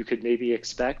what you could maybe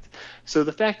expect. So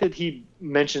the fact that he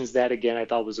mentions that again, I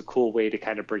thought was a cool way to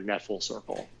kind of bring that full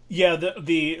circle. Yeah,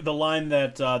 the line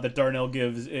that that Darnell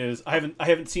gives is, I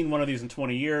haven't seen one of these in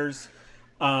 20 years.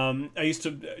 I knew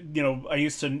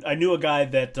a guy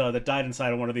that that died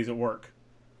inside of one of these at work.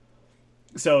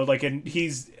 So like, and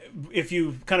if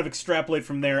you kind of extrapolate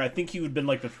from there, I think he would have been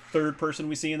like the third person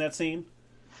we see in that scene.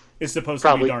 Is supposed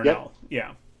to be Darnell. Yep.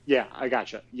 Yeah. Yeah, I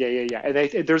gotcha. Yeah.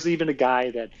 And there's even a guy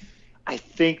that I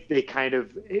think they kind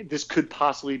of, this could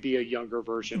possibly be a younger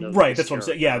version of. Right, that's what I'm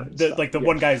saying. Yeah,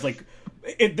 one guy's like,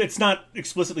 it's not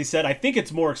explicitly said. I think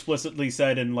it's more explicitly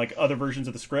said in like other versions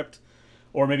of the script,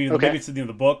 or maybe it's in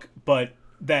the book. But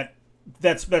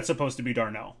that's supposed to be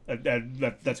Darnell.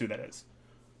 That's who that is.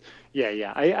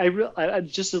 Yeah. I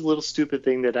just a little stupid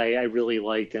thing that I really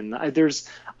liked, and I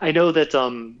know that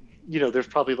there's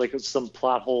probably like some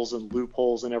plot holes and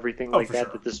loopholes and everything like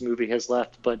that that this movie has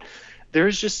left, but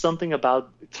there's just something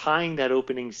about tying that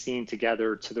opening scene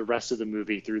together to the rest of the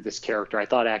movie through this character I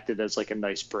thought acted as like a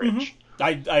nice bridge.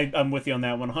 Mm-hmm. I'm with you on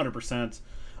that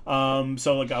 100%.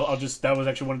 So like that was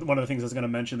actually one of the things I was going to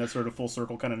mention, that sort of full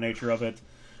circle kind of nature of it.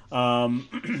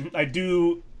 I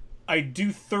do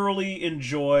thoroughly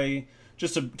enjoy,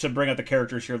 just to bring out the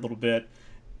characters here a little bit.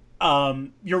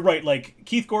 You're right. Like,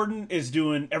 Keith Gordon is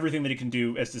doing everything that he can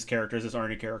do as this character, as this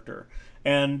Arnie character.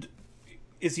 And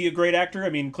is he a great actor? I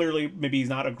mean, clearly, maybe he's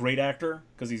not a great actor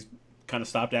because he's kind of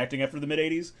stopped acting after the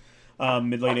mid-late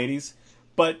 80s.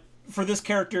 But for this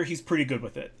character, he's pretty good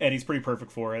with it, and he's pretty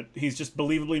perfect for it. He's just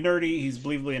believably nerdy. He's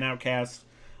believably an outcast.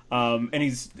 And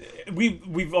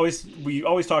we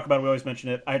always talk about it. We always mention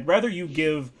it. I'd rather you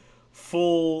give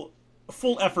full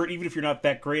effort, even if you're not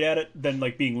that great at it, than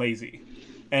like being lazy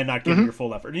and not giving your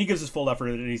full effort. And he gives his full effort,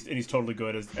 and he's totally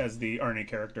good as the Arnie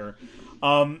character.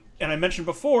 And I mentioned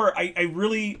before, I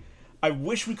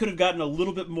wish we could have gotten a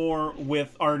little bit more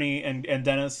with Arnie and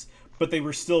Dennis, but they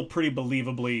were still pretty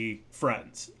believably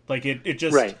friends. Like it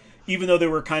just, right. Even though they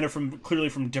were kind of clearly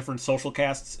from different social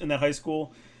castes in that high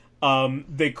school,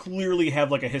 they clearly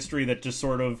have like a history that just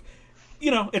sort of,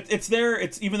 it's there.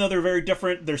 It's, even though they're very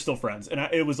different, they're still friends, and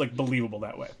it was like believable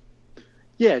that way.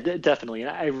 Yeah, definitely. And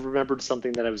I remembered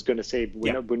something that I was going to say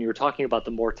when you were talking about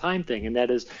the more time thing, and that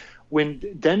is when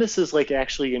Dennis is like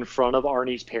actually in front of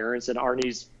Arnie's parents, and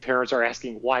Arnie's parents are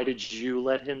asking, "Why did you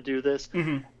let him do this?"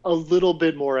 Mm-hmm. A little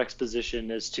bit more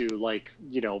exposition as to like,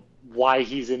 why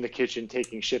he's in the kitchen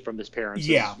taking shit from his parents.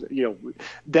 Yeah.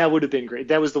 That would have been great.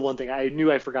 That was the one thing I knew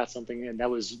I forgot something, and that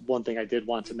was one thing I did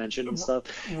want to mention and stuff.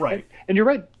 Right. And you're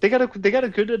right. They got a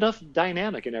good enough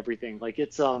dynamic and everything. Like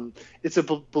it's a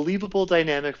believable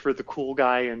dynamic for the cool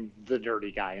guy and the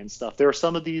nerdy guy and stuff. There are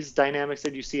some of these dynamics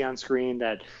that you see on screen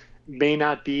that may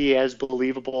not be as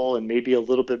believable and maybe a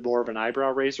little bit more of an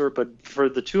eyebrow raiser, but for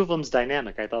the two of them's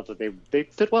dynamic, I thought that they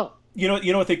fit well. You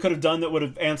know what they could have done that would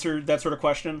have answered that sort of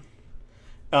question?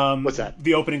 What's that?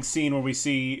 The opening scene where we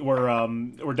see where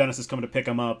Dennis is coming to pick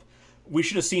him up. We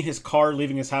should have seen his car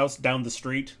leaving his house down the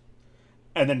street,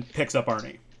 and then picks up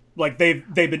Arnie. Like they've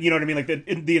been, you know what I mean? Like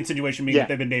the insinuation being that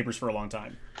they've been neighbors for a long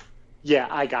time. Yeah,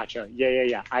 I gotcha.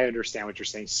 Yeah. I understand what you're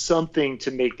saying. Something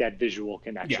to make that visual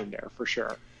connection there for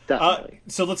sure. Definitely.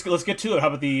 So let's get to it. How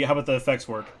about the effects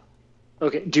work?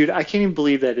 Okay, dude, I can't even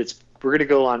believe that we're gonna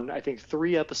go on, I think,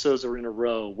 3 episodes are in a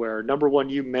row where, number one,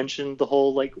 you mentioned the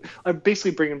whole, like, I'm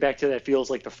basically bringing back to that feels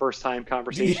like the first time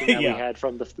conversation that we had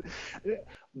from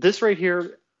this right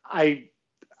here. I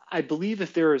believe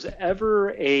if there is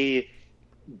ever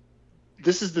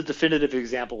this is the definitive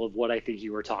example of what I think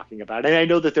you were talking about. And I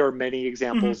know that there are many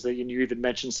examples that, and you even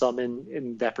mentioned some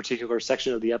in that particular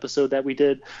section of the episode that we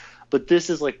did, but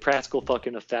this is like practical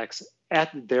fucking effects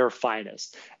at their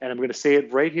finest. And I'm going to say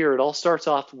it right here. It all starts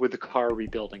off with the car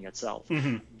rebuilding itself.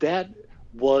 Mm-hmm. That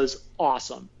was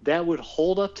awesome. That would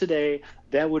hold up today.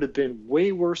 That would have been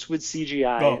way worse with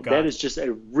CGI. Oh, God. That is just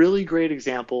a really great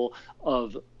example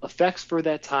of effects for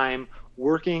that time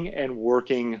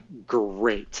working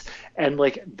great. And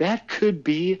like that could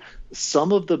be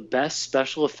some of the best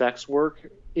special effects work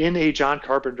in a John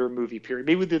Carpenter movie, period.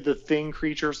 Maybe the Thing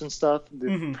creatures and stuff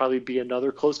would probably be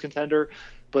another close contender,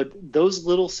 but those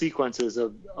little sequences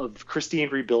of Christine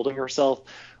rebuilding herself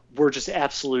were just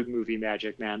absolute movie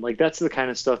magic, man. Like that's the kind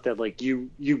of stuff that like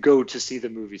you go to see the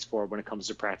movies for when it comes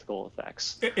to practical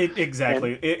effects.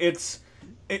 Exactly. It's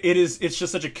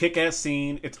just such a kick-ass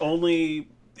scene. It's only,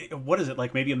 what is it,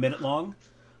 like maybe a minute long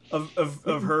of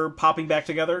her popping back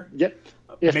together? Yep.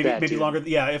 Maybe longer.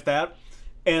 Yeah, if that.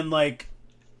 And like,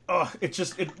 it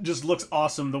just looks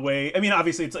awesome the way. I mean,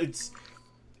 obviously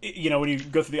when you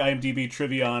go through the IMDb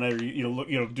trivia on it, or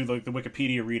do like the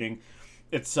Wikipedia reading,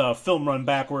 it's film run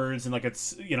backwards, and like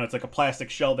it's like a plastic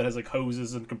shell that has like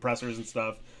hoses and compressors and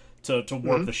stuff to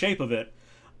warp the shape of it.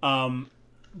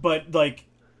 But like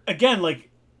again, like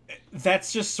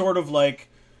that's just sort of like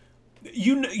that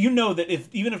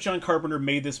even if John Carpenter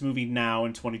made this movie now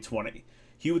in 2020,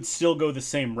 he would still go the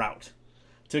same route.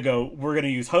 To go, we're going to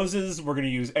use hoses, we're going to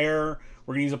use air,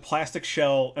 we're going to use a plastic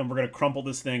shell, and we're going to crumple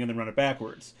this thing and then run it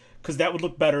backwards. Because that would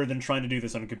look better than trying to do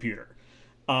this on a computer.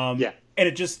 And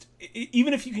it just,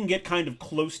 even if you can get kind of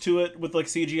close to it with like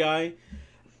CGI,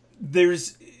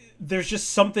 there's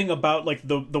just something about like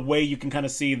the way you can kind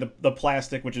of see the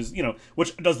plastic, which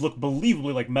does look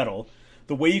believably like metal,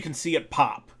 the way you can see it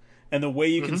pop, and the way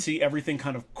you can see everything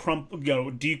kind of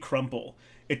decrumple.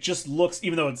 It just looks,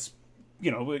 even though it's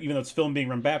film being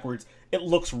run backwards, it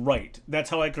looks right. That's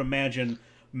how I could imagine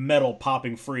metal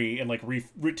popping free and like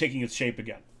taking its shape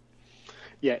again.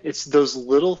 Yeah, it's those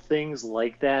little things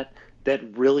like that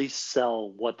really sell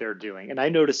what they're doing. And I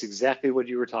noticed exactly what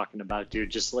you were talking about, dude.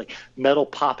 Just like metal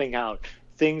popping out,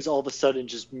 things all of a sudden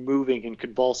just moving and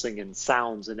convulsing, and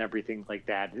sounds and everything like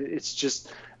that. It's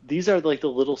just, these are like the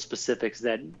little specifics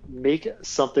that make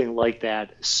something like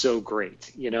that so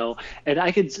great, and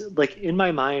I could, like, in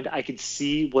my mind, I could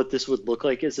see what this would look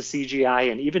like as a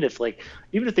CGI. And even if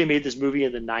they made this movie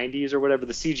in the 90s or whatever,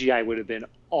 the CGI would have been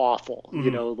awful,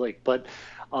 but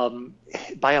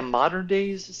by a modern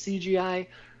day's CGI,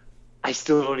 I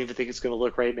still don't even think it's going to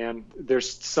look right, man.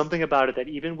 There's something about it that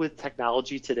even with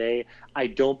technology today, I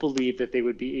don't believe that they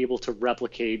would be able to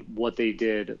replicate what they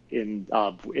did in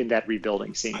that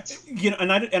rebuilding scene.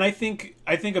 I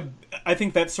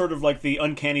think that's sort of like the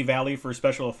uncanny valley for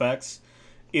special effects,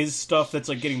 is stuff that's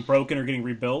like getting broken or getting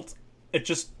rebuilt. It's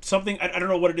just something, I don't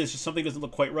know what it is, just something doesn't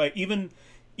look quite right. Even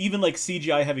like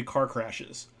CGI heavy car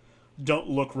crashes don't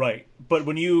look right. But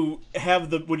when you have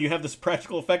this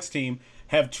practical effects team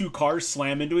have two cars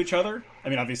slam into each other, I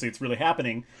mean, obviously it's really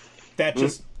happening. That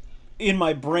just in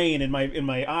my brain, in my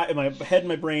eye, in my head, in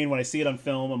my brain, when I see it on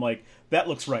film, I'm like, that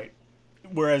looks right.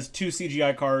 Whereas two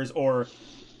CGI cars, or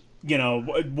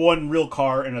one real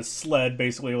car and a sled,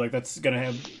 basically, like that's gonna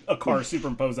have a car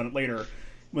superimposed on it later,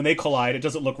 when they collide, it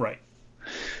doesn't look right.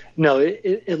 No,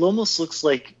 it almost looks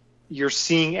like you're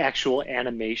seeing actual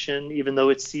animation, even though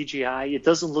it's CGI. It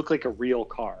doesn't look like a real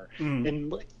car.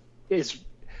 And as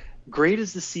great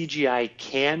as the CGI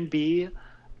can be,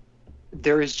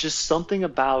 there is just something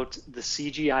about the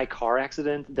CGI car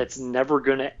accident that's never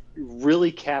going to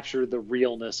really capture the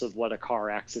realness of what a car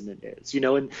accident is,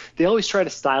 and they always try to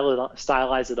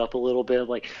stylize it up a little bit.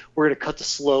 Like, we're going to cut to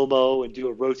slow-mo and do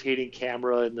a rotating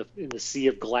camera in the sea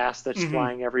of glass that's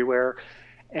flying everywhere.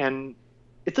 And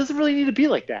it doesn't really need to be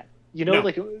like that. No.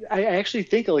 Like, I actually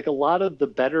think like a lot of the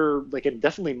better, like, and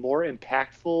definitely more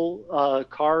impactful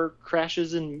car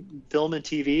crashes in film and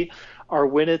TV are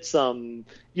when it's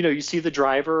you see the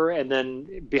driver, and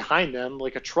then behind them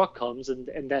like a truck comes, and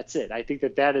that's it. I think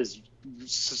that is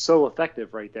so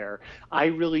effective right there. I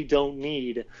really don't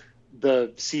need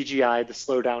the CGI, the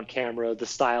slow down camera, the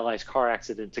stylized car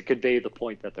accident to convey the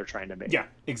point that they're trying to make. Yeah,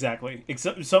 exactly. It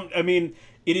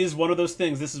is one of those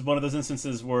things. This is one of those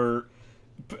instances where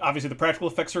obviously the practical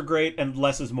effects are great, and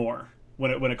less is more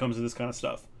when it comes to this kind of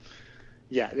stuff.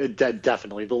 Yeah,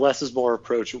 definitely. The less is more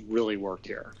approach really worked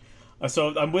here.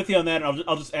 So I'm with you on that.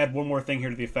 I'll just add one more thing here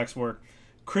to the effects work.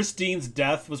 Chris Dean's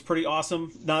death was pretty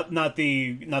awesome. Not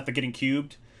the getting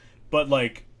cubed, but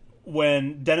like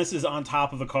when Dennis is on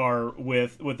top of the car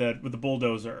with the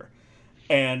bulldozer,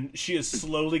 and she is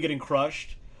slowly getting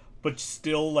crushed, but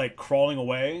still like crawling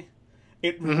away.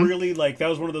 It really, like, that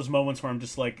was one of those moments where I'm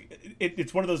just like,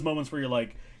 it's one of those moments where you're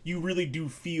like, you really do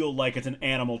feel like it's an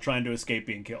animal trying to escape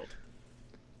being killed.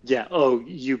 Yeah. Oh,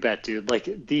 you bet, dude.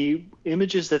 Like, the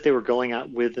images that they were going out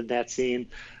with in that scene,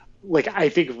 like, I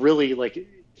think really, like,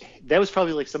 that was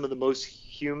probably like some of the most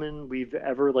human we've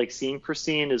ever like seen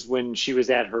Christine, is when she was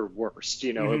at her worst,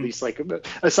 at least, like,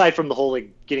 aside from the whole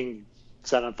like getting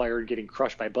set on fire and getting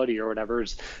crushed by Buddy or whatever,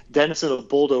 is Dennis and a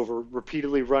bulldozer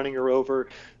repeatedly running her over,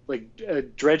 like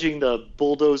dredging the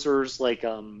bulldozers, like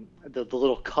the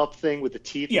little cup thing with the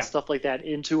teeth and stuff like that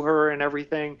into her and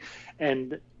everything.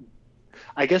 And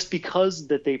I guess because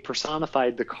that they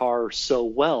personified the car so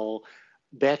well,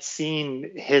 that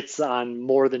scene hits on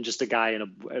more than just a guy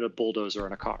in a bulldozer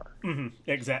in a car.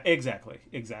 Exactly.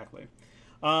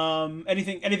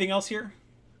 Anything else here?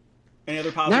 Any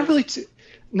other positives?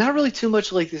 Not really too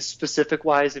much, like, this specific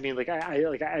wise. I mean, like,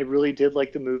 I really did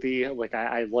like the movie. Like,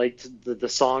 I liked the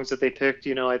songs that they picked.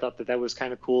 I thought that was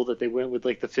kind of cool that they went with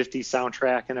like the 50s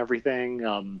soundtrack and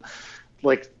everything.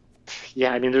 Like,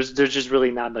 Yeah, I mean, there's just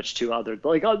really not much to other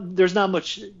like there's not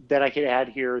much that I could add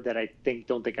here that I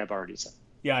don't think I've already said.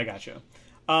 Yeah, I gotcha.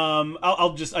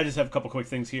 I just have a couple quick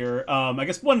things here. I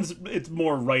guess it's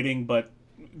more writing, but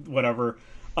whatever.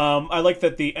 I like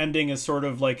that the ending is sort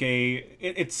of like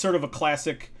it's sort of a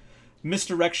classic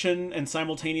misdirection and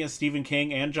simultaneous Stephen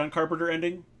King and John Carpenter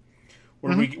ending,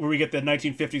 where we get the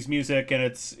 1950s music, and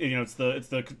it's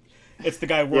the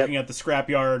guy working at the scrap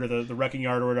yard or the wrecking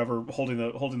yard or whatever, holding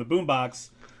the boombox.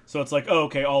 So it's like, oh,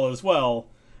 okay, all is well,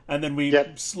 and then we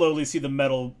slowly see the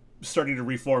metal starting to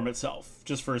reform itself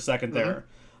just for a second there,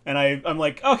 and I'm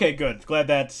like, okay, good, glad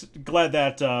that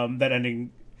that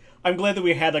ending. I'm glad that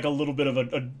we had like a little bit of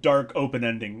a dark open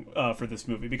ending for this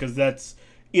movie, because that's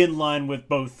in line with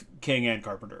both King and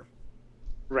Carpenter.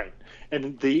 Right.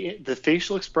 And the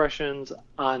facial expressions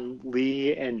on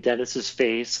Lee and Dennis's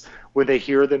face when they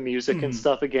hear the music and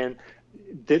stuff again,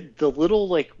 the little,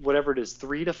 like, whatever it is,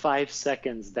 3 to 5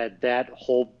 seconds that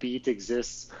whole beat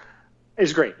exists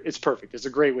is great. It's perfect. It's a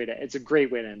great way to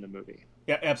end the movie.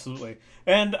 Yeah, absolutely.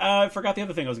 And I forgot the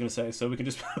other thing I was going to say, so we can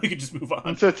just move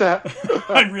on.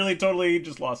 I really totally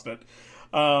just lost it.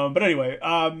 But anyway,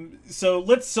 so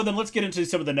then let's get into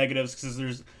some of the negatives,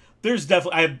 because there's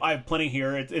definitely I have plenty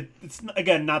here. It's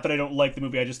again, not that I don't like the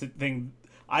movie. I just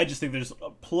think there's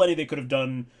plenty they could have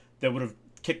done that would have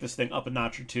kicked this thing up a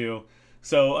notch or two.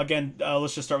 So again,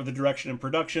 let's just start with the direction and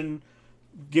production.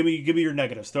 Give me your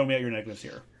negatives. Throw me out your negatives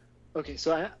here. Okay,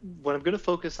 so what I'm going to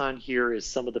focus on here is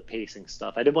some of the pacing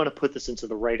stuff. I didn't want to put this into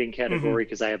the writing category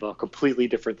because I have a completely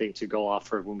different thing to go off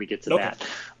for when we get to that.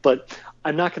 But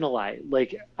I'm not going to lie.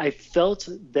 Like, I felt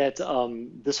that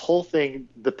this whole thing,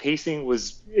 the pacing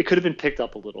it could have been picked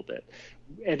up a little bit.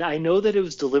 And I know that it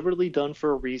was deliberately done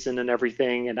for a reason and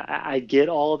everything, and I get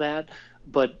all of that.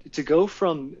 But to go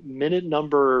from minute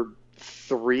number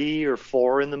 3 or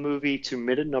 4 in the movie to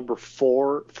minute number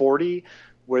 40,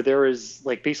 where there is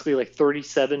like basically like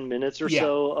 37 minutes or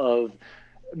so of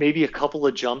maybe a couple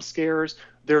of jump scares,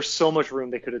 there's so much room.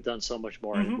 They could have done so much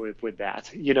more with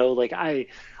that. You know, like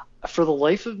for the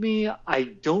life of me, I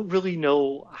don't really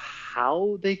know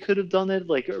how they could have done it.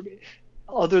 Like,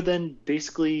 other than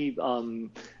basically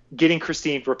getting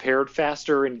Christine repaired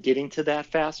faster and getting to that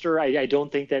faster. I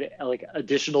don't think that like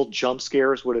additional jump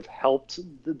scares would have helped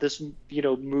this,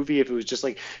 movie if it was just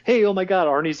like, hey, oh my God,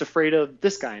 Arnie's afraid of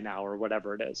this guy now or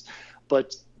whatever it is.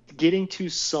 But getting to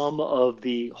some of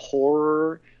the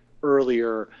horror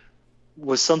earlier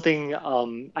was something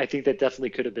I think that definitely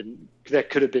could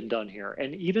have been done here.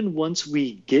 And even once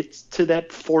we get to that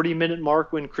 40-minute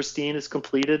mark when Christine is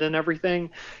completed and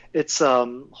everything, it's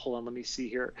hold on, let me see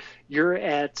here. You're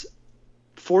at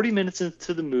 40 minutes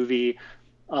into the movie,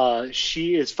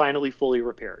 she is finally fully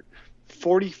repaired.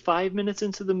 45 minutes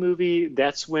into the movie,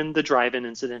 that's when the drive-in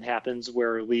incident happens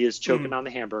where Lee is choking on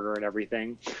the hamburger and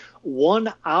everything.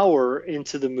 1 hour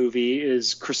into the movie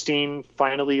is Christine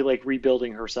finally like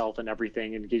rebuilding herself and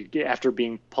everything, and after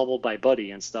being pummeled by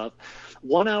Buddy and stuff.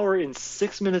 1 hour and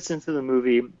 6 minutes into the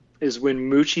movie is when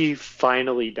Moochie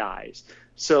finally dies.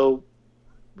 So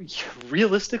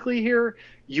realistically here,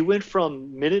 you went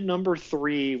from minute number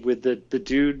 3 with the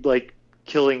dude like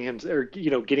killing him, or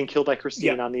getting killed by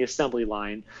Christine on the assembly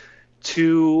line,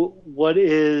 to what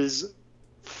is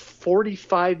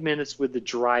 45 minutes with the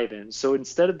drive-in. So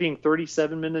instead of being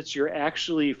 37 minutes, you're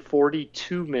actually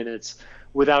 42 minutes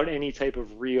without any type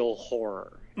of real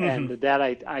horror. And that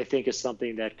I think is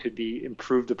something that could be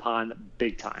improved upon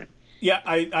big time. Yeah,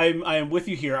 I am with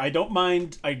you here. I don't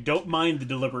mind the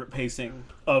deliberate pacing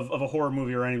of a horror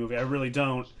movie or any movie. I really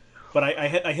don't. But I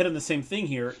hit on the same thing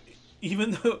here,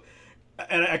 even though.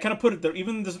 And I kind of put it there.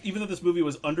 Even though this movie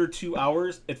was under 2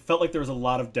 hours, it felt like there was a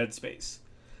lot of dead space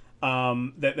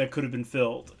that could have been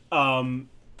filled. And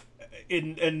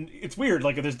it's weird.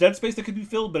 Like, there's dead space that could be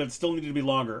filled, but it still needed to be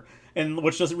longer, and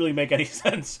which doesn't really make any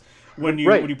sense when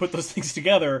you put those things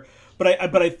together. But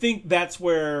I think that's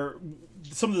where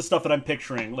some of the stuff that I'm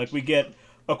picturing, like, we get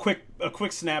a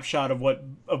quick snapshot of what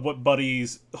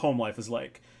Buddy's home life is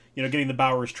like. Getting the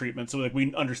Bowers treatment, so like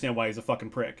we understand why he's a fucking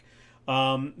prick.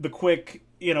 The quick,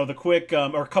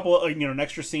 or a couple, an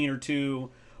extra scene or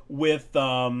two with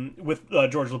George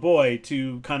LeBoy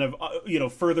to kind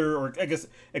of, further, or I guess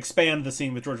expand the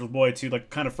scene with George LeBoy to like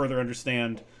kind of further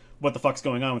understand what the fuck's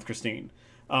going on with Christine.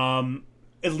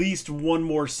 At least one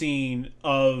more scene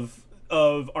of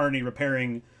Arnie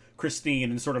repairing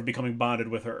Christine and sort of becoming bonded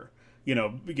with her,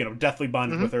 deathly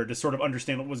bonded with her to sort of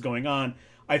understand what was going on.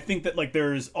 I think that like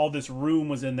there's all this room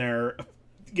was in there,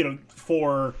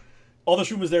 for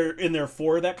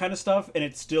that kind of stuff, and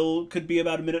it still could be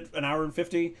about an hour and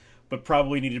 50, but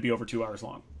probably needed to be over 2 hours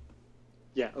long.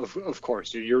 Yeah, of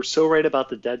course. You're so right about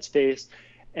the dead space.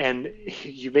 And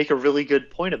you make a really good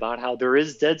point about how there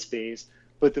is dead space,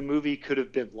 but the movie could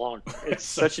have been longer. It's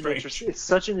So such strange. it's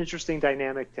such an interesting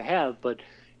dynamic to have, but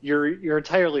you're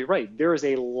entirely right. There is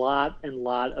a lot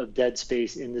of dead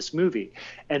space in this movie.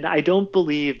 And I don't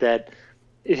believe that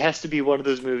it has to be one of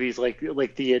those movies like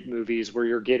the It movies where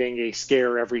you're getting a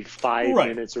scare every five Right,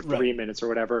 minutes or right. 3 minutes or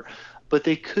whatever. But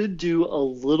they could do a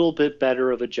little bit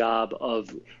better of a job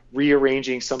of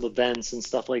rearranging some events and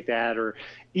stuff like that, or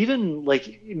even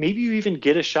like maybe you even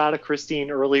get a shot of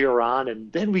Christine earlier on, and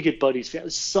then we get Buddy's family.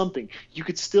 Something you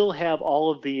could still have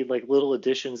all of the like little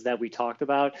additions that we talked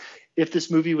about if this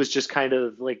movie was just kind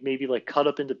of like maybe like cut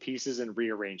up into pieces and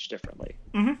rearranged differently.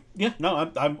 Yeah,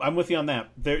 no, I'm with you on that.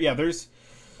 There's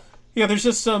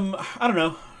just some, I don't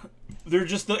know. They're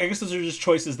just, I guess those are just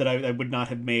choices that I would not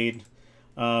have made.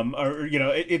 Or and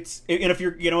if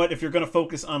you're, you know what, if you're going to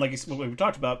focus on, like what we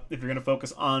talked about, if you're going to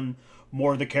focus on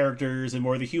more of the characters and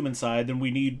more of the human side, then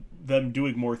we need them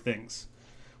doing more things.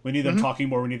 We need them talking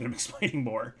more. We need them explaining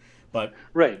more. But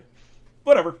Right.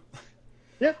 whatever.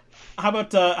 Yeah. How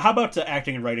about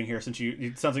acting and writing here? Since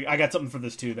it sounds like I got something for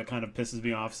this too that kind of pisses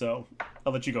me off. So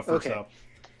I'll let you go first. Okay. Though.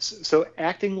 So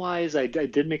acting wise, I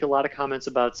did make a lot of comments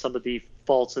about some of the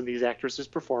faults in these actresses'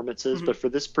 performances, but for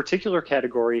this particular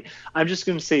category, I'm just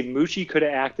going to say Moochie could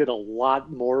have acted a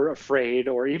lot more afraid,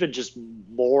 or even just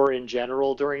more in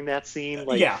general during that scene.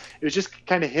 Like, Yeah. it was just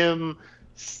kind of him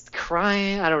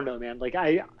crying. I don't know, man. Like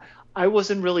I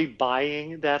wasn't really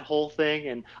buying that whole thing,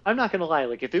 and I'm not gonna lie.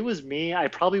 Like, if it was me, I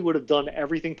probably would have done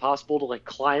everything possible to like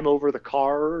climb over the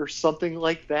car or something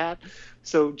like that.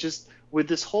 So just with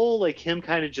this whole like him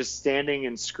kind of just standing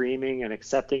and screaming and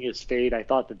accepting his fate, I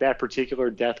thought that that particular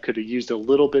death could have used a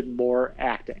little bit more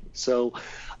acting. So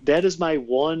that is my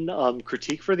one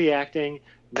critique for the acting.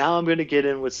 Now I'm going to get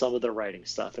in with some of the writing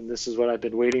stuff, and this is what I've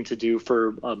been waiting to do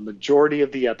for a majority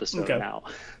of the episode Okay. now.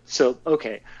 So,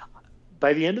 okay,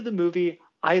 by the end of the movie,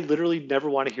 I literally never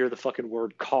want to hear the fucking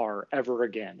word car ever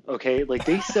again. Okay. Like,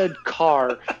 they said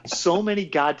car so many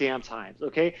goddamn times.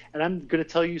 Okay. And I'm going to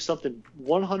tell you something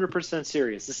 100%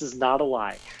 serious. This is not a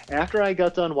lie. After I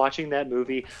got done watching that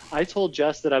movie, I told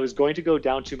Jess that I was going to go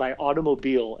down to my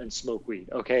automobile and smoke weed.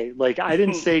 Okay. Like, I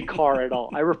didn't say car at all.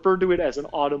 I referred to it as an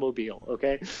automobile.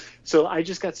 Okay. So I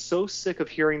just got so sick of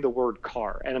hearing the word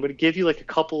car. And I'm going to give you like a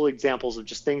couple examples of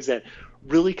just things that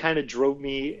really kind of drove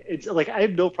me. It's like, I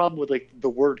have no problem with like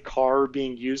the word car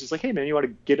being used. It's like, hey man, you want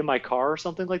to get in my car or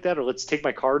something like that, or let's take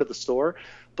my car to the store.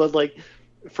 But like,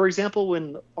 for example,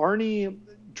 when Arnie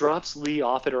drops Lee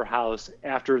off at her house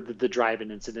after the drive-in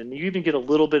incident, and you even get a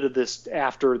little bit of this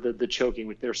after the choking,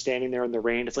 when they're standing there in the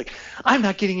rain. It's like, I'm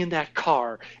not getting in that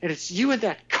car, and it's you in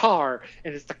that car,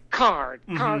 and it's the car.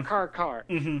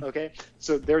 Okay,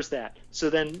 so there's that. So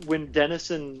then when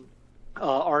Dennis and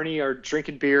Arnie are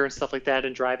drinking beer and stuff like that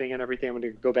and driving and everything. I'm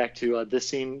going to go back to this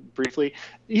scene briefly.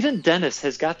 Even Dennis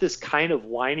has got this kind of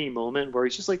whiny moment where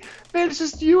he's just like, man, it's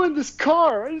just you in this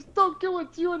car. I just don't get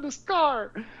what's you in this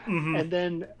car. And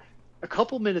then a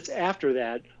couple minutes after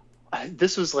that,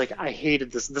 this was like, I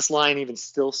hated this. This line even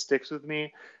still sticks with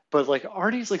me. But like,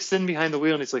 Arnie's like sitting behind the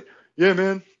wheel and he's like, yeah,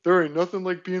 man, there ain't nothing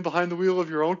like being behind the wheel of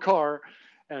your own car.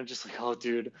 And I'm just like, oh,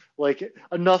 dude, like,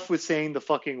 enough with saying the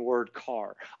fucking word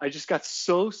car. I just got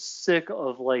so sick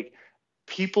of like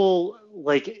people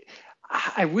like,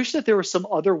 I wish that there was some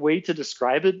other way to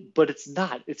describe it, but it's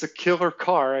not. It's a killer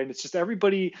car, and it's just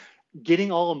everybody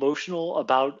getting all emotional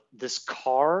about this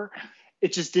car.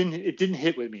 It just didn't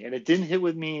hit with me, and it didn't hit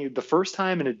with me the first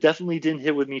time, and it definitely didn't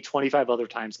hit with me 25 other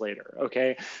times later.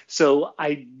 Okay. So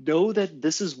I know that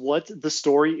this is what the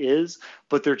story is,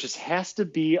 but there just has to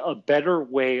be a better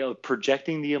way of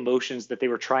projecting the emotions that they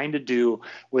were trying to do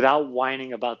without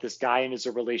whining about this guy and his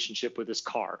relationship with his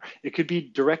car. It could be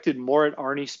directed more at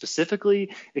Arnie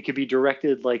specifically. It could be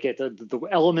directed like at the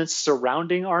elements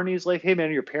surrounding Arnie's, like, hey man,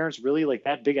 are your parents really like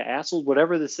that big of assholes,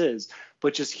 whatever this is.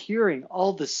 But just hearing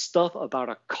all this stuff about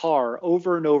a car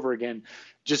over and over again,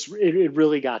 just it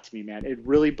really got to me, man. It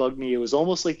really bugged me. It was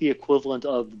almost like the equivalent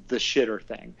of the shitter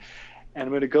thing. And I'm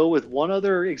going to go with one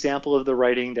other example of the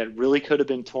writing that really could have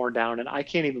been torn down. And I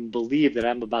can't even believe that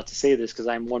I'm about to say this, because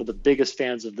I'm one of the biggest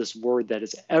fans of this word that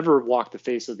has ever walked the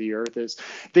face of the earth. Is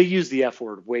they use the F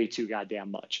word way too goddamn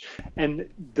much. And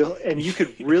you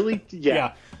could really,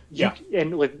 yeah.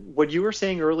 And like what you were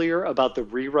saying earlier about the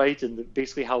rewrite and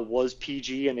basically how it was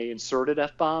PG and they inserted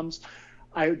F-bombs.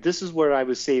 This is where I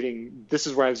was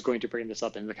going to bring this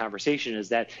up in the conversation, is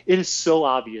that it is so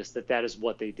obvious that is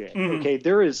what they did. Okay.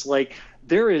 There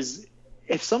is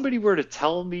if somebody were to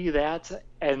tell me that,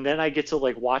 and then I get to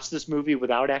like watch this movie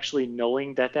without actually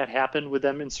knowing that that happened with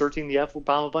them inserting the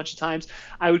F-bomb a bunch of times,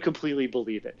 I would completely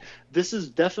believe it. This is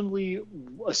definitely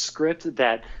a script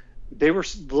that they were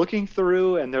looking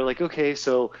through, and they're like, okay,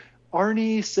 so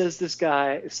Arnie says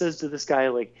to this guy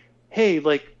like, hey,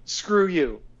 like, screw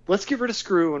you. Let's get rid of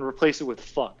screw and replace it with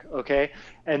fuck, okay?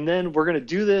 And then we're going to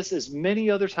do this as many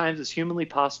other times as humanly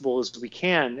possible as we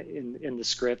can in the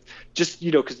script, just,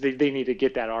 you know, because they need to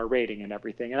get that R rating and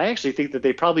everything. And I actually think that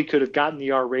they probably could have gotten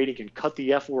the R rating and cut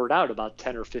the F word out about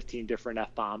 10 or 15 different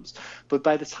F-bombs. But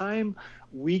by the time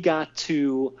we got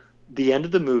to the end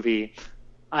of the movie,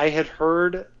 I had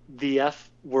heard the F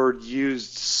word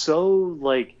used so,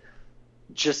 like,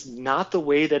 just not the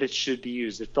way that it should be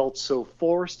used. It felt so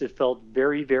forced. It felt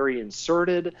very, very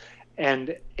inserted.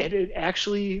 And it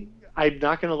actually, I'm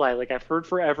not going to lie, like, I've heard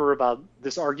forever about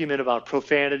this argument about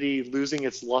profanity losing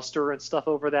its luster and stuff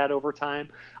over time.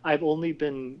 I've only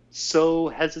been so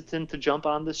hesitant to jump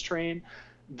on this train.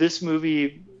 This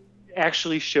movie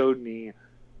actually showed me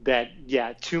that,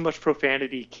 yeah, too much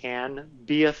profanity can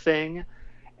be a thing.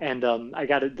 And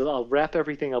I'll wrap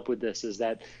everything up with this, is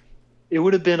that it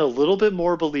would have been a little bit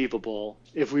more believable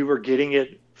if we were getting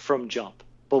it from jump,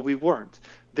 but we weren't.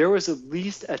 There was at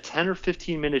least a 10 or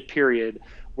 15 minute period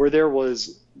where there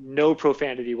was no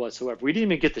profanity whatsoever. We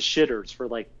didn't even get the shitters for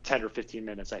like 10 or 15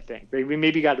 minutes, I think. We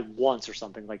maybe got it once or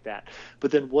something like that.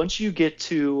 But then once you get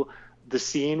to the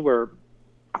scene where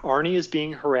Arnie is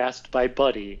being harassed by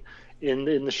Buddy in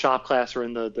the shop class or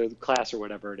in the class or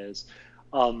whatever it is,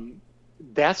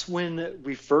 that's when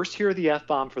we first hear the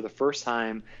F-bomb for the first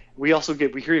time. We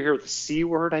hear the C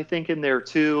word, I think, in there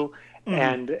too.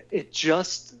 And it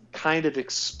just kind of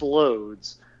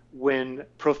explodes when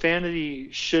profanity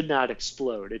should not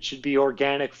explode. It should be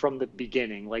organic from the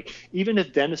beginning. Like, even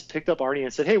if Dennis picked up Arnie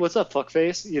and said, hey, what's up,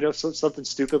 fuckface? You know, something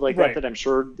stupid like that I'm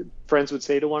sure friends would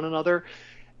say to one another.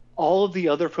 All of the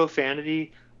other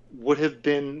profanity would have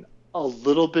been a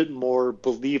little bit more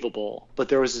believable, but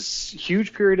there was this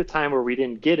huge period of time where we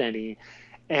didn't get any,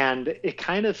 and it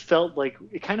kind of felt like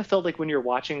when you're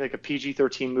watching like a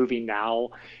PG-13 movie now,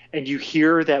 and you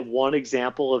hear that one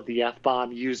example of the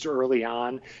F-bomb used early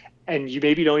on, and you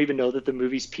maybe don't even know that the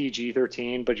movie's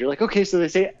PG-13, but you're like, okay, so they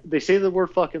say the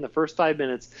word fuck in the first 5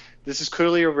 minutes. This is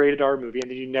clearly a rated R movie,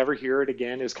 and then you never hear it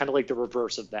again. It was kind of like the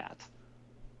reverse of that.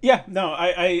 Yeah, no,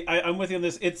 I'm with you on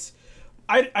this.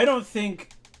 I don't think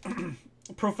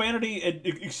profanity,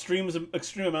 extreme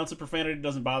amounts of profanity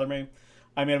doesn't bother me.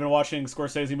 I mean, I've been watching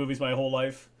Scorsese movies my whole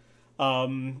life.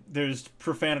 There's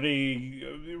profanity,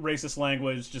 racist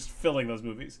language just filling those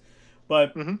movies.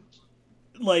 But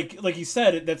like you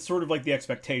said, that's sort of like the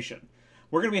expectation.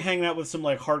 We're going to be hanging out with some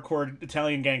like hardcore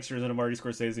Italian gangsters in a Marty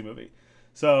Scorsese movie.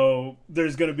 So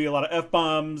there's going to be a lot of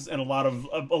F-bombs and a lot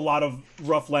of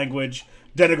rough language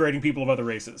denigrating people of other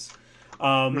races. So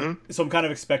I'm kind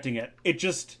of expecting it.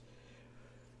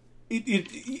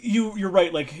 You're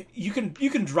right. Like, you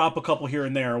can drop a couple here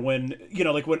and there when, you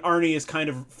know, like when Arnie is kind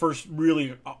of first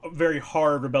really very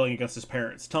hard rebelling against his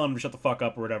parents, telling him to shut the fuck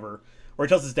up or whatever, or he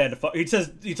tells his dad he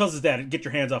tells his dad, get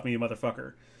your hands off me, you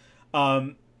motherfucker.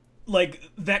 Like,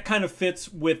 that kind of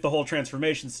fits with the whole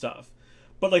transformation stuff,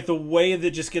 but like the way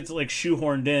that just gets like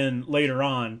shoehorned in later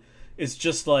on is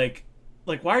just like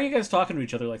why are you guys talking to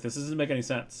each other like this? This doesn't make any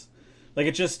sense. Like,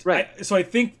 it just so I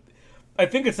think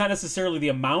it's not necessarily the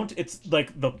amount, it's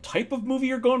like the type of movie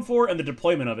you're going for and the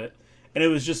deployment of it. And it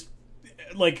was just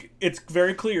like, it's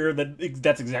very clear that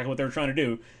that's exactly what they were trying to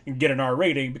do, and get an R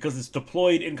rating, because it's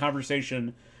deployed in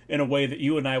conversation in a way that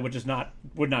you and I would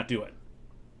not do it.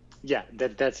 Yeah,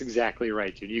 that's exactly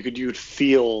right, dude. You could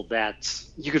feel that.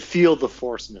 You could feel the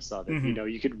forcedness of it. You know,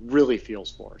 you could really feel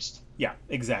forced. Yeah,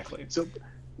 exactly. So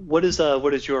what is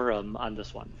your on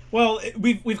this one? Well,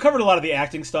 we've covered a lot of the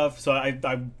acting stuff, so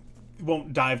I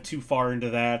won't dive too far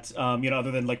into that. You know, other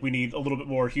than like we need a little bit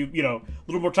more, a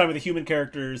little more time with the human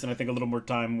characters, and I think a little more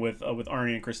time with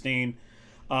Arnie and Christine.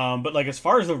 But like, as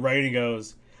far as the writing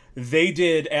goes, they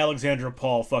did Alexandra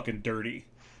Paul fucking dirty.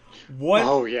 What?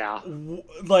 Oh yeah.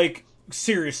 Like,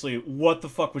 seriously, what the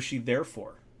fuck was she there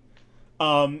for?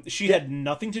 She had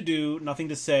nothing to do, nothing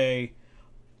to say.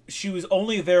 She was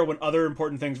only there when other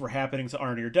important things were happening to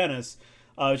Arnie or Dennis.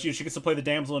 She gets to play the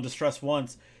damsel in distress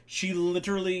once. She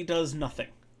literally does nothing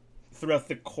throughout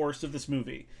the course of this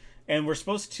movie. And we're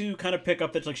supposed to kind of pick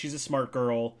up that, like, she's a smart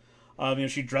girl. You know,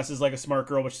 she dresses like a smart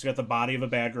girl, but she's got the body of a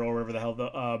bad girl, or whatever the hell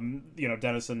you know,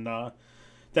 Dennis and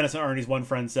Arnie's one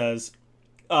friend says.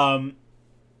 But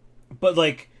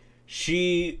like,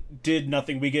 she did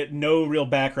nothing. We get no real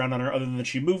background on her other than that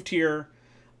she moved here.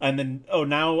 and then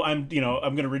now I'm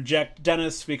I'm gonna reject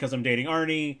Dennis because I'm dating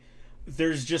Arnie.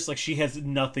 There's just like she has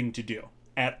nothing to do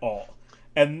at all,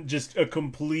 and just a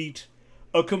complete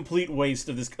waste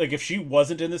of this. Like if she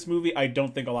wasn't in this movie, I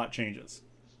don't think a lot changes.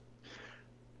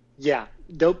 Yeah,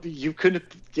 nope. You couldn't.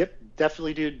 Yep,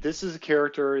 definitely, dude. This is a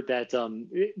character that,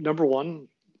 number one,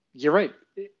 you're right.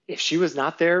 If she was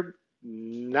not there,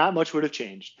 not much would have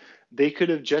changed. They could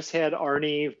have just had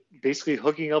Arnie basically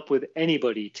hooking up with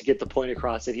anybody to get the point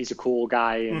across that he's a cool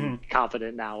guy and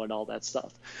confident now and all that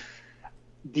stuff.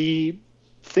 The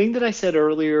thing that I said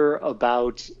earlier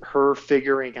about her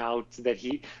figuring out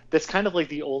that's kind of like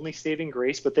the only saving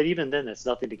grace, but that even then, that's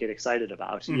nothing to get excited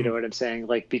about. You know what I'm saying?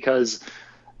 Like, because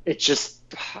it's just,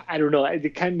 I don't know.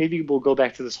 It kind of, maybe we'll go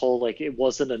back to this whole like it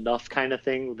wasn't enough kind of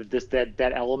thing.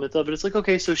 That element of it. It's like,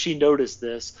 okay, so she noticed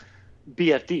this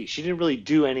BFD. She didn't really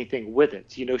do anything with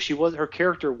it. Her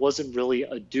character wasn't really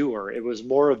a doer. It was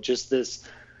more of just this,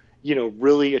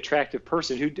 really attractive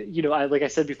person who, like I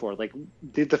said before, like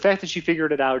the fact that she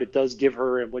figured it out, it does give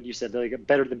her, and what you said, like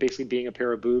better than basically being a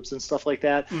pair of boobs and stuff like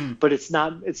that. But it's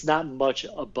not much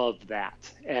above that,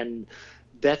 and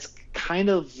that's kind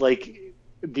of like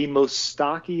the most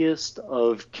stockiest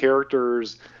of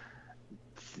characters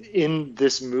in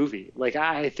this movie. Like,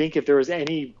 I think if there was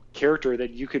any character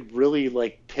that you could really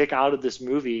like pick out of this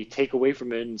movie, take away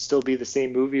from it, and still be the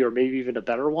same movie or maybe even a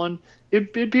better one,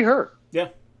 it'd be her.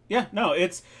 Yeah, no,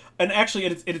 it's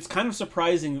kind of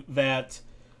surprising that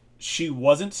she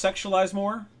wasn't sexualized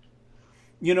more.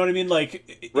 You know what I mean?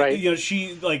 Like, right.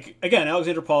 She, like, again,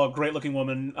 Alexandra Paul, great looking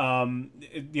woman.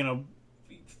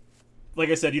 Like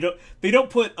I said, they don't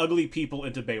put ugly people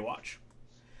into Baywatch.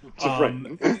 I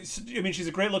mean, she's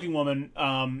a great looking woman.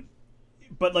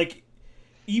 But like,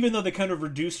 even though they kind of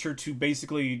reduced her to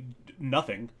basically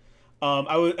nothing,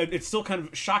 it's still kind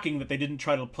of shocking that they didn't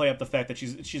try to play up the fact that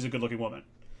she's a good looking woman.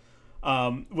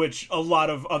 Which a lot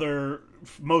of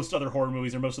most other horror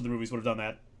movies or most of the movies would have done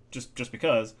that just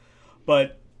because.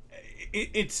 But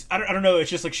it's I don't know.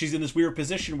 It's just like she's in this weird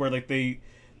position where like they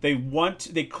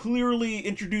clearly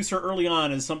introduce her early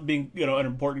on as being an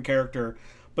important character,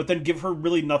 but then give her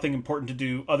really nothing important to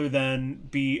do other than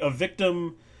be a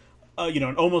victim,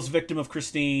 an almost victim of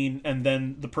Christine, and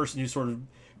then the person who sort of,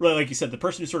 really like you said, the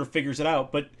person who sort of figures it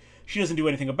out, but she doesn't do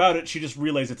anything about it. She just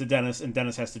relays it to Dennis, and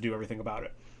Dennis has to do everything about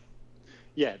it.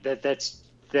 Yeah, that's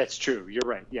true. You're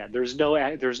right. Yeah, there's no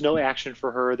action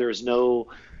for her. There's no,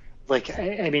 like,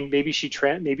 I mean, maybe she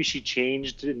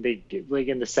changed, and they, like,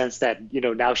 in the sense that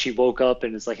now she woke up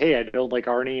and it's like, hey, I don't like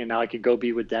Arnie, and now I can go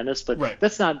be with Dennis. But right.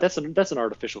 that's an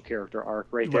artificial character arc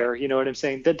right there. You know what I'm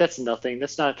saying? That's nothing.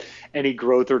 That's not any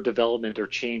growth or development or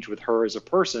change with her as a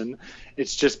person.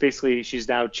 It's just basically she's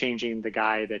now changing the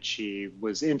guy that she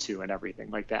was into and everything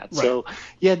like that. Right. So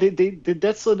yeah,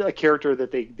 that's a character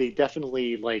that they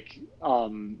definitely like.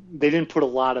 They didn't put a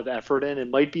lot of effort in. It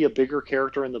might be a bigger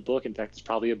character in the book. In fact, it's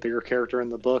probably a bigger character in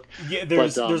the book. Yeah, there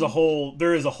is a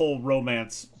whole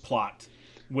romance plot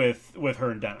with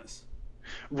her and Dennis.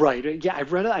 Right. Yeah, I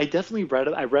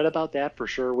read about that for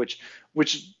sure, which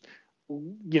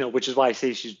is why I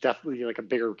say she's definitely like a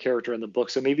bigger character in the book.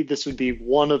 So maybe this would be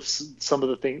one of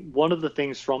the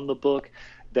things from the book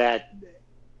that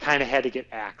kind of had to get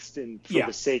axed for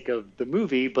the sake of the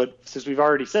movie. But since we've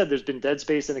already said there's been dead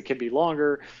space and it can be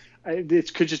longer,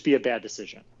 it could just be a bad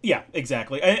decision. Yeah,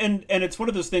 exactly. And it's one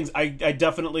of those things. I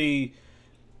definitely,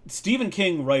 Stephen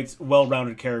King writes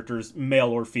well-rounded characters, male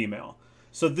or female.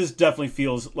 So this definitely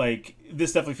feels like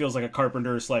a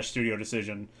Carpenter/studio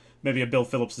decision, maybe a Bill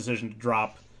Phillips decision to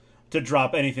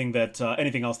drop anything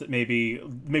else that maybe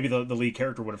the lead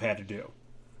character would have had to do.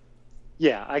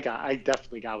 Yeah, I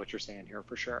definitely got what you're saying here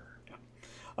for sure. Yeah.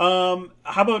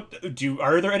 How about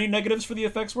are there any negatives for the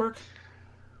effects work?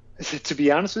 To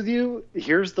be honest with you,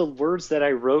 here's the words that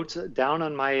I wrote down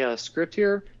on my script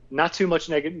here. Not too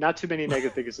many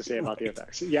negative things to say about the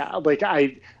effects. Yeah, like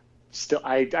I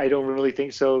don't really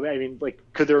think so. I mean, like,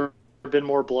 could there have been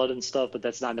more blood and stuff? But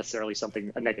that's not necessarily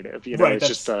a negative. Right, it's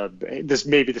just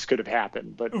this could have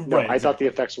happened. But no, right, exactly. I thought the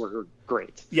effects were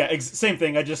great. Yeah, same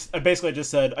thing. I basically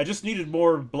just said I just needed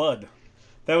more blood.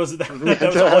 That was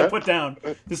all I put down.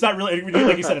 It's not really,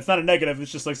 like you said, it's not a negative.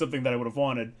 It's just like something that I would have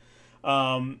wanted.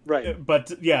 Right.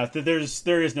 But yeah, there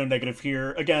is no negative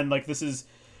here. Again, like this is,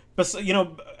 but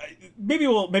maybe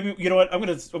you know what, I'm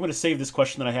gonna save this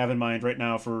question that I have in mind right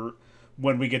now for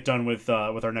when we get done with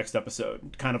our next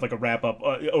episode, kind of like a wrap up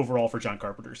overall for John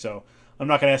Carpenter. So I'm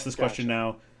not gonna ask this question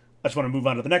now. I just want to move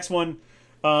on to the next one.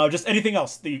 Just anything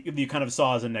else that you kind of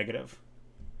saw as a negative.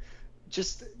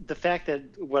 Just the fact that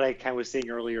what I kind of was saying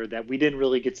earlier, that we didn't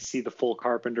really get to see the full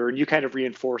Carpenter, and you kind of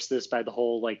reinforced this by the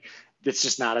whole like it's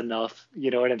just not enough.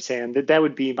 You know what I'm saying? That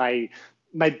would be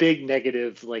my big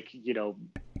negative, like,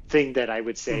 thing that I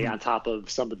would say on top of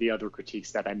some of the other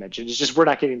critiques that I mentioned. It's just we're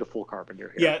not getting the full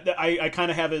Carpenter here. Yeah, I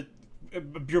kind of have it.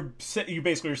 You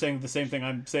basically are saying the same thing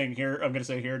I'm saying here. I'm going to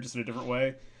say here, just in a different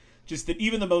way. Just that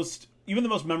even the most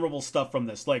memorable stuff from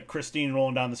this, like Christine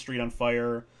rolling down the street on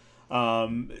fire,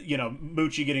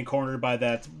 Moochie getting cornered by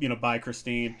by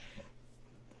Christine.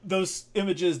 Those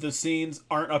images, those scenes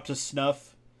aren't up to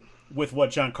snuff with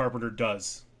what John Carpenter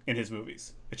does in his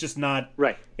movies. It's just not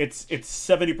right. It's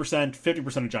 70%,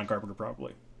 50% of John Carpenter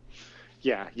probably.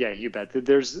 Yeah, you bet.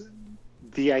 There's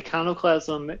the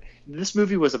iconoclasm. This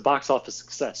movie was a box office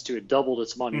success too. It doubled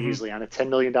its money easily on a $10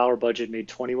 million budget, made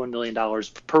 $21 million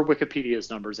per Wikipedia's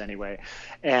numbers anyway.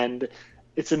 And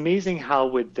it's amazing how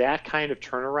with that kind of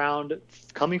turnaround,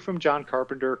 coming from John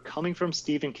Carpenter, coming from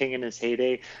Stephen King in his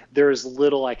heyday, there is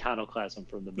little iconoclasm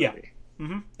from the movie.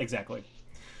 Yeah, exactly.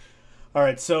 All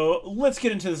right, so let's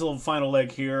get into this little final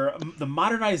leg here. The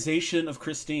modernization of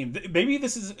Christine. Maybe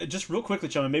this is, just real quickly,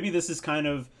 Chum, maybe this is kind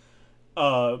of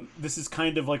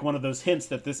like one of those hints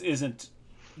that this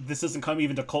doesn't come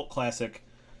even to cult classic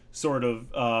sort of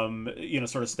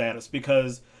sort of status,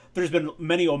 because there's been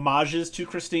many homages to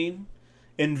Christine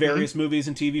in various movies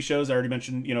and TV shows. I already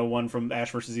mentioned one from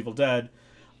Ash vs. Evil Dead.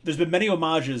 There's been many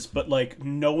homages, but like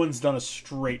no one's done a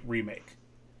straight remake.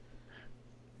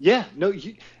 Yeah, no.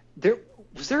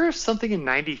 Was there something in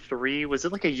 '93? Was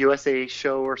it like a USA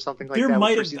show or something like that?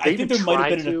 I think there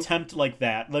might have been an attempt like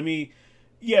that. I'll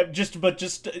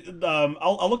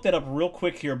look that up real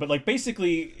quick here. But like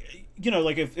basically,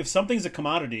 like if something's a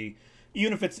commodity,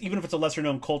 even if it's a lesser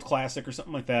known cult classic or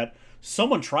something like that,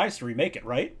 someone tries to remake it,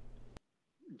 right?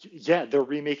 Yeah, they're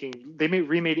remaking. They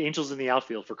remade Angels in the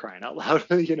Outfield, for crying out loud,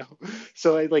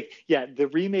 So the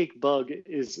remake bug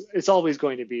it's always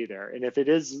going to be there, and if it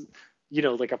is,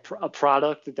 like a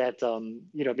product that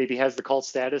maybe has the cult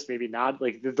status, maybe not.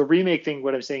 Like the remake thing,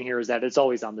 what I'm saying here is that it's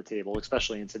always on the table,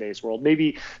 especially in today's world.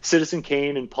 Maybe Citizen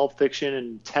Kane and Pulp Fiction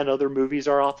and 10 other movies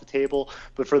are off the table,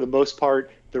 but for the most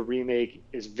part, the remake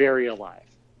is very alive.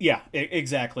 Yeah,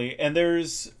 exactly. And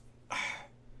there's.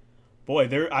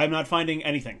 I'm not finding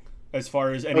anything as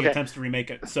far as any attempts to remake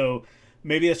it. So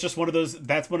maybe it's just one of those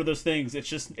things.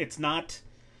 It's not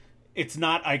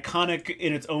iconic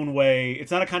in its own way. It's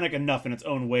not iconic enough in its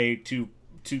own way to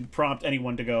prompt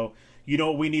anyone to go,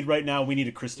 what we need right now? We need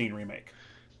a Christine remake.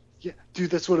 Yeah,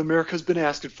 dude, that's what America's been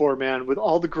asking for, man. With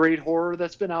all the great horror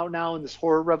that's been out now in this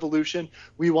horror revolution,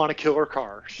 we want a killer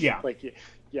car. Yeah.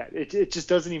 Yeah, it just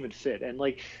doesn't even fit. And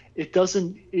it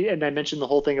doesn't, and I mentioned the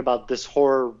whole thing about this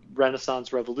horror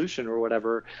renaissance revolution or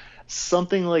whatever.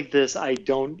 Something like this, I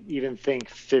don't even think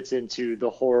fits into the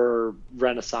horror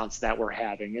renaissance that we're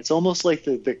having. It's almost like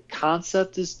the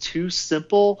concept is too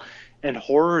simple, and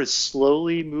horror is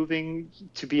slowly moving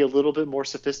to be a little bit more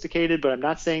sophisticated. But I'm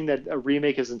not saying that a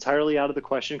remake is entirely out of the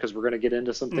question, because we're going to get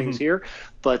into some things here.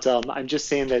 But I'm just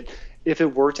saying that if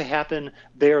it were to happen,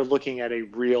 they are looking at a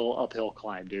real uphill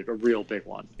climb, dude, a real big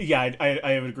one. Yeah,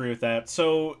 I would agree with that.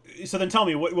 So then tell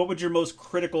me, what would your most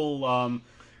critical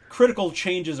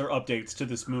changes or updates to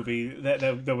this movie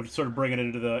that would sort of bring it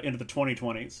into the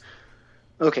 2020s?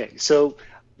 Okay, so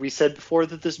we said before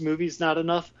that this movie is not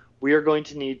enough. We are going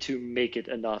to need to make it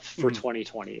enough for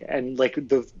 2020. And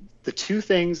the two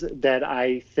things that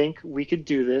I think we could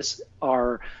do this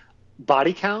are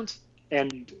body count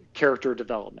and character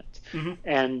development.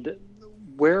 And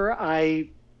where I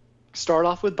start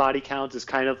off with body count is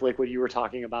kind of like what you were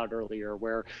talking about earlier,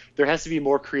 where there has to be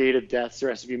more creative deaths, there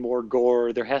has to be more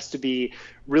gore, there has to be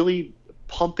really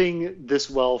pumping this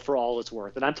well for all it's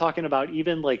worth. And I'm talking about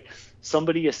even like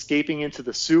somebody escaping into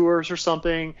the sewers or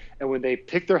something, and when they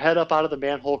pick their head up out of the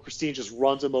manhole, Christine just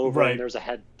runs them over and there's a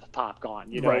head pop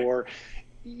gone, or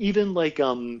even like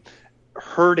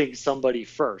hurting somebody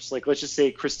first. Like, let's just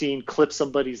say Christine clips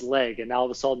somebody's leg and all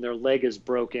of a sudden their leg is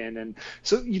broken. And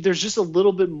so there's just a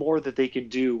little bit more that they can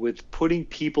do with putting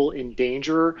people in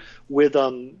danger with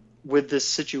this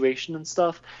situation and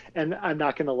stuff. And I'm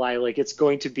not going to lie,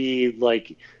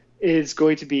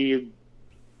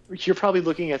 you're probably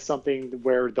looking at something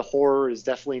where the horror is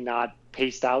definitely not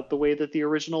paced out the way that the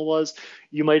original was.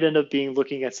 You might end up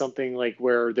looking at something like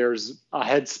where there's a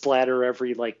head splatter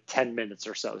every 10 minutes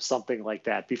or so, something like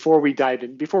that, before we get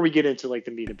into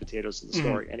the meat and potatoes of the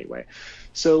story anyway.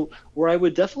 So where I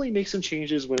would definitely make some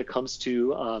changes when it comes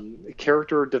to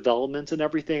character development and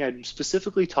everything, I'm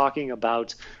specifically talking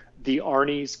about the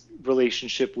Arnie's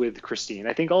relationship with Christine.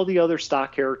 I think all the other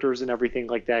stock characters and everything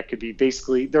like that could be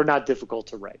they're not difficult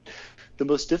to write. The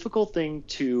most difficult thing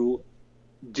to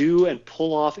do and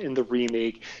pull off in the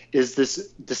remake is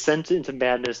this descent into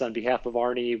madness on behalf of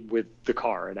Arnie with the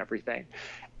car and everything.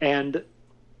 And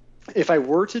if I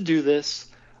were to do this,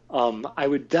 I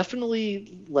would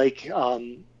definitely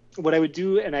what I would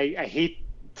do, and I hate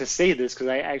to say this because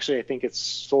I think it's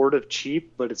sort of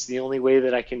cheap, but it's the only way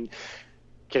that I can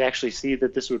actually see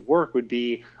that this would work, would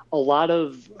be a lot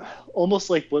of almost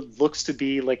like what looks to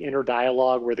be like inner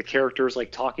dialogue where the character is like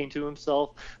talking to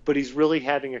himself, but he's really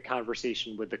having a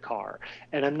conversation with the car.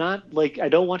 And I'm not like, I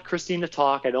don't want Christine to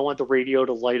talk. I don't want the radio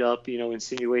to light up,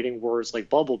 insinuating words like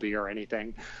Bumblebee or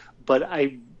anything. But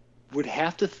I would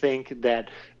have to think that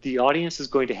the audience is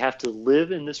going to have to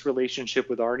live in this relationship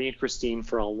with Arnie and Christine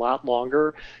for a lot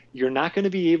longer. You're not going to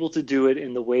be able to do it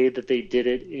in the way that they did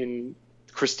it in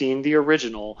Christine, the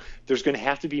original. There's going to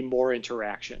have to be more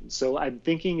interaction. So I'm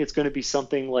thinking it's going to be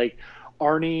something like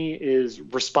Arnie is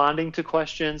responding to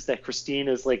questions that Christine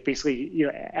is like basically,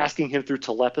 asking him through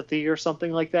telepathy or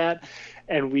something like that.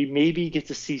 And we maybe get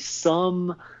to see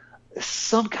some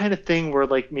kind of thing where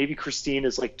like maybe Christine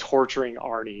is like torturing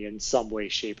Arnie in some way,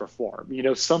 shape, or form,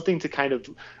 something to kind of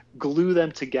glue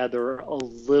them together a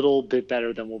little bit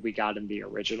better than what we got in the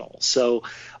original. So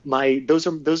those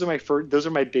are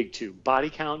my big two: body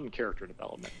count and character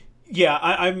development. Yeah,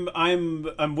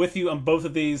 I'm with you on both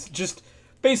of these. Just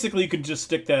basically, you can just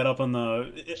stick that up on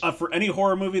the for any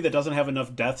horror movie that doesn't have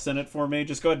enough deaths in it for me.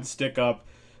 Just go ahead and stick up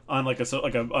on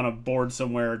on a board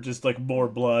somewhere, just like more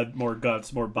blood, more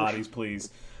guts, more bodies, please.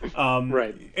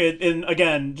 Right. And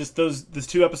again, just those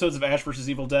 2 episodes of Ash vs.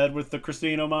 Evil Dead with the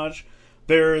Christine homage,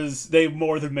 they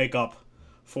more than make up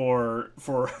for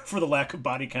the lack of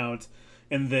body count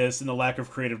in this and the lack of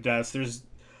creative deaths.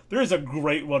 There is a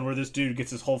great one where this dude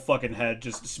gets his whole fucking head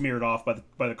just smeared off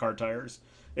by the car tires.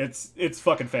 It's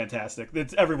fucking fantastic.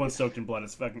 Everyone's soaked in blood.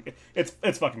 It's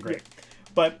fucking great.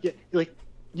 But yeah, like.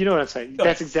 You know what I'm saying?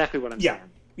 That's exactly what I'm saying.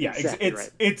 Yeah,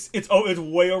 exactly it's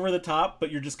way over the top,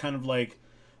 but you're just kind of like,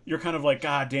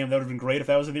 God damn, that would have been great if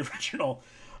that was in the original.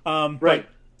 Right.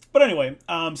 But anyway,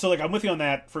 so like I'm with you on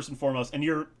that first and foremost, and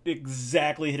you're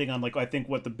exactly hitting on like I think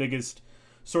what the biggest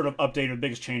sort of update or the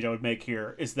biggest change I would make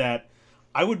here is that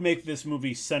I would make this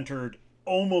movie centered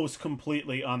almost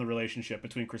completely on the relationship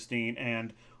between Christine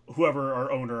and whoever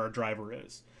our owner, our driver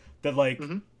is. That like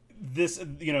this,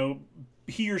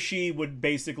 he or she would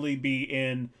basically be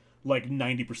in like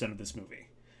 90% of this movie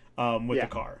with the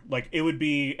car. Like it would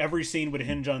be, every scene would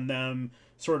hinge on them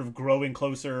sort of growing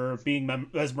closer, being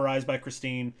mesmerized by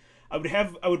Christine. I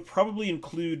would probably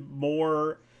include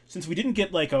more, since we didn't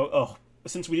get like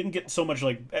since we didn't get so much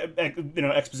like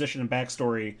exposition and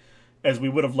backstory as we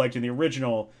would have liked in the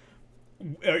original,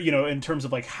 in terms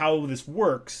of like how this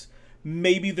works.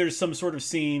 Maybe there's some sort of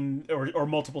scene or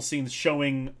multiple scenes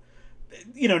showing,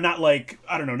 not like,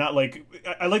 I don't know, not like,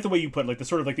 I like the way you put it, like the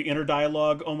sort of like the inner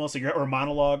dialogue almost, like, or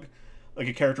monologue, like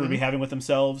a character would be having with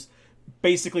themselves.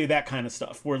 Basically that kind of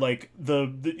stuff where like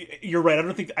you're right.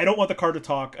 I don't want the car to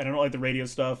talk. I don't like the radio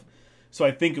stuff. So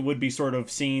I think it would be sort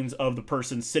of scenes of the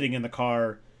person sitting in the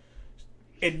car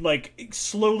and like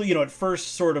slowly, at first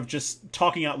sort of just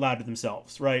talking out loud to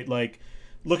themselves, right? Like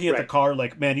looking at the car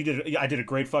like, man, I did a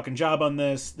great fucking job on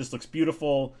this. This looks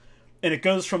beautiful. And it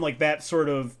goes from like that sort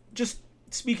of just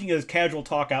speaking as casual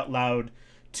talk out loud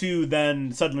to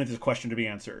then suddenly there's a question to be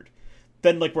answered.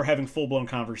 Then like we're having full-blown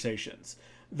conversations.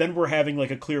 Then we're having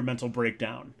like a clear mental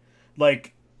breakdown.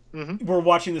 Like we're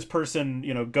watching this person,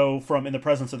 go from, in the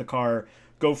presence of the car,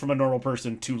 go from a normal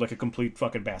person to like a complete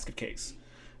fucking basket case.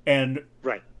 And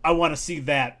I want to see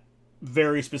that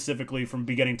very specifically from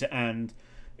beginning to end.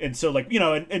 And so like,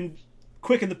 and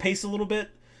quicken the pace a little bit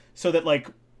so that like,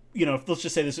 let's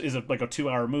just say this is like a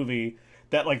 2-hour movie,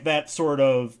 that like that sort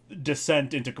of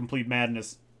descent into complete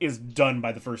madness is done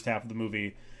by the first half of the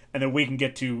movie, and then we can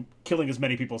get to killing as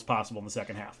many people as possible in the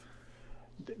second half.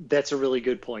 That's a really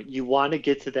good point. You want to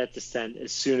get to that descent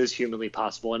as soon as humanly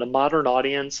possible, and a modern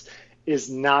audience is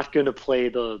not going to play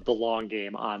the long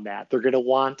game on that. They're going to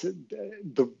want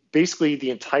basically the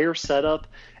entire setup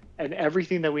and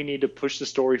everything that we need to push the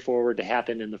story forward to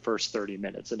happen in the first 30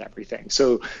 minutes and everything.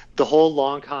 So the whole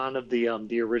long con of the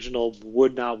original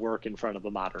would not work in front of a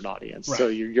modern audience. Right. So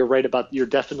you're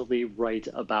definitely right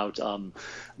about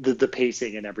the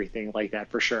pacing and everything like that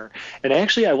for sure. And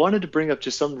actually, I wanted to bring up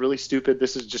just something really stupid.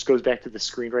 This just goes back to the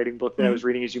screenwriting book that I was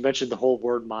reading, as you mentioned the whole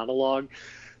word monologue.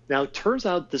 Now, it turns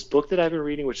out this book that I've been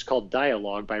reading, which is called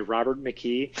Dialogue by Robert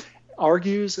McKee,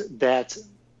 argues that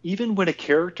even when a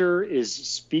character is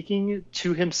speaking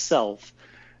to himself,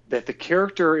 that the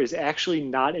character is actually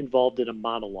not involved in a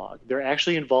monologue. They're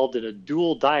actually involved in a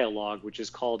dual dialogue, which is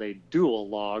called a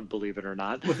duologue, believe it or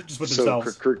not. Just with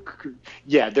themselves.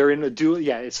 Yeah, they're in a dual.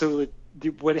 Yeah, so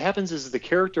what happens is the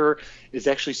character is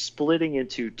actually splitting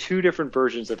into two different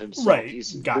versions of himself. Right.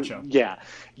 Gotcha.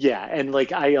 Yeah, and like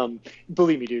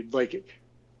believe me, dude, like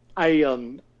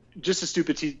just a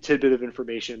stupid tidbit of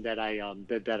information that I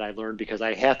that I learned because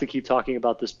I have to keep talking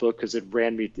about this book because it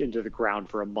ran me into the ground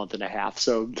for a month and a half.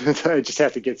 So I just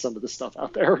have to get some of the stuff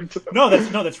out there. No,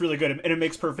 that's really good, and it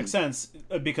makes perfect sense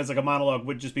because like a monologue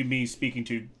would just be me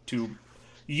speaking to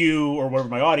you or whatever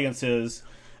my audience is,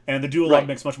 and the duologue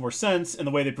makes much more sense. And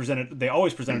the way they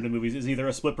always present it in movies is either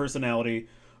a split personality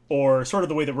or sort of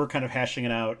the way that we're kind of hashing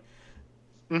it out.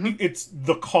 Mm-hmm. It's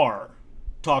the car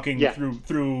talking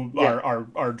through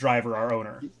our driver, our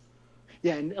owner.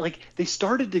 Yeah, and like they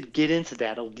started to get into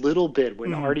that a little bit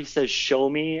when Artie says "show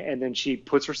me," and then she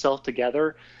puts herself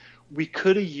together. We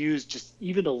could have used just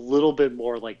even a little bit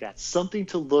more like that, something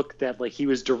to look that like he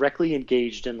was directly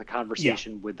engaged in the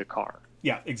conversation with the car.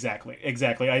 Yeah, exactly.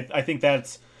 I think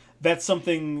that's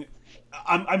something.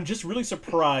 I'm just really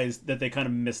surprised that they kind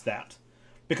of missed that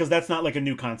because that's not like a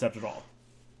new concept at all.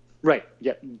 Right.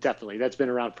 Yeah, definitely. That's been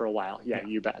around for a while. Yeah.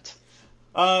 You bet.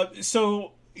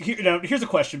 So here's a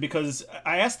question because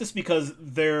I asked this because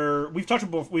we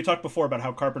talked before about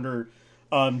how Carpenter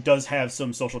does have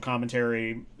some social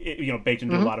commentary, baked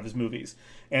into a lot of his movies,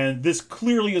 and this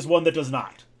clearly is one that does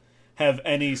not have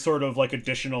any sort of like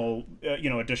additional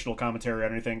commentary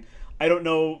on anything. I don't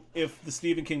know if the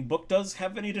Stephen King book does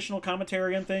have any additional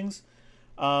commentary on things.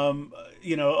 A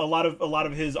lot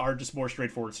of his are just more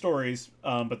straightforward stories,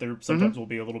 but there sometimes will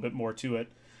be a little bit more to it.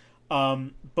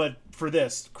 But for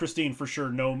this, Christine, for sure,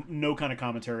 no kind of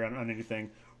commentary on anything.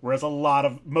 Whereas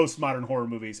most modern horror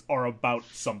movies are about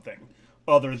something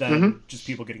other than just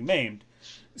people getting maimed.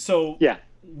 So,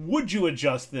 would you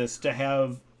adjust this to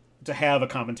have a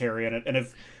commentary in it? And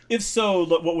if so,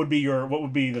 what would be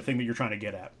the thing that you're trying to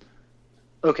get at?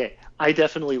 Okay, I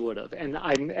definitely would have. And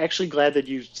I'm actually glad that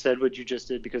you said what you just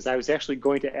did because I was actually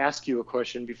going to ask you a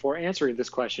question before answering this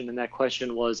question. And that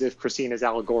question was if Christine is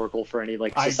allegorical for any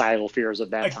like societal fears of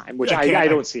that time, which I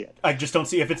don't see it. I just don't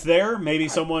see if it's there. Maybe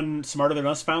someone smarter than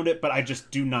us found it, but I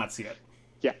just do not see it.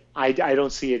 Yeah, I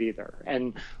don't see it either.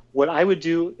 And what I would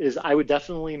do is I would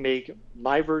definitely make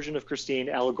my version of Christine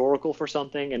allegorical for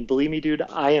something. And believe me, dude,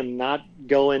 I'm not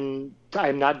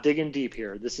digging deep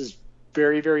here. This is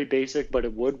very, very basic, but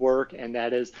it would work. And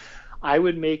that is, I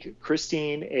would make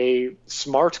Christine a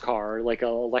smart car, like an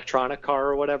electronic car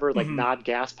or whatever, like not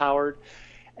gas powered,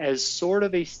 as sort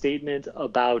of a statement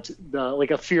about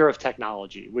like a fear of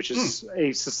technology, which is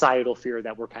a societal fear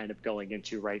that we're kind of going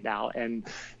into right now. And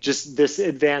just this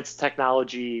advanced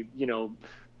technology,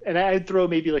 and I'd throw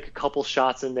maybe like a couple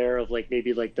shots in there of like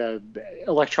maybe like the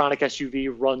electronic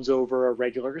SUV runs over a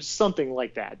regular, something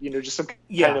like that. Just some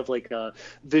kind of like a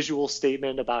visual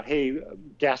statement about, hey,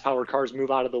 gas-powered cars move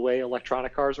out of the way,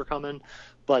 electronic cars are coming.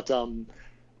 But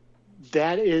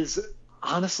that is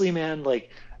honestly, man, like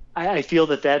I feel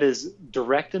that is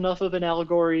direct enough of an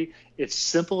allegory. It's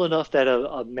simple enough that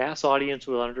a mass audience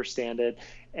will understand it.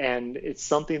 And it's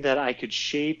something that I could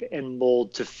shape and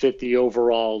mold to fit the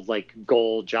overall like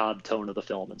goal, job, tone of the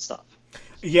film and stuff.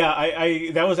 Yeah,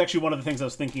 I that was actually one of the things I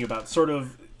was thinking about. Sort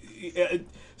of,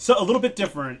 so a little bit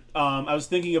different. I was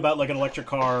thinking about like an electric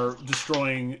car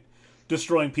destroying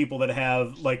people that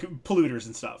have like polluters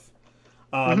and stuff.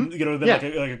 Like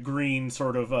a green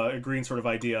sort of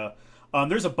idea.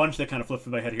 There's a bunch that kind of flipped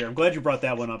through my head here. I'm glad you brought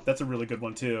that one up. That's a really good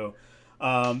one too.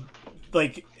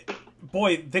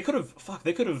 Boy, they could have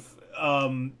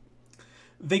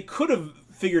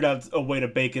figured out a way to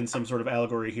bake in some sort of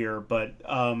allegory here, but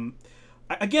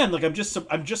again, like I'm just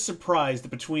surprised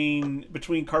that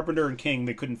between Carpenter and King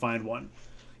they couldn't find one.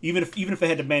 Even if they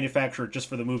had to manufacture it just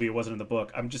for the movie, it wasn't in the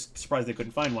book. I'm just surprised they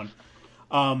couldn't find one.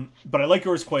 But I like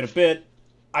yours quite a bit.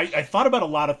 I thought about a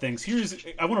lot of things.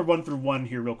 I want to run through one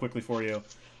here real quickly for you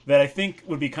that I think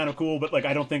would be kind of cool, but like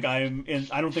I don't think I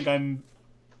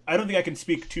can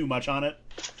speak too much on it.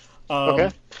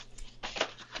 Okay.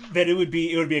 That it would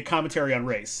be a commentary on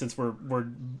race, since we're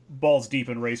balls deep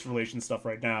in race relation stuff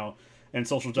right now and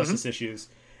social justice issues.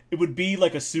 It would be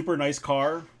like a super nice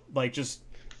car, like just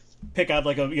pick out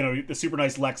like a super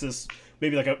nice Lexus,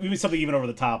 maybe something even over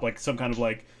the top, like some kind of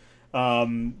like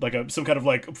some kind of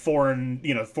like foreign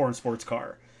sports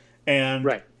car,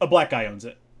 and a black guy owns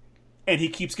it, and he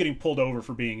keeps getting pulled over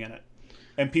for being in it,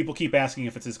 and people keep asking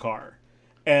if it's his car.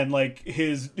 And like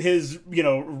his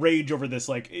rage over this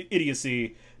like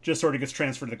idiocy just sort of gets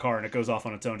transferred to the car and it goes off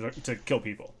on its own to kill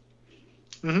people.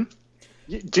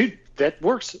 Dude, that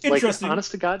works. Like, Interesting.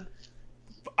 honest to God.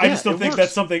 I just don't think works.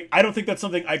 that's something. I don't think that's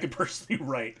something I could personally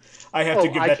write. I have to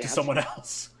give that to can't. someone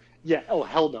else. Yeah. Oh,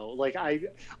 hell no. Like,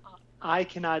 I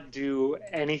cannot do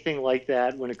anything like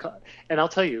that and I'll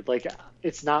tell you, like,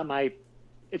 it's not my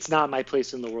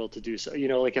place in the world to do so. You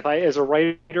know, like, if I, as a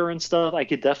writer and stuff, I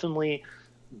could definitely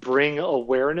bring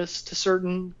awareness to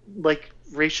certain, like,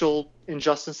 racial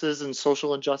injustices and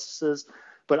social injustices,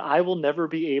 but I will never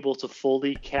be able to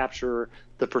fully capture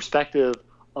the perspective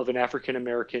of an African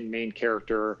American main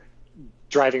character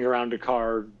driving around a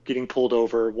car, getting pulled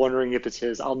over, wondering if it's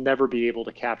his. I'll never be able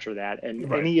to capture that. And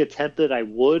Right. any attempt that I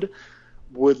would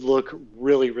look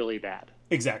really, really bad.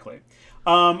 Exactly.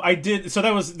 I did. So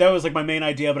that was like my main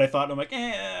idea, but I thought, I'm like,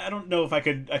 I don't know if I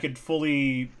could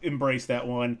fully embrace that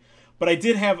one. But I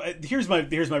did have. Here's my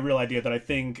real idea that I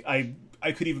think I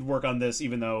could even work on this,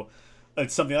 even though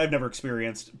it's something I've never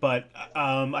experienced. But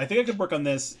I think I could work on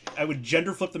this. I would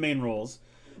gender flip the main roles,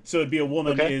 so it'd be a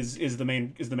woman Okay. is the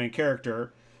main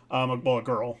character. Well, a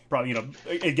girl, probably. You know,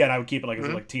 again, I would keep it like as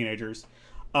Mm-hmm. like teenagers.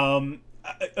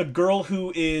 A girl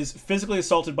who is physically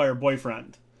assaulted by her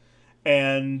boyfriend,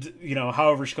 and you know,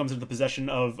 however she comes into the possession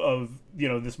of you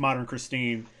know, this modern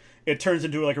Christine, it turns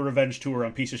into like a revenge tour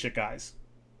on piece of shit guys.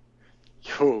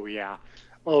 Oh yeah,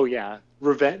 oh yeah.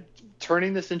 Revenge,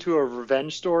 turning this into a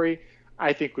revenge story,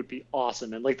 I think would be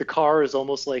awesome. And like the car is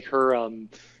almost like her,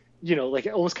 you know, like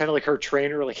almost kind of like her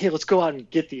trainer. Like, hey, let's go out and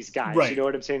get these guys. Right. You know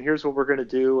what I'm saying? Here's what we're gonna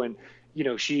do. And you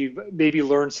know, she maybe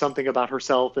learns something about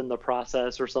herself in the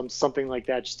process, or something like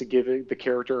that, just to give the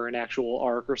character an actual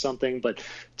arc or something. But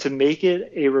to make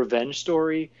it a revenge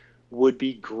story would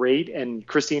be great, and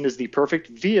Christine is the perfect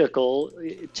vehicle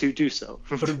to do so.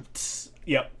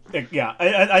 Yep. Yeah.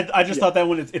 I just thought that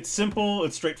one. It's simple.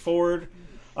 It's straightforward.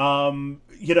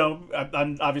 You know,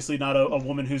 I'm obviously not a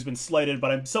woman who's been slighted,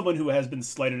 but I'm someone who has been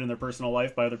slighted in their personal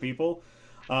life by other people,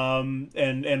 and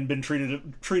been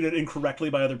treated incorrectly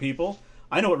by other people.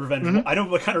 I know what revenge. Mm-hmm. I know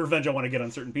what kind of revenge I want to get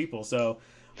on certain people. So,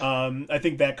 I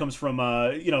think that comes from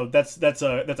you know, that's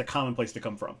a common place to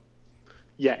come from.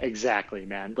 Yeah, exactly,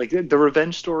 man. Like the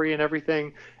revenge story and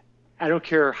everything. I don't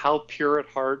care how pure at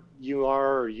heart you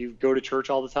are or you go to church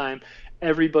all the time.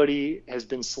 Everybody has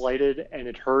been slighted and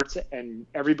it hurts, and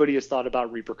everybody has thought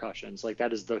about repercussions. Like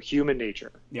that is the human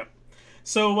nature. Yep.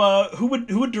 So, who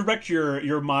would direct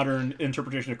your modern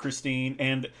interpretation of Christine,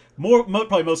 and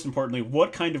probably most importantly,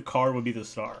 what kind of car would be the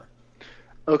star?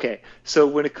 Okay, so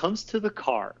when it comes to the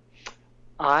car,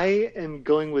 I am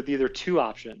going with either two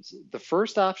options. The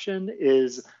first option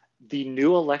is the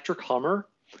new electric Hummer,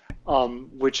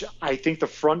 which I think the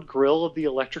front grille of the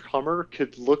electric Hummer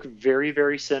could look very,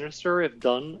 very sinister if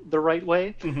done the right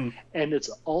way. Mm-hmm. And it's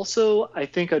also, I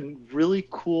think, a really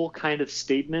cool kind of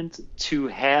statement to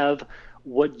have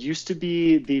what used to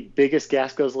be the biggest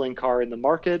gas guzzling car in the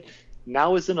market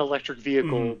now is an electric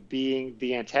vehicle being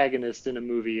the antagonist in a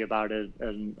movie about a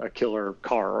killer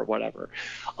car or whatever.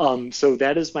 So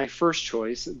that is my first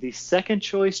choice. The second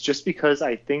choice, just because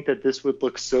I think that this would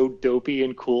look so dopey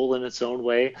and cool in its own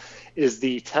way, is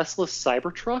the Tesla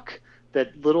Cybertruck,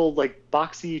 that little like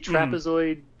boxy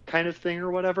trapezoid kind of thing or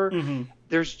whatever. Mm-hmm.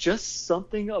 There's just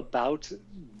something about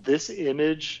this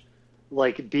image,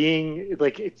 like being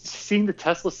like seeing the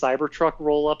Tesla Cybertruck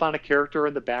roll up on a character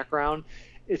in the background.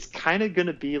 It's kind of going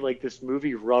to be like this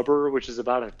movie Rubber, which is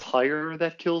about a tire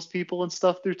that kills people and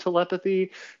stuff through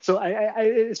telepathy. So I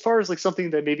as far as like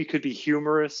something that maybe could be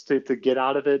humorous to get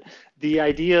out of it, the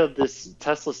idea of this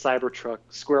Tesla Cybertruck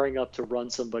squaring up to run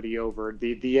somebody over,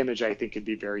 the image I think could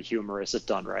be very humorous if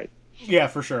done right. Yeah,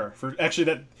 for sure. For actually,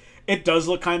 that it does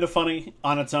look kind of funny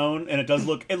on its own, and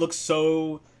it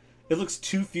looks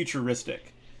too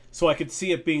futuristic. So I could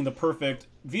see it being the perfect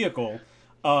vehicle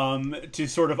to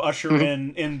sort of usher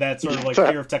in that sort of like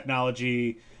fear of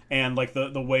technology, and like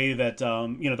the way that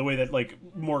you know, the way that like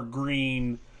more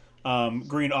green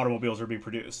automobiles are being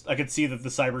produced. I could see that the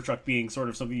Cybertruck being sort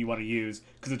of something you want to use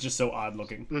because it's just so odd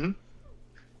looking. Mm-hmm.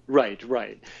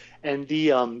 Right. And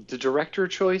the director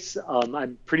choice,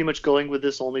 I'm pretty much going with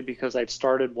this only because I've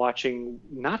started watching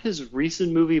not his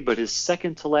recent movie, but his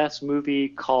second to last movie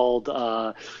called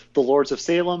The Lords of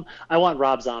Salem. I want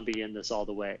Rob Zombie in this all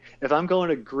the way. If I'm going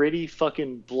to gritty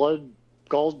fucking blood,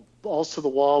 balls to the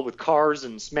wall with cars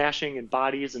and smashing and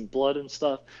bodies and blood and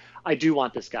stuff, I do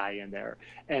want this guy in there.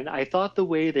 And I thought the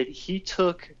way that he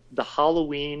took the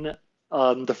Halloween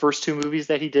the first two movies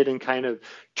that he did, and kind of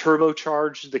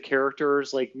turbocharged the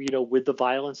characters, like, with the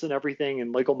violence and everything.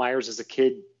 And Michael Myers as a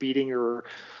kid beating her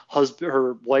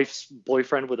wife's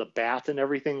boyfriend with a bat and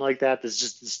everything like that. There's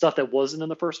just stuff that wasn't in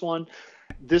the first one.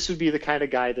 This would be the kind of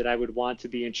guy that I would want to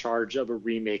be in charge of a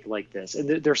remake like this. And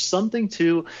there's something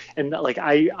too, and like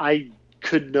I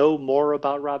could know more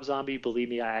about Rob Zombie. Believe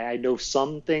me, I know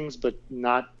some things, but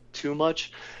not too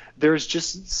much. There's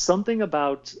just something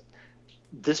about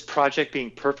this project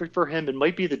being perfect for him. It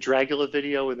might be the Dragula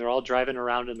video and they're all driving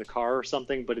around in the car or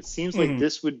something, but it seems like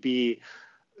this would be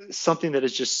something that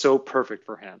is just so perfect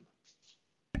for him.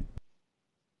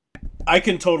 I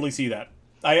can totally see that.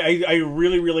 I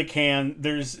really, really can.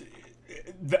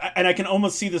 And I can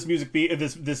almost see this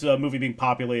movie being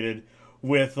populated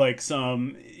with like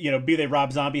some, be they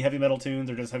Rob Zombie heavy metal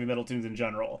tunes or just heavy metal tunes in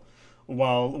general,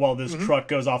 while this truck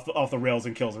goes off the rails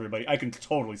and kills everybody. I can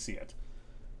totally see it.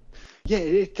 Yeah,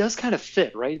 it does kind of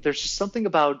fit, right? There's just something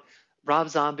about Rob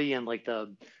Zombie and like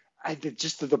the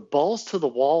balls to the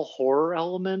wall horror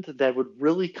element that would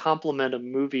really complement a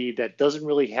movie that doesn't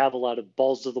really have a lot of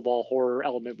balls to the wall horror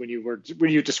element when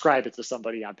you describe it to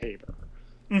somebody on paper.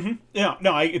 Mm-hmm. Yeah,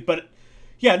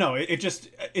 no,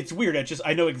 it's weird.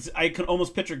 I can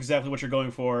almost picture exactly what you're going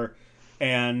for,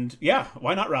 and yeah,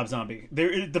 why not Rob Zombie?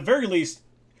 There, at the very least,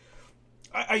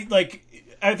 I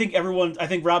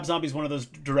think Rob Zombie's one of those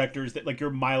directors that like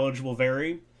your mileage will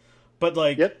vary, but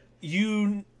like. Yep.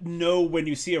 When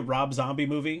you see a Rob Zombie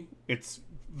movie, it's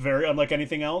very unlike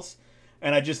anything else,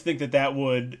 and I just think that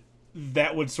would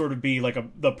sort of be like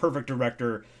the perfect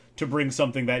director to bring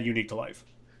something that unique to life.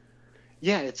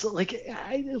 Yeah, it's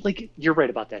like you're right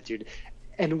about that, dude.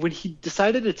 And when he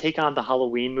decided to take on the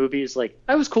Halloween movies, like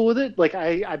I was cool with it. Like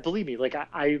I believe me, like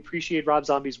I appreciate Rob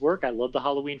Zombie's work. I love the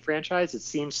Halloween franchise. It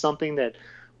seems something that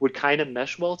would kind of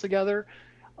mesh well together.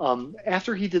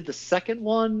 After he did the second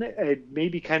one, it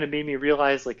maybe kind of made me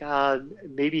realize like,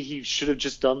 maybe he should have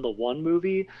just done the one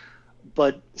movie.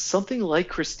 But something like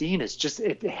Christine is just,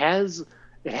 it has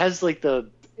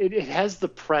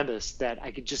the premise that I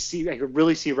could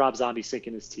really see Rob Zombie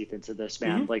sinking his teeth into this,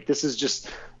 man. Like this is just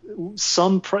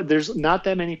there's not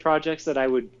that many projects that I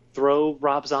would throw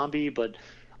Rob Zombie, but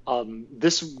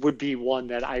this would be one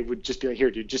that I would just be like, here,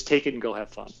 dude, just take it and go have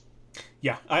fun.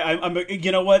 Yeah, I'm.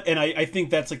 You know what? And I think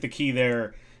that's like the key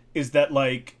there, is that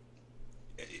like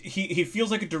he feels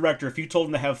like a director. If you told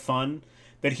him to have fun,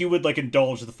 that he would like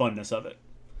indulge the funness of it.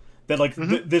 That like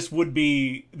this would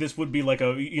be like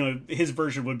his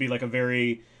version would be like a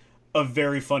very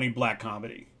funny black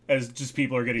comedy, as just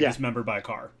people are getting dismembered by a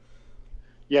car.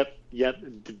 Yep,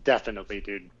 definitely,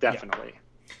 dude, definitely.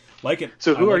 Yeah. Like it.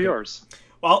 So who are yours?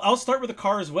 Well, I'll start with a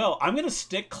car as well. I'm going to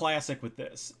stick classic with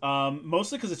this,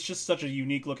 mostly because it's just such a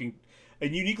unique looking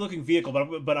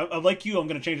vehicle. But I like you, I'm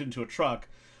going to change it into a truck.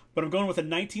 But I'm going with a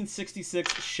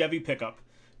 1966 Chevy pickup.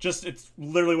 It's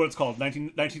literally what it's called,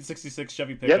 1966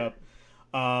 Chevy pickup.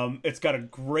 Yep. It's got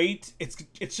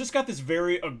it's just got this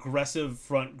very aggressive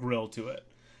front grille to it.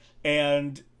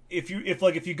 And if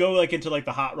you go like into like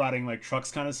the hot rodding like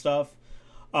trucks kind of stuff.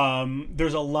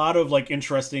 There's a lot of like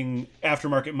interesting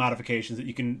aftermarket modifications that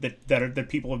you can that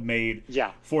people have made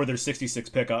for their 66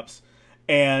 pickups,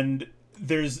 and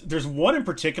there's one in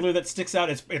particular that sticks out.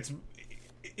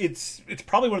 It's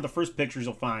probably one of the first pictures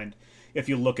you'll find if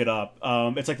you look it up.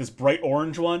 It's like this bright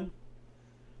orange one.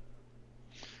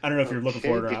 I don't know if you're looking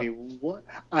for it or not.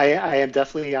 I am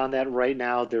definitely on that right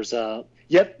now. There's a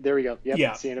there we go.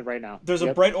 I'm seeing it right now. There's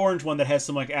a bright orange one that has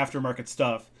some like aftermarket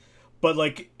stuff. But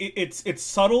like it's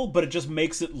subtle, but it just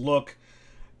makes it look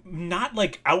not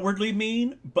like outwardly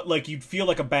mean, but like you'd feel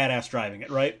like a badass driving it,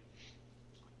 right?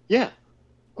 Yeah.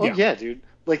 Oh yeah, dude.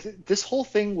 Like this whole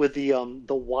thing with the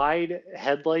wide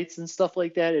headlights and stuff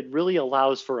like that, it really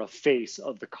allows for a face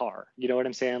of the car. You know what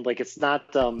I'm saying? Like it's not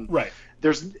right.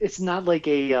 It's not like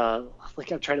a like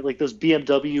I'm trying to like those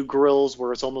BMW grills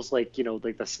where it's almost like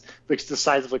like this like the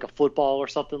size of like a football or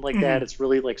something like that. It's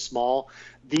really like small.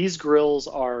 These grills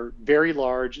are very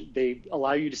large. They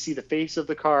allow you to see the face of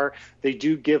the car. They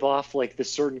do give off like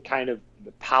this certain kind of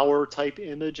power type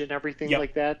image and everything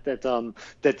like that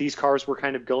that these cars were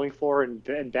kind of going for,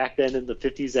 and back then in the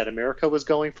 50s that America was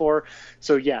going for.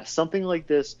 So yeah, something like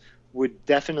this would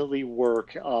definitely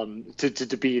work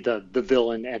to be the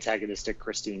villain antagonistic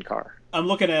Christine car. I'm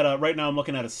looking at right now. I'm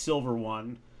looking at a silver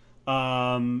one.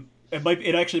 It might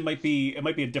be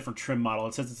a different trim model.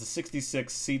 It says it's a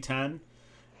 66 C10,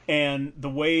 and the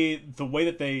way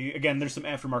that they, again, there's some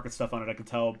aftermarket stuff on it I can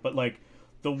tell, but like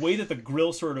the way that the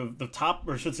grill sort of the top,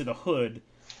 or I should say the hood,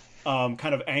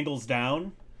 kind of angles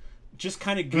down, just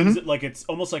kind of gives it like it's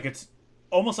almost like it's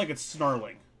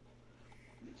snarling.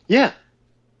 Yeah.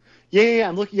 Yeah.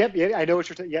 I'm looking. Yep. Yeah. I know what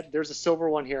you're. Yep. There's a silver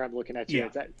one here. I'm looking at too.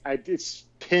 Yeah. It's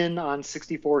pin on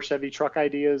 64 Chevy truck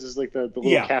ideas is like the little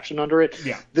Yeah. caption under it.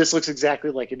 Yeah. This looks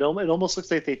exactly like it. It almost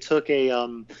looks like they took a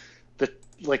the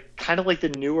like kind of like the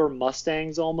newer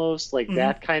Mustangs almost like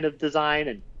that kind of design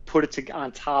and put it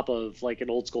on top of like an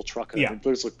old school truck hood. Yeah. It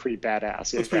looks pretty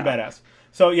badass. Looks pretty badass.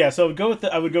 So yeah, so I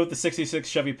would go with the '66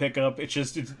 Chevy pickup.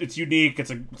 It's unique.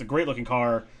 It's a great looking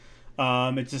car.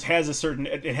 It just has a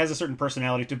certain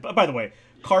personality to. By the way,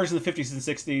 cars in the '50s and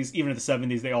 '60s, even in the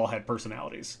 '70s, they all had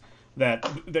personalities that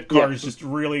cars just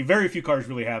really very few cars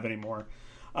really have anymore.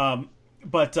 So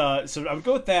I would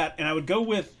go with that, and I would go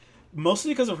with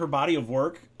mostly because of her body of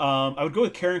work. I would go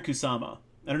with Karen Kusama.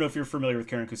 I don't know if you're familiar with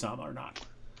Karen Kusama or not.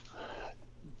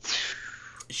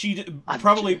 She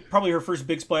probably her first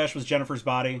big splash was Jennifer's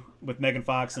Body with Megan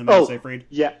Fox and Amanda Seyfried.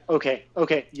 Yeah. Okay.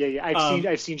 Yeah.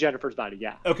 I've seen Jennifer's Body.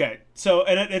 Yeah. Okay. So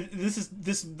and this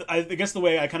I guess the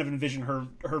way I kind of envision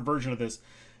her version of this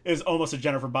is almost a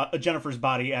Jennifer's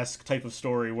Body-esque type of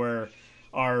story where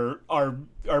our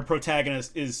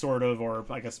protagonist is sort of, or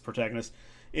I guess protagonist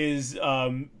is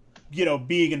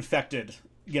being infected.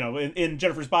 In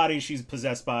Jennifer's Body, she's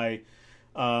possessed by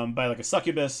like a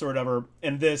succubus or whatever,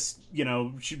 and this,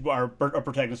 our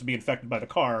protagonist would be infected by the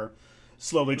car,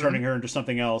 slowly turning her into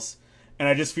something else. And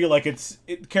I just feel like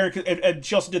Karen, and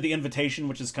she also did The Invitation,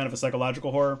 which is kind of a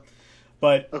psychological horror.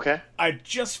 But okay, I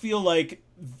just feel like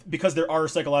because there are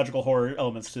psychological horror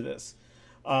elements to this,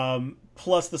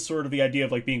 plus the sort of the idea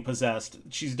of like being possessed,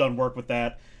 she's done work with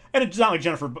that. And it's not like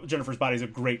Jennifer's Body is a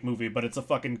great movie, but it's a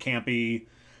fucking campy.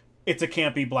 It's a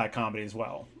campy black comedy as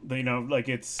well. Like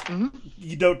it's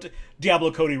you don't.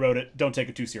 Diablo Cody wrote it. Don't take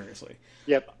it too seriously.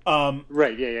 Yep.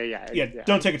 Right. Yeah.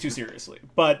 Don't take it too seriously.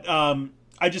 But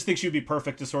I just think she would be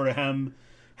perfect to sort of hem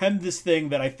this thing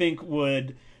that I think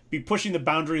would be pushing the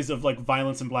boundaries of like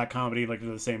violence and black comedy like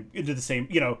into the same.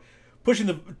 Pushing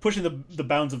the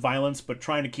bounds of violence, but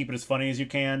trying to keep it as funny as you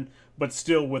can, but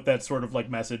still with that sort of like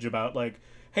message about like,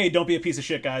 hey, don't be a piece of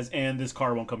shit, guys, and this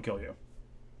car won't come kill you.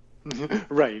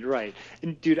 Right.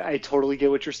 And dude, I totally get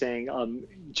what you're saying.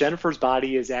 Jennifer's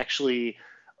Body is actually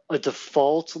a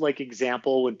default like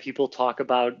example when people talk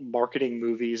about marketing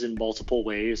movies in multiple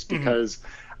ways, because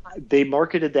they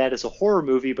marketed that as a horror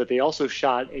movie, but they also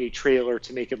shot a trailer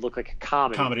to make it look like a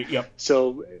comedy. Yep.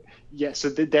 So yeah, so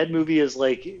that movie is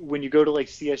like when you go to like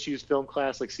CSU's film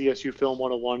class, like CSU Film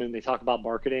 101, and they talk about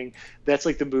marketing, that's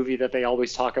like the movie that they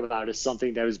always talk about as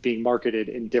something that is being marketed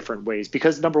in different ways.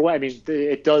 Because number one, I mean,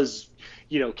 it does,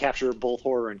 capture both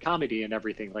horror and comedy and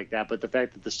everything like that. But the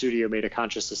fact that the studio made a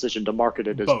conscious decision to market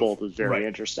it as both is very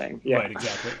interesting. Yeah, right,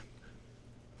 exactly.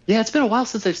 Yeah, it's been a while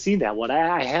since I've seen that one.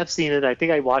 I have seen it. I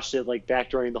think I watched it like back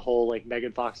during the whole like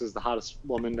Megan Fox is the hottest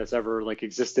woman that's ever like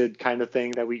existed kind of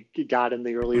thing that we got in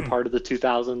the earlier part of the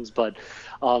 2000s. But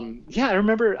yeah, I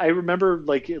remember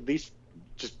like at least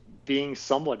just being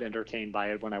somewhat entertained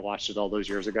by it when I watched it all those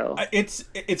years ago. It's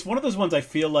one of those ones I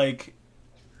feel like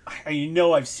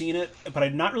I've seen it, but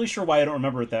I'm not really sure why I don't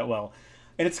remember it that well.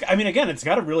 And it's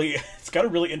got a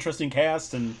really interesting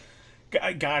cast. And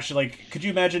gosh, like, could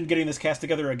you imagine getting this cast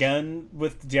together again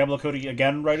with Diablo Cody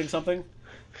again writing something?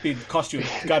 It'd cost you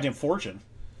a goddamn fortune.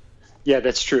 Yeah,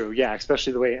 that's true. Yeah,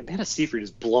 especially the way Amanda Seyfried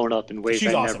is blown up in ways she's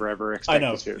I awesome. Never ever expected I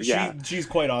know. to. Yeah, she's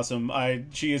quite awesome.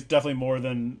 She is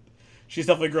definitely she's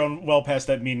definitely grown well past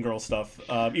that Mean Girl stuff.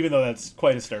 Even though that's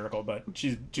quite hysterical, but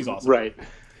she's awesome. Right.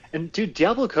 And dude,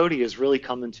 Diablo Cody has really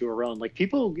come into her own. Like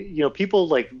people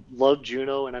like love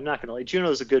Juno, and I'm not gonna lie, Juno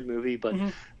is a good movie, but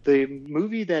the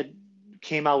movie that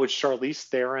came out with Charlize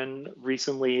Theron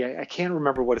recently, I can't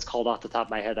remember what it's called off the top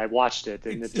of my head. I watched it,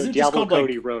 and it's Diablo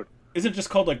Cody wrote. Isn't it just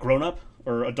called like Grown Up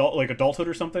or Adulthood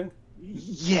or something?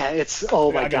 Yeah, it's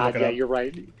my god, yeah, you're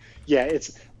right. Yeah,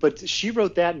 but she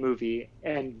wrote that movie,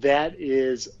 and that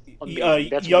is amazing.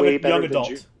 That's way better young than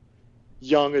adult.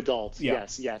 Young adults, yeah.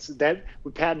 Yes. That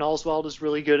with Patton Oswalt is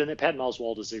really good in it. Patton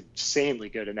Oswalt is insanely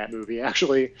good in that movie,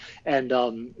 actually. And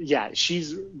yeah,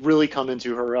 she's really come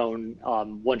into her own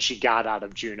once she got out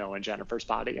of Juno and Jennifer's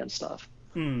Body and stuff.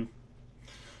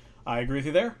 I agree with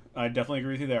you there. I definitely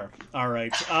agree with you there. All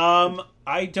right.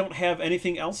 I don't have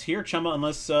anything else here, Chema,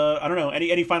 unless I don't know.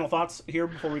 Any final thoughts here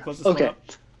before we close this one up?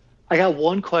 I got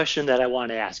one question that I want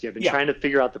to ask you. I've been trying to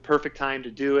figure out the perfect time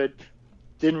to do it.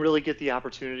 Didn't really get the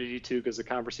opportunity to because the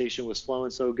conversation was flowing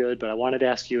so good, but I wanted to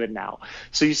ask you it now.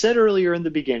 So you said earlier in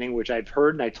the beginning, which I've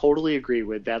heard and I totally agree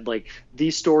with, that like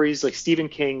these stories, like Stephen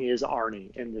King is Arnie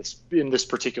in this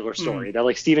particular story. That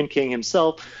like Stephen King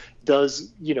himself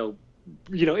does,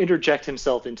 interject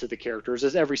himself into the characters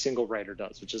as every single writer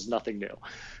does, which is nothing new.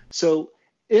 So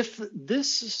if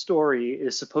this story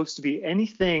is supposed to be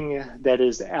anything that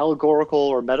is allegorical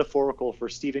or metaphorical for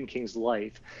Stephen King's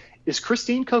life, is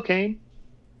Christine cocaine?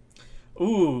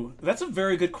 Ooh, that's a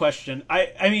very good question.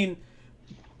 I mean,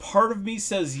 part of me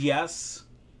says yes.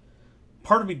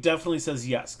 Part of me definitely says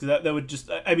yes, because that would just,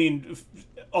 I mean,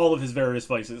 all of his various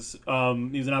vices. He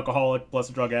was an alcoholic plus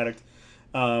a drug addict.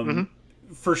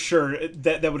 For sure,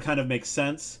 that would kind of make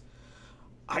sense.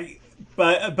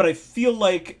 But I feel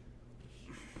like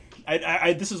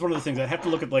this is one of the things I'd have to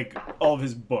look at, like, all of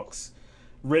his books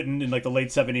written in like the late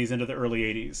 70s into the early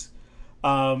 80s.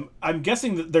 I'm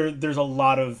guessing that there's a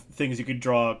lot of things you could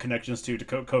draw connections to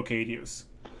cocaine use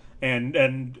and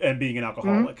being an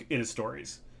alcoholic in his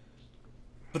stories.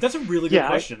 But that's a really good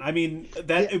question. I mean,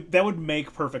 that would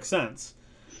make perfect sense.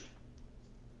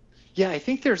 Yeah, I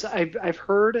think I've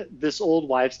heard this old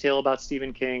wives' tale about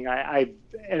Stephen King. And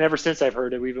ever since I've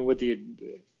heard it, even with the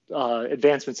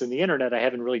advancements in the internet, I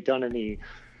haven't really done any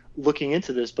looking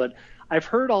into this, but I've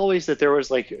heard always that there was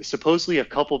like supposedly a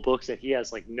couple books that he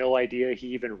has like no idea he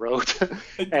even wrote.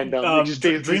 And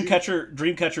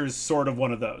Dreamcatcher is sort of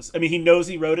one of those. I mean, he knows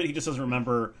he wrote it, he just doesn't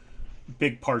remember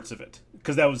big parts of it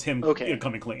because that was him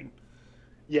coming clean.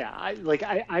 Yeah,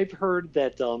 I've heard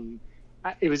that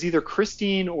it was either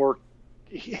Christine or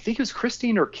I think it was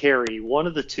Christine or Carrie. One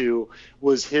of the two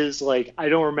was his, like, I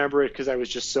don't remember it because I was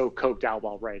just so coked out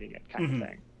while writing it kind of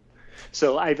thing.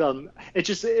 So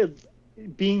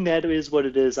being that it is what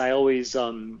it is, I always,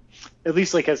 at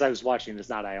least like as I was watching this,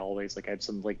 not I always, like I had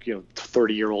some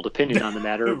 30-year-old opinion on the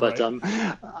matter, but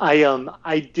right.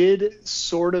 I did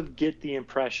sort of get the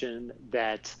impression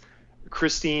that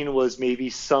Christine was maybe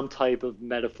some type of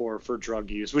metaphor for drug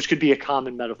use, which could be a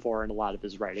common metaphor in a lot of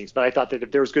his writings. But I thought that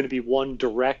if there was going to be one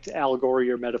direct allegory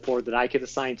or metaphor that I could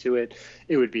assign to it,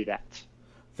 it would be that.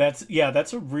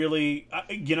 That's a really,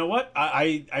 you know what?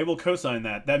 I will co-sign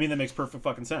that. I mean, that makes perfect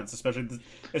fucking sense,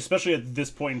 especially at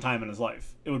this point in time in his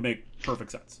life. It would make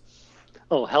perfect sense.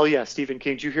 Oh, hell yeah, Stephen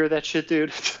King. Did you hear that shit,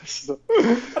 dude? I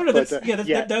don't know.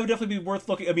 That would definitely be worth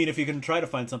looking. I mean, if you can try to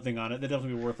find something on it, that'd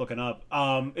definitely be worth looking up.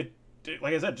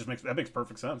 Like I said, that makes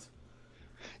perfect sense.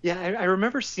 Yeah, I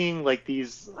remember seeing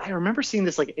this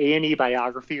like A&E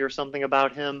biography or something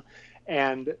about him,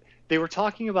 and they were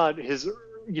talking about his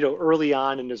early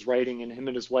on in his writing and him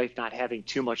and his wife not having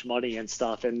too much money and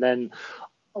stuff, and then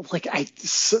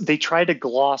they tried to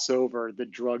gloss over the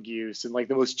drug use in like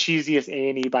the most cheesiest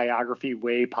A&E biography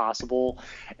way possible,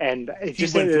 and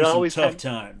it always tough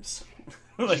times.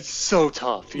 Like so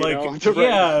tough,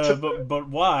 but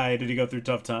why did he go through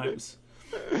tough times?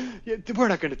 Yeah, we're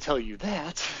not going to tell you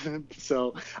that.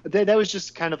 So that was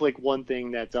just kind of like one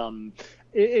thing that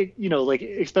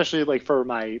especially like for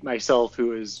myself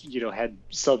who has had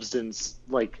substance,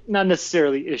 like not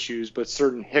necessarily issues but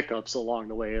certain hiccups along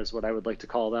the way is what I would like to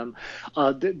call them.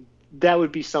 That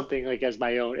would be something like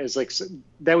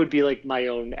that would be like my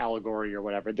own allegory or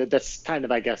whatever. That's kind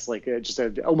of, I guess, like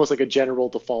almost like a general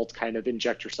default kind of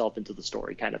inject yourself into the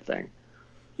story kind of thing.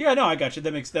 Yeah, no, I got you.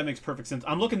 That makes perfect sense.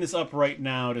 I'm looking this up right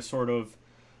now to sort of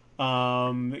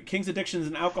King's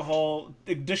addictions to alcohol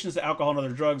and other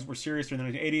drugs were serious during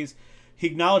the 1980s. He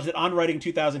acknowledged that on writing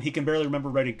 2000, he can barely remember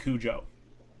writing Cujo.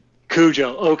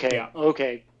 Okay, yeah.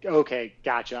 Okay,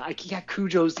 gotcha.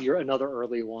 Cujo's another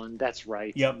early one. That's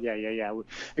right. Yep. Yeah.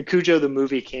 And Cujo, the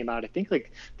movie, came out, I think,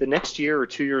 like the next year or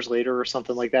 2 years later or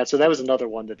something like that. So that was another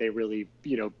one that they really,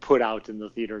 put out in the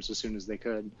theaters as soon as they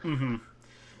could. Mm-hmm.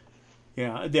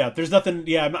 Yeah. There's nothing.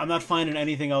 Yeah, I'm not finding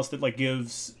anything else that like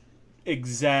gives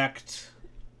exact.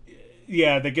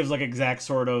 Yeah, that gives like exact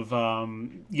sort of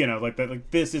like that.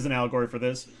 Like this is an allegory for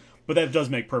this, but that does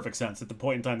make perfect sense at the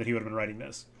point in time that he would have been writing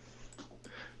this.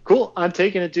 Cool. I'm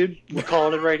taking it, dude. We're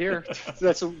calling it right here.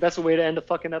 That's a way to end a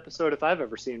fucking episode if I've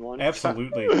ever seen one.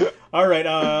 Absolutely. All right.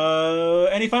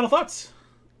 Any final thoughts?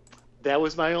 That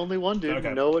was my only one, dude.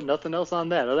 Okay. No, nothing else on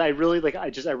that. I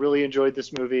really enjoyed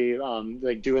this movie.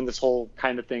 Like doing this whole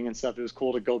kind of thing and stuff. It was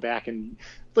cool to go back and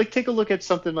like take a look at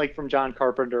something like from John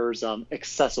Carpenter's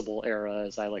accessible era,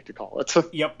 as I like to call it.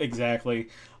 Yep, exactly.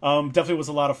 Definitely was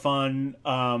a lot of fun.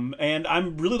 And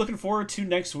I'm really looking forward to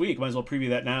next week. Might as well preview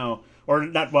that now. Or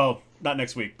not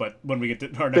next week, but when we get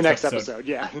to our next episode,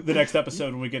 yeah. The next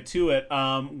episode when we get to it,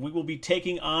 we will be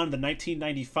taking on the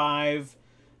 1995,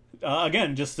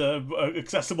 again, just a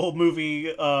accessible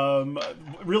movie.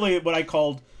 Really what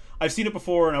I've seen it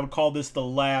before, and I would call this the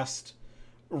last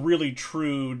really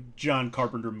true John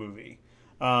Carpenter movie.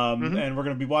 And we're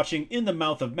going to be watching In the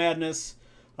Mouth of Madness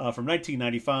from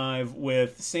 1995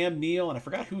 with Sam Neill, and I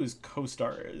forgot who his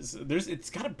co-star is. It's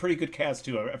got a pretty good cast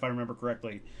too, if I remember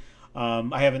correctly.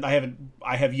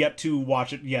 I have yet to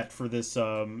watch it yet for this,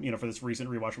 for this recent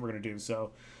rewatch we're going to do.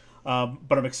 So,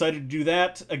 but I'm excited to do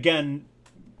that again.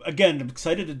 I'm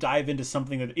excited to dive into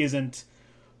something that isn't,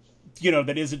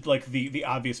 like the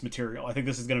obvious material. I think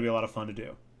this is going to be a lot of fun to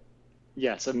do.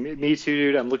 Yes, me too,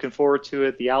 dude. I'm looking forward to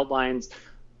it. The outline's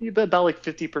about like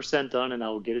 50% done, and I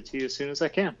will get it to you as soon as I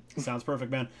can. Sounds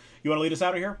perfect, man. You want to lead us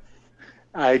out of here?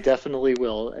 I definitely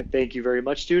will. Thank you very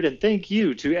much, dude. And thank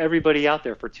you to everybody out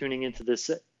there for tuning into this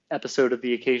episode of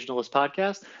the Occasionalist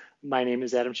podcast. My name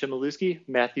is Adam Chmielewski,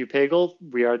 Matthew Pagel.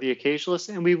 We are the Occasionalists,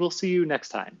 and we will see you next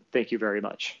time. Thank you very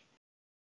much.